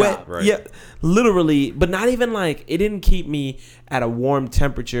this its wet, job. Right. yeah, literally, but not even like it didn't keep me at a warm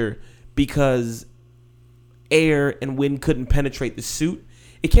temperature because air and wind couldn't penetrate the suit.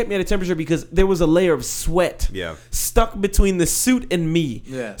 It kept me at a temperature because there was a layer of sweat stuck between the suit and me.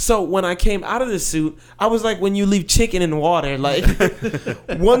 Yeah. So when I came out of the suit, I was like when you leave chicken in water. Like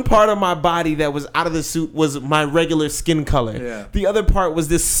one part of my body that was out of the suit was my regular skin color. Yeah. The other part was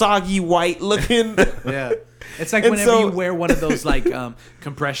this soggy white looking. Yeah. It's like And whenever so- you wear one of those like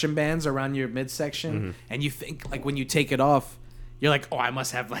compression bands around your midsection, and you think like when you take it off, you're like, oh, I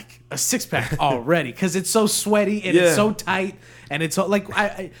must have like a six pack already because it's so sweaty and Yeah. it's so tight and it's so, like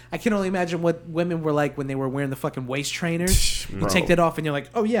I can only imagine what women were like when they were wearing the fucking waist trainers. You Bro. take that off and you're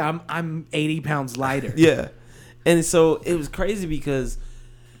like, oh yeah, I'm 80 pounds lighter. Yeah. And so it was crazy because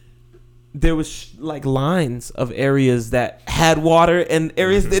there was like lines of areas that had water and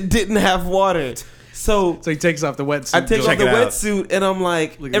areas that didn't have water. So So he takes off the wetsuit. I take goes, off the it out. wetsuit and I'm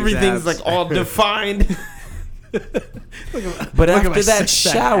like, Look at his everything's abs. like all defined. Look at But look at after my that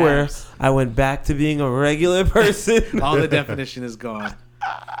six-pack shower, abs. I went back to being a regular person. All the definition is gone.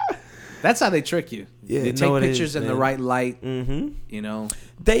 That's how they trick you. Yeah, they no, take it pictures is, in the man. right light. Mm-hmm. You know.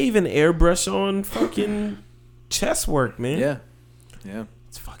 They even airbrush on fucking chest work, man. Yeah. Yeah.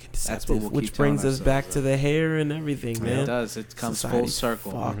 It's fucking That's deceptive. what we'll Which keep telling brings us ourselves, back to the hair and everything, man. It does. It comes full Society's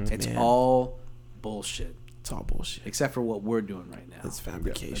circle. fucked, It's man. all bullshit, It's all bullshit. except for what we're doing right now. It's That's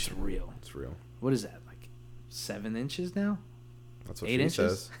fabrication. real. It's real. What is that? Like 7 inches now? That's what 8 she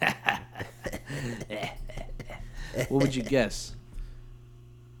inches? says. What would you guess?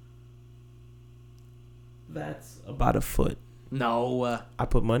 That's about a foot. No. I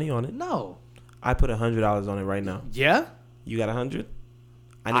put money on it. No. I put $100 on it right now. Yeah? You got 100?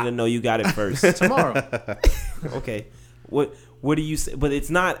 I need to know you got it first. Tomorrow. Okay. What do you say? But it's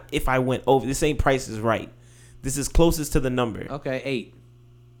not if I went over. This ain't Price is Right. This is closest to the number. Okay, 8.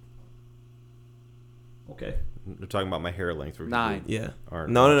 Okay. We're talking about my hair length. For people 9. who Yeah.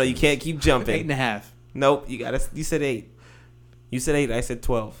 aren't No. watching You can't keep 8 jumping. and a half. Nope. You said 8. You said 8. I said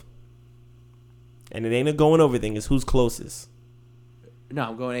 12. And it ain't a going over thing. It's who's closest. No,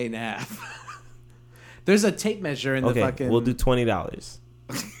 I'm going 8 and a half. There's a tape measure in the Okay. fucking. We'll do $20.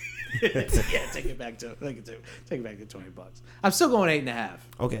 Yeah, take it back to take it back to $20. I'm still going 8 and a half.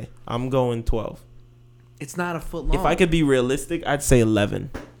 Okay. I'm going 12. It's not a foot long. If I could be realistic, I'd say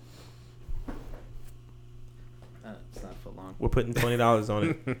 11. It's not a foot long. We're putting $20 on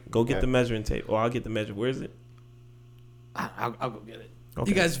it. Go get Okay. the measuring tape. Or I'll get the measure. Where is it? I'll go get it. Okay.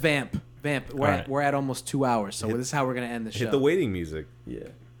 You guys vamp. Alright. We're at almost 2 hours, so this is how we're gonna end the show. Hit the waiting music. Yeah.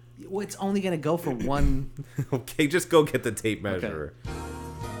 Well, it's only gonna go for one. Okay, just go get the tape measure.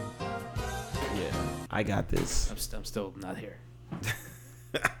 Yeah. I got this. I'm still not here.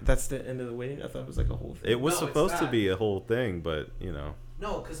 That's the end of the waiting? I thought it was like a whole thing. It was No, it's supposed to not. be a whole thing, but you know.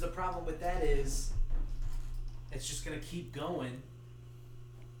 No, because the problem with that is, it's just gonna keep going.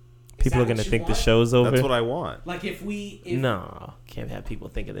 People are going to think the show's over. That's what I want. Like if No. Can't have people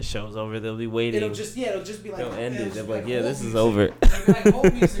thinking the show's over. They'll be waiting. it'll just be like They'll end it. it'll They'll just be like, like yeah, hold this is music. over. Like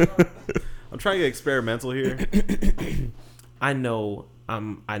hold music. I'm trying to get experimental here. I know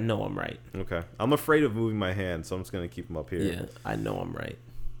I'm right. Okay. I'm afraid of moving my hand, so I'm just gonna keep them up here. Yeah, I know I'm right.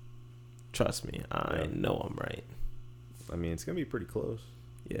 Trust me, I know I'm right. I mean, it's gonna be pretty close.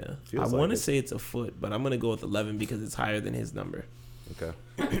 Yeah, Feels I like want to it. say it's a foot, but I'm gonna go with 11 because it's higher than his number. Okay.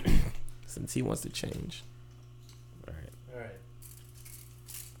 Since he wants to change. All right. All right.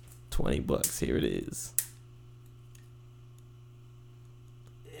 $20. Here it is.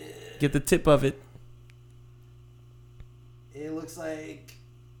 Get the tip of it. It looks like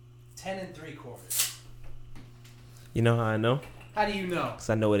 10 3/4. You know how I know? How do you know? Because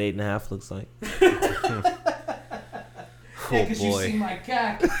I know what 8.5 looks like. Oh You see boy. my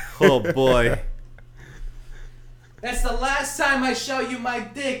cock. Oh boy. That's the last time I show you my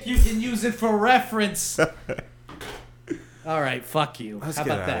dick. You can use it for reference. All right, fuck you. Let's How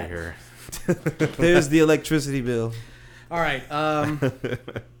get about out that? of here. There's the electricity bill. All right.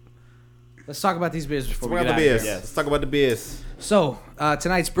 Let's talk about these beers before Let's we talk get about out the of beers. here. Let's talk about the beers. So,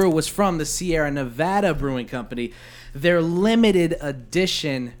 tonight's brew was from the Sierra Nevada Brewing Company. Their limited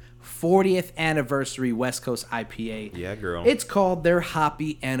edition 40th anniversary West Coast IPA. Yeah, girl. It's called their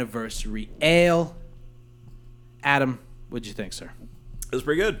Hoppy Anniversary Ale. Adam, what'd you think, sir? It was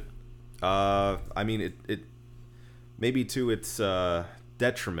pretty good. I mean, it maybe to its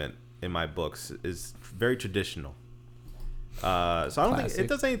detriment in my books is very traditional. So I don't think Classic. it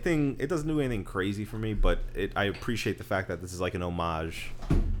does anything. It doesn't do anything crazy for me, but I appreciate the fact that this is like an homage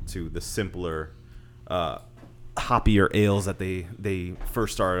to the simpler, hoppier ales that they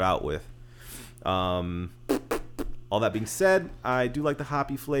first started out with. All that being said, I do like the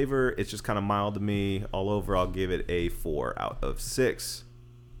hoppy flavor. It's just kind of mild to me. All over, I'll give it a 4 out of 6.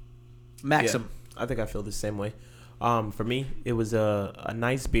 Maxim. Yeah, I think I feel the same way. For me, it was a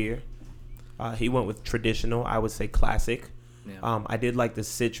nice beer. He went with traditional. I would say classic. Yeah. I did like the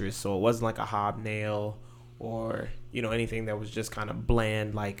citrus, so it wasn't like a hobnail or anything that was just kind of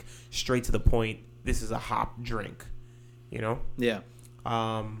bland, like straight to the point. This is a hop drink. Yeah.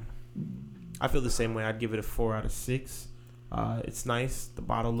 I feel the same way. I'd give it a 4 out of 6. It's nice. The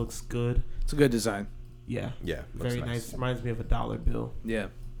bottle looks good. It's a good design. Yeah. Yeah. Very nice. Reminds me of a dollar bill. Yeah.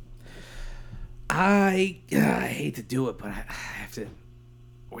 I hate to do it, but I have to.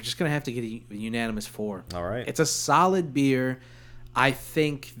 We're just gonna have to get a unanimous 4. All right. It's a solid beer. I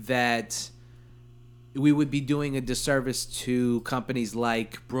think that we would be doing a disservice to companies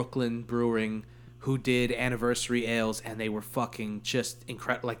like Brooklyn Brewing, who did anniversary ales, and they were fucking just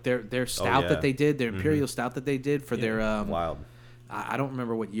incredible. Like their stout that they did, their Imperial Stout that they did for their Wild. I don't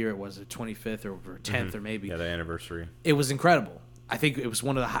remember what year it was, the 25th or 10th or maybe. Yeah, the anniversary. It was incredible. I think it was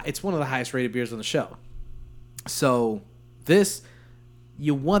one of the highest rated beers on the show. So this,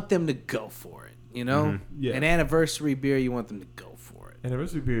 you want them to go for it, Yeah. An anniversary beer, you want them to go for it.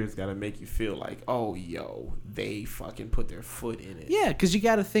 Anniversary beers got to make you feel like, oh, yo, they fucking put their foot in it. Yeah, because you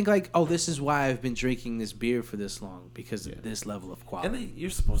got to think like, oh, this is why I've been drinking this beer for this long, because of this level of quality. And then you're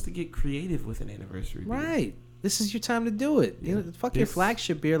supposed to get creative with an anniversary beer. Right. This is your time to do it. Yeah. Fuck your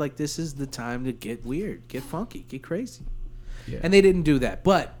flagship beer. Like, this is the time to get weird, get funky, get crazy. Yeah. And they didn't do that,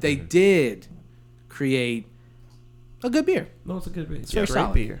 but they did create a good beer. No, it's a good beer. It's very a great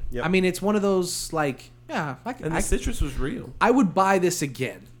solid. beer. Yep. I mean, it's one of those like, yeah, And the citrus was real. I would buy this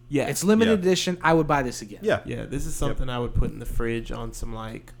again. Yeah. It's limited Yeah. edition. I would buy this again. Yeah. Yeah, this is something I would put in the fridge on some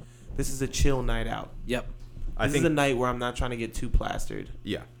this is a chill night out. Yep. This is a night where I'm not trying to get too plastered.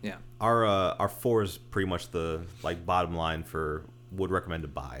 Yeah. Yeah. Our 4 is pretty much the bottom line for would recommend to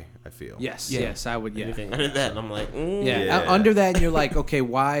buy. I feel. Yes. Yeah. Yes, I would. Yeah. Anything under that, and I'm like, Yeah. Yeah. Under that, you're like, okay,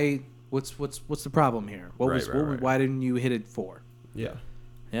 why? What's the problem here? Right. Why didn't you hit it 4? Yeah.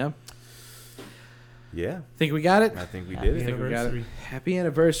 Yeah. Yeah. Think we got it? I think we Happy did. I think we got it. anniversary. Happy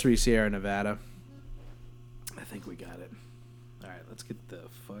anniversary, Sierra Nevada. I think we got it. All right, let's get the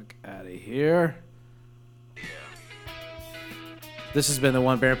fuck out of here. This has been the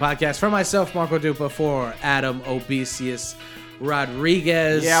One Bear Podcast for myself, Marco Dupa, for Adam Obesius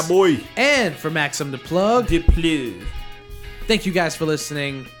Rodriguez. Yeah, boy. And for Maxim Da Plug. De Plug. Thank you guys for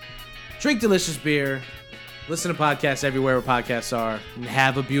listening. Drink delicious beer. Listen to podcasts everywhere where podcasts are. And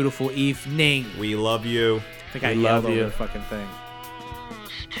have a beautiful evening. We love you. I think I We yelled love over you. the fucking thing.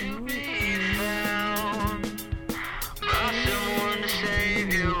 To